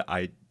 and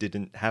I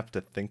didn't have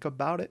to think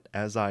about it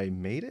as I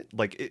made it.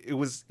 Like it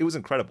was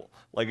incredible.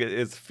 Like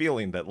it's a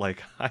feeling that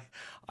like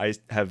I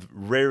have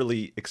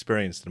rarely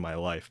experienced in my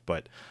life,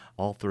 but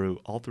all through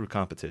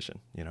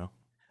competition.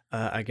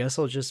 I guess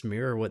I'll just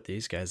mirror what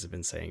these guys have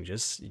been saying.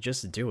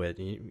 Just do it.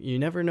 You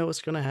never know what's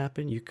going to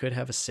happen. You could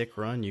have a sick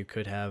run. You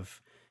could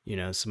have,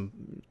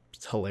 some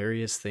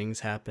hilarious things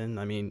happen.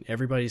 I mean,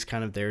 everybody's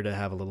kind of there to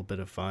have a little bit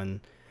of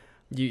fun.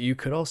 You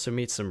could also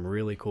meet some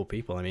really cool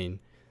people. I mean,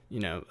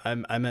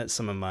 I met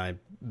some of my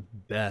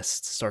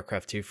best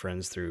StarCraft 2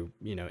 friends through,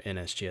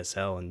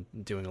 NSGSL and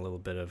doing a little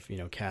bit of,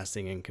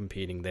 casting and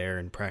competing there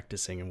and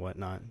practicing and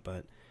whatnot.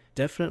 But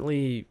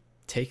definitely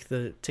take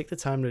the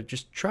time to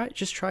just try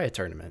a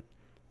tournament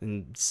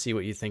and see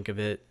what you think of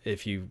it.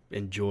 If you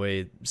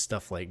enjoy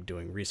stuff like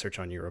doing research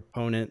on your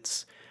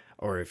opponents,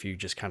 or if you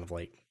just kind of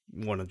like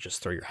want to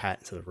just throw your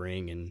hat into the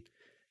ring and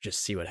just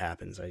see what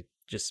happens,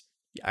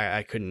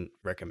 I couldn't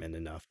recommend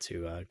enough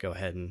to go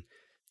ahead and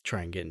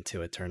try and get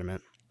into a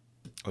tournament.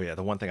 Oh yeah,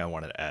 the one thing I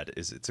wanted to add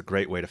is it's a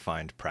great way to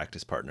find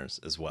practice partners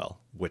as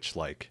well, which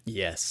like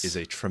Yes. is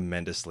a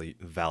tremendously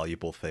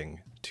valuable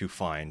thing to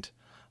find,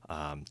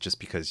 just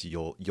because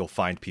you'll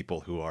find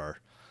people who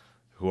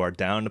are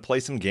down to play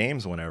some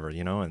games whenever,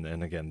 you know,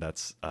 and again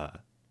that's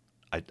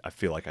I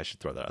feel like I should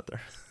throw that out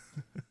there.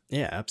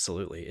 Yeah,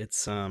 absolutely.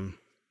 It's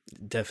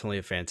definitely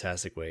a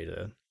fantastic way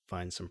to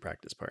find some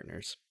practice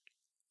partners.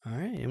 All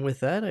right, and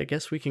with that, I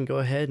guess we can go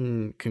ahead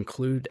and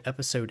conclude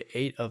episode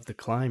 8 of The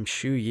Climb.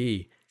 Shu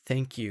Yi,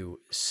 thank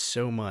you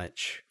so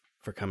much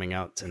for coming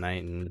out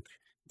tonight and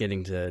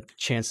getting the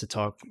chance to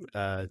talk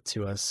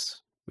to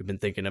us. We've been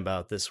thinking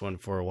about this one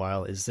for a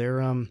while. Is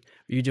there are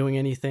you doing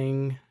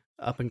anything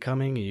up and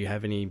coming? Do you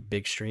have any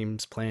big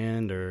streams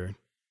planned or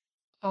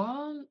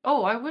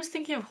Oh, I was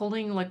thinking of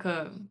holding like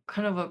a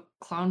kind of a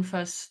clown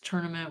fest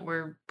tournament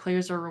where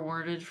players are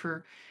rewarded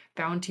for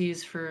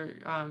bounties for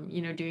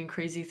doing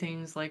crazy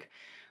things like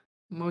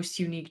most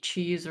unique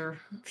cheese or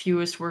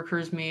fewest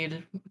workers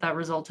made that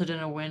resulted in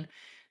a win.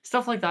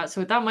 Stuff like that.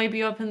 So that might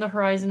be up in the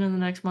horizon in the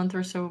next month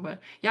or so, but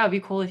yeah, it'd be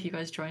cool if you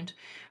guys joined.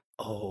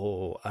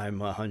 Oh, I'm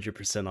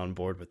 100% on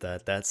board with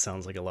that. That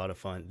sounds like a lot of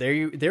fun.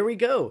 There we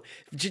go.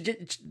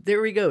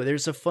 There we go.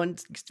 There's a fun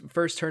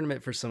first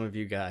tournament for some of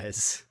you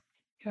guys.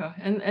 Yeah,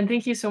 and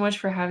thank you so much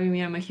for having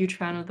me. I'm a huge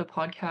fan of the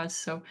podcast,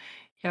 so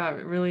yeah, I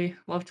really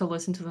love to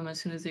listen to them as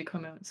soon as they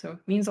come out. So it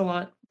means a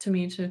lot to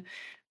me to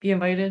be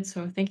invited.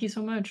 So thank you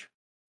so much.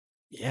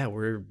 Yeah,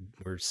 we're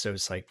so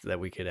psyched that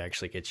we could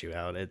actually get you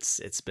out.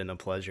 It's been a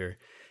pleasure.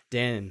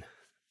 Dan,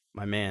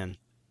 my man.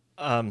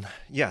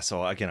 Yeah,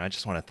 so again, I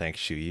just want to thank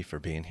Shuyi for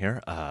being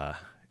here.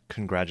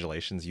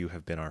 Congratulations, you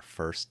have been our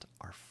first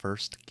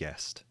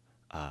guest.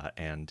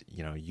 And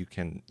you know, you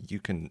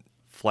can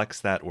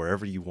flex that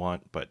wherever you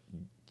want, but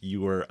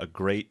you were a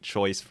great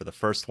choice for the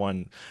first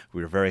one.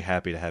 We were very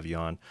happy to have you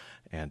on.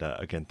 And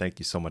again, thank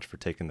you so much for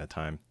taking the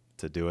time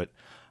to do it.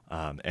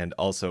 And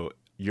also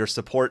your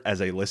support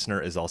as a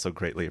listener is also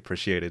greatly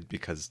appreciated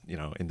because, you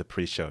know, in the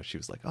pre-show, she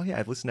was like, "Oh yeah,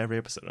 I've listened to every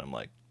episode." And I'm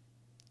like,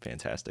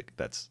 fantastic.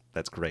 That's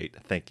great.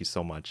 Thank you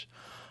so much.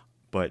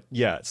 But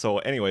yeah, so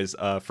anyways,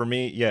 for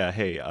me, yeah,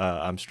 hey,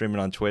 I'm streaming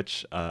on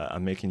Twitch.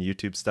 I'm making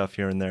YouTube stuff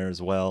here and there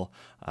as well.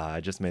 I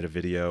just made a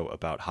video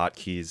about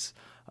hotkeys.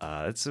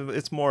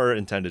 It's more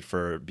intended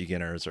for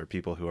beginners or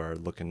people who are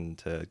looking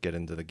to get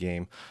into the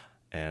game.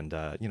 And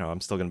you know, I'm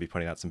still going to be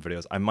putting out some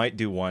videos. I might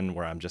do one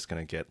where I'm just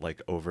going to get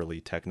like overly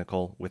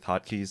technical with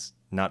hotkeys,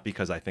 not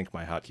because I think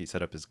my hotkey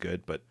setup is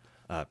good, but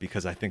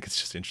because I think it's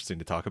just interesting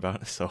to talk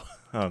about. So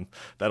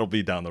that'll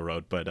be down the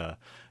road. But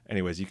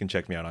anyways, you can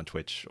check me out on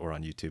Twitch or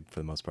on YouTube for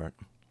the most part.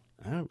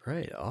 All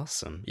right,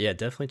 awesome. Yeah,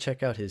 definitely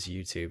check out his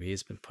YouTube.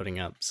 He's been putting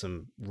up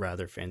some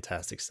rather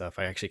fantastic stuff.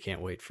 I actually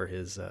can't wait for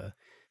his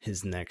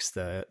next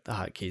the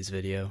hotkeys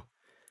video.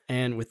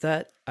 And with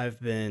that, I've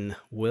been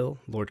Will,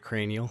 Lord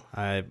Cranial.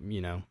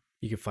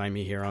 You can find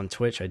me here on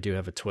Twitch. I do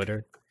have a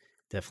Twitter.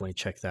 Definitely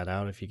check that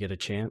out if you get a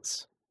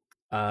chance.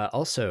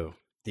 Also,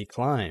 The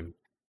Climb.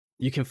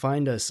 You can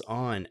find us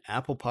on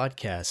Apple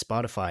Podcasts,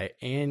 Spotify,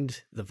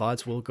 and the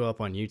VODs will go up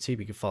on YouTube.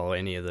 You can follow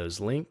any of those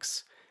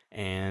links.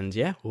 And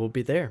yeah, we'll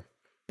be there.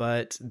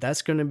 But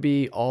that's going to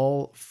be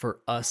all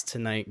for us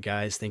tonight,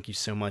 guys. Thank you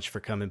so much for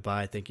coming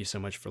by. Thank you so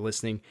much for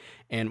listening.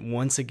 And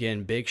once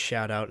again, big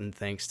shout out and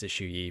thanks to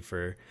Shu Yi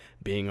for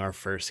being our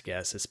first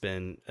guest. It's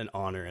been an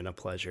honor and a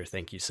pleasure.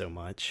 Thank you so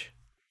much.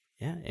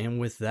 Yeah,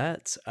 and with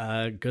that,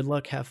 good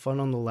luck. Have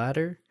fun on the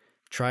ladder.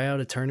 Try out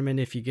a tournament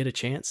if you get a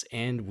chance,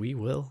 and we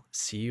will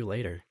see you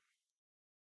later.